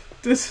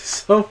 This is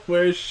some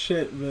weird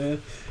shit,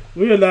 man.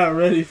 We are not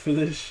ready for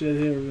this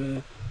shit here,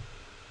 man.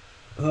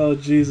 Oh,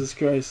 Jesus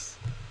Christ.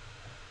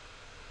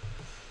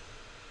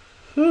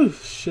 Whew,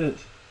 shit.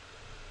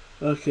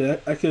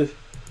 Okay, I could...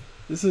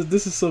 This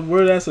is some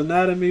weird ass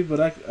anatomy,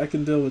 but I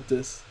can deal with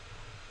this.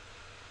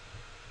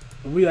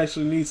 We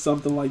actually need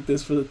something like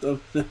this for the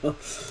thumbnail.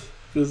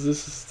 Because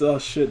this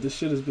is shit. This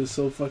shit has been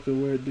so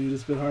fucking weird, dude.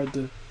 It's been hard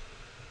to.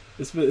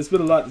 It's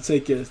been a lot to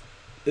take in.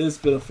 It's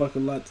been a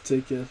fucking lot to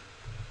take in.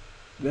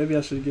 Maybe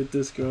I should get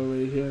this girl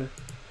right here.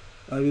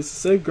 It's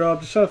the same girl. I'm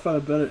just trying to find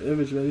a better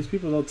image, man. These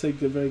people don't take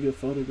very good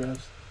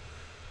photographs.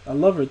 I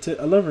love her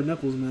I love her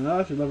nipples, man.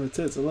 I actually love her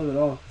tits. I love it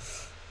all.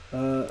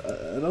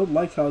 I don't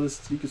like how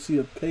this. You can see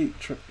a pate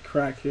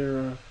crack here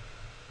or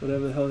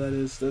whatever the hell that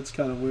is. That's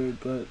kind of weird,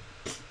 but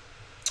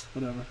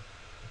whatever.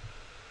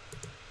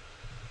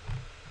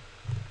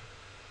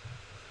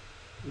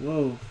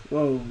 Whoa,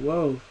 whoa,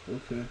 whoa.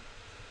 Okay.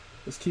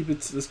 Let's keep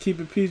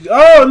it PG.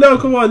 Oh no,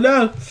 come on,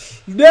 no.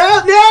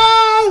 No.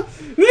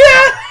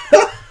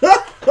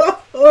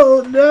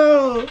 Oh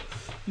no.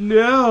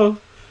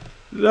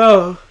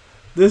 No.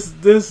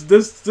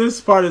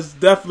 This part is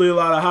definitely a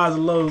lot of highs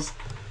and lows.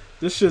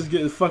 This shit's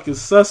getting fucking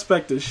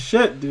suspect as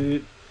shit,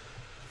 dude.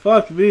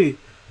 Fuck me.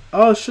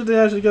 Oh shit, they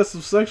actually got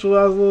some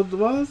sexualized little.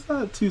 Well, it's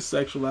not too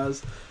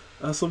sexualized.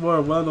 Some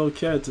more well-known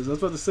characters. I was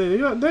about to say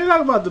they're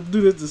not about to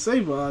do this the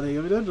same body.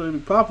 I mean, that's going to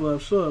be popular, I'm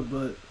sure,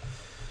 but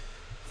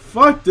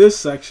fuck this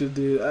section,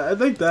 dude. I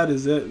think that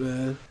is it,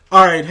 man.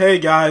 All right, hey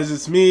guys,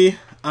 it's me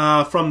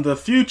from the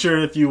future,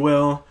 if you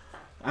will.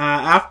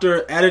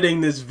 After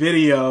editing this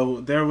video,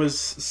 there was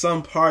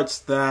some parts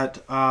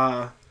that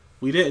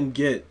we didn't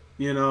get.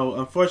 You know,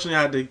 unfortunately,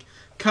 I had to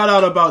cut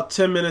out about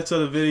 10 minutes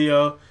of the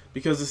video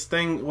because this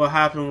thing will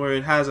happen where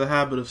it has a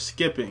habit of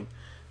skipping.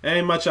 There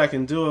ain't much I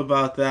can do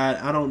about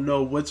that. I don't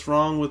know what's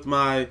wrong with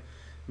my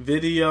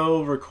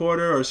video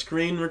recorder or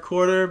screen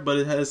recorder, but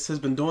it has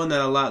been doing that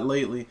a lot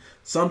lately.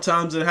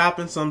 Sometimes it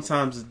happens,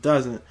 sometimes it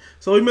doesn't.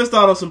 So we missed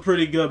out on some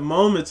pretty good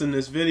moments in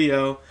this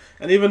video,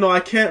 and even though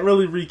I can't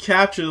really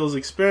recapture those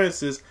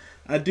experiences,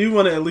 I do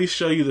want to at least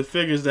show you the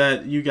figures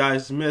that you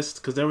guys missed,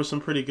 because there were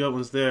some pretty good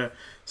ones there.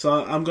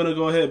 So I'm going to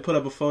go ahead and put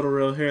up a photo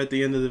reel here at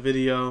the end of the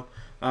video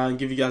and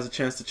give you guys a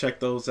chance to check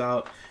those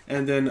out,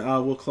 and then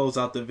we'll close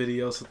out the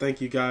video. So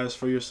thank you guys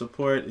for your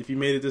support. If you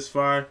made it this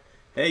far,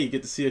 hey, you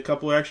get to see a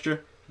couple extra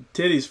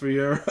titties for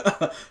your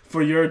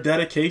for your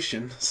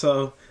dedication.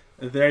 So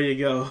there you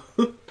go.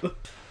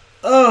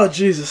 Oh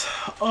Jesus.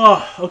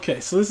 Oh, okay.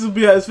 So this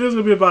feels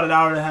gonna be about an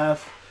hour and a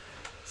half.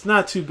 It's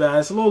not too bad.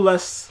 It's a little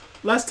less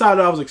time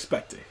than I was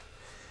expecting.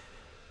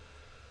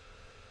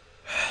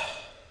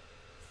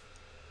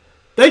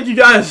 Thank you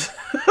guys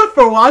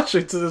for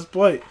watching to this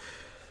point.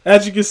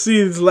 As you can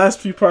see, these last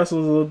few parts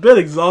was a little bit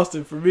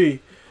exhausting for me.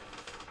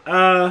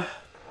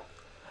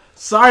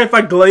 Sorry if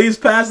I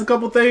glazed past a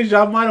couple things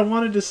y'all might have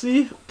wanted to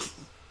see.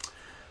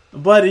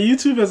 But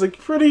YouTube has a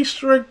pretty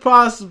strict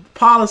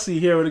policy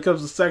here when it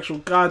comes to sexual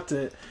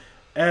content.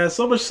 And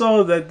so much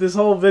so that this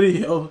whole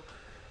video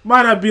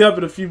might not be up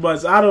in a few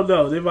months. I don't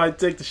know. They might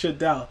take the shit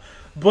down.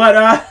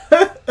 But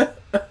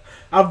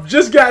I've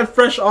just gotten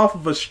fresh off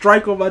of a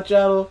strike on my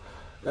channel.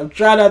 I'm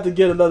trying not to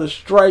get another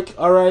strike.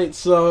 Alright,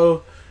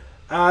 so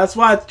that's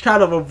why I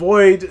kind of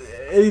avoid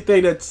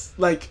anything that's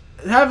like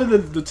having the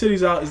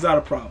titties out is not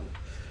a problem.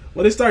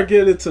 When they start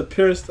getting into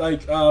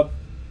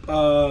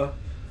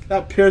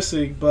not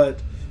piercing, but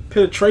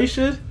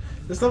penetration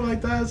and stuff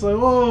like that, it's like,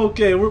 oh,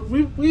 okay,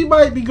 we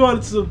might be going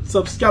into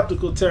some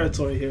skeptical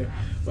territory here.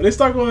 When they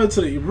start going into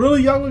the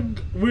really young,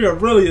 we are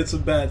really in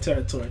some bad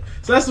territory.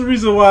 So that's the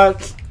reason why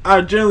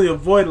I generally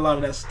avoid a lot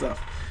of that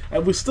stuff.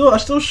 And I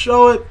still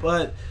show it,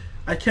 but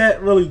I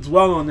can't really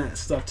dwell on that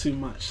stuff too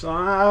much. So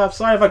I'm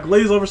sorry if I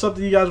glaze over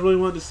something you guys really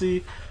wanted to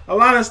see. A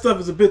lot of that stuff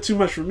is a bit too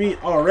much for me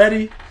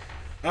already.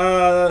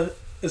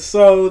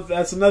 So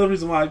that's another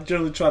reason why I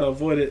generally try to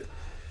avoid it.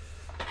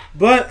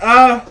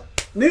 But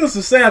needless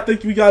to say, I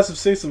think you guys have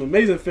seen some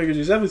amazing figures.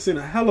 You've definitely seen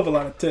a hell of a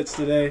lot of tits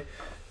today.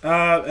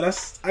 And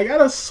I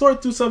gotta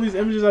sort through some of these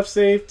images I've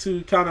saved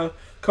to kind of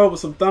come up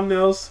with some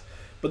thumbnails.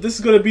 But this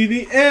is going to be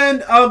the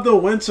end of the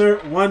Winter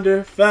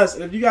Wonderfest.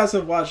 And if you guys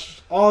have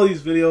watched all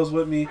these videos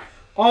with me,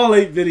 all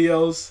 8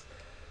 videos,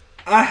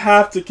 I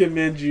have to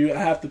commend you. I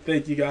have to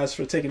thank you guys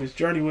for taking this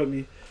journey with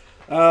me.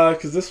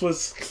 Because this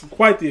was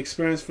quite the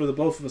experience for the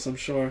both of us, I'm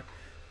sure.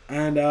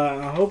 And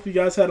I hope you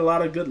guys had a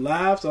lot of good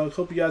laughs. I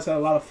hope you guys had a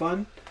lot of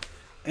fun.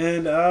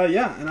 And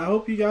yeah, and I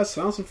hope you guys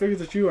found some figures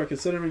that you are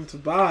considering to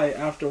buy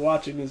after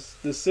watching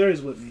this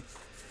series with me.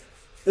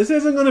 This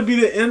isn't going to be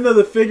the end of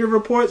the figure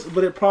reports,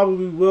 but it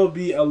probably will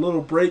be a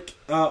little break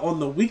on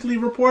the weekly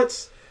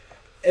reports.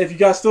 If you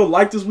guys still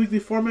like this weekly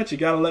format, you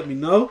got to let me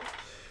know.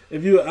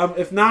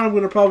 If not, I'm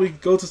going to probably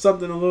go to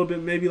something a little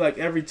bit, maybe like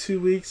every 2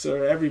 weeks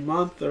or every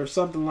month or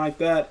something like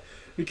that.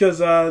 Because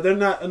there are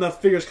not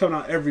enough figures coming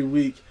out every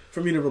week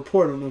for me to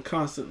report on them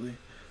constantly.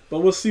 But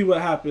we'll see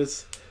what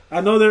happens.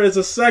 I know there is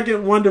a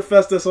second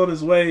Wonderfest that's on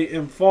its way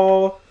in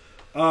fall.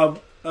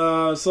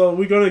 So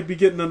we're going to be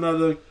getting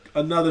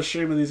another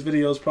stream of these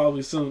videos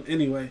probably soon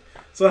anyway.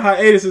 So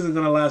hiatus isn't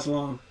going to last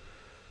long.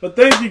 But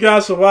thank you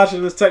guys for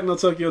watching this Techno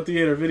Tokyo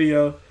Theater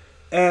video.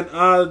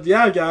 And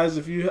yeah, guys,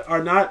 if you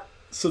are not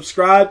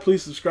subscribed,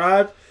 please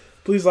subscribe.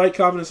 Please like,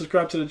 comment, and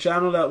subscribe to the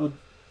channel. That would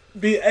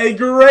be a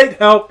great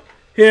help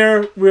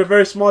here. We're a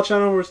very small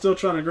channel. We're still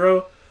trying to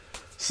grow.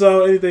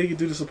 So anything you can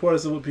do to support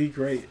us, it would be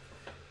great.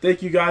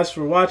 Thank you guys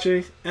for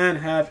watching, and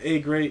have a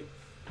great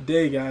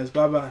day, guys.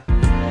 Bye bye.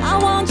 I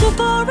want you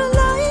for a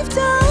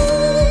lifetime.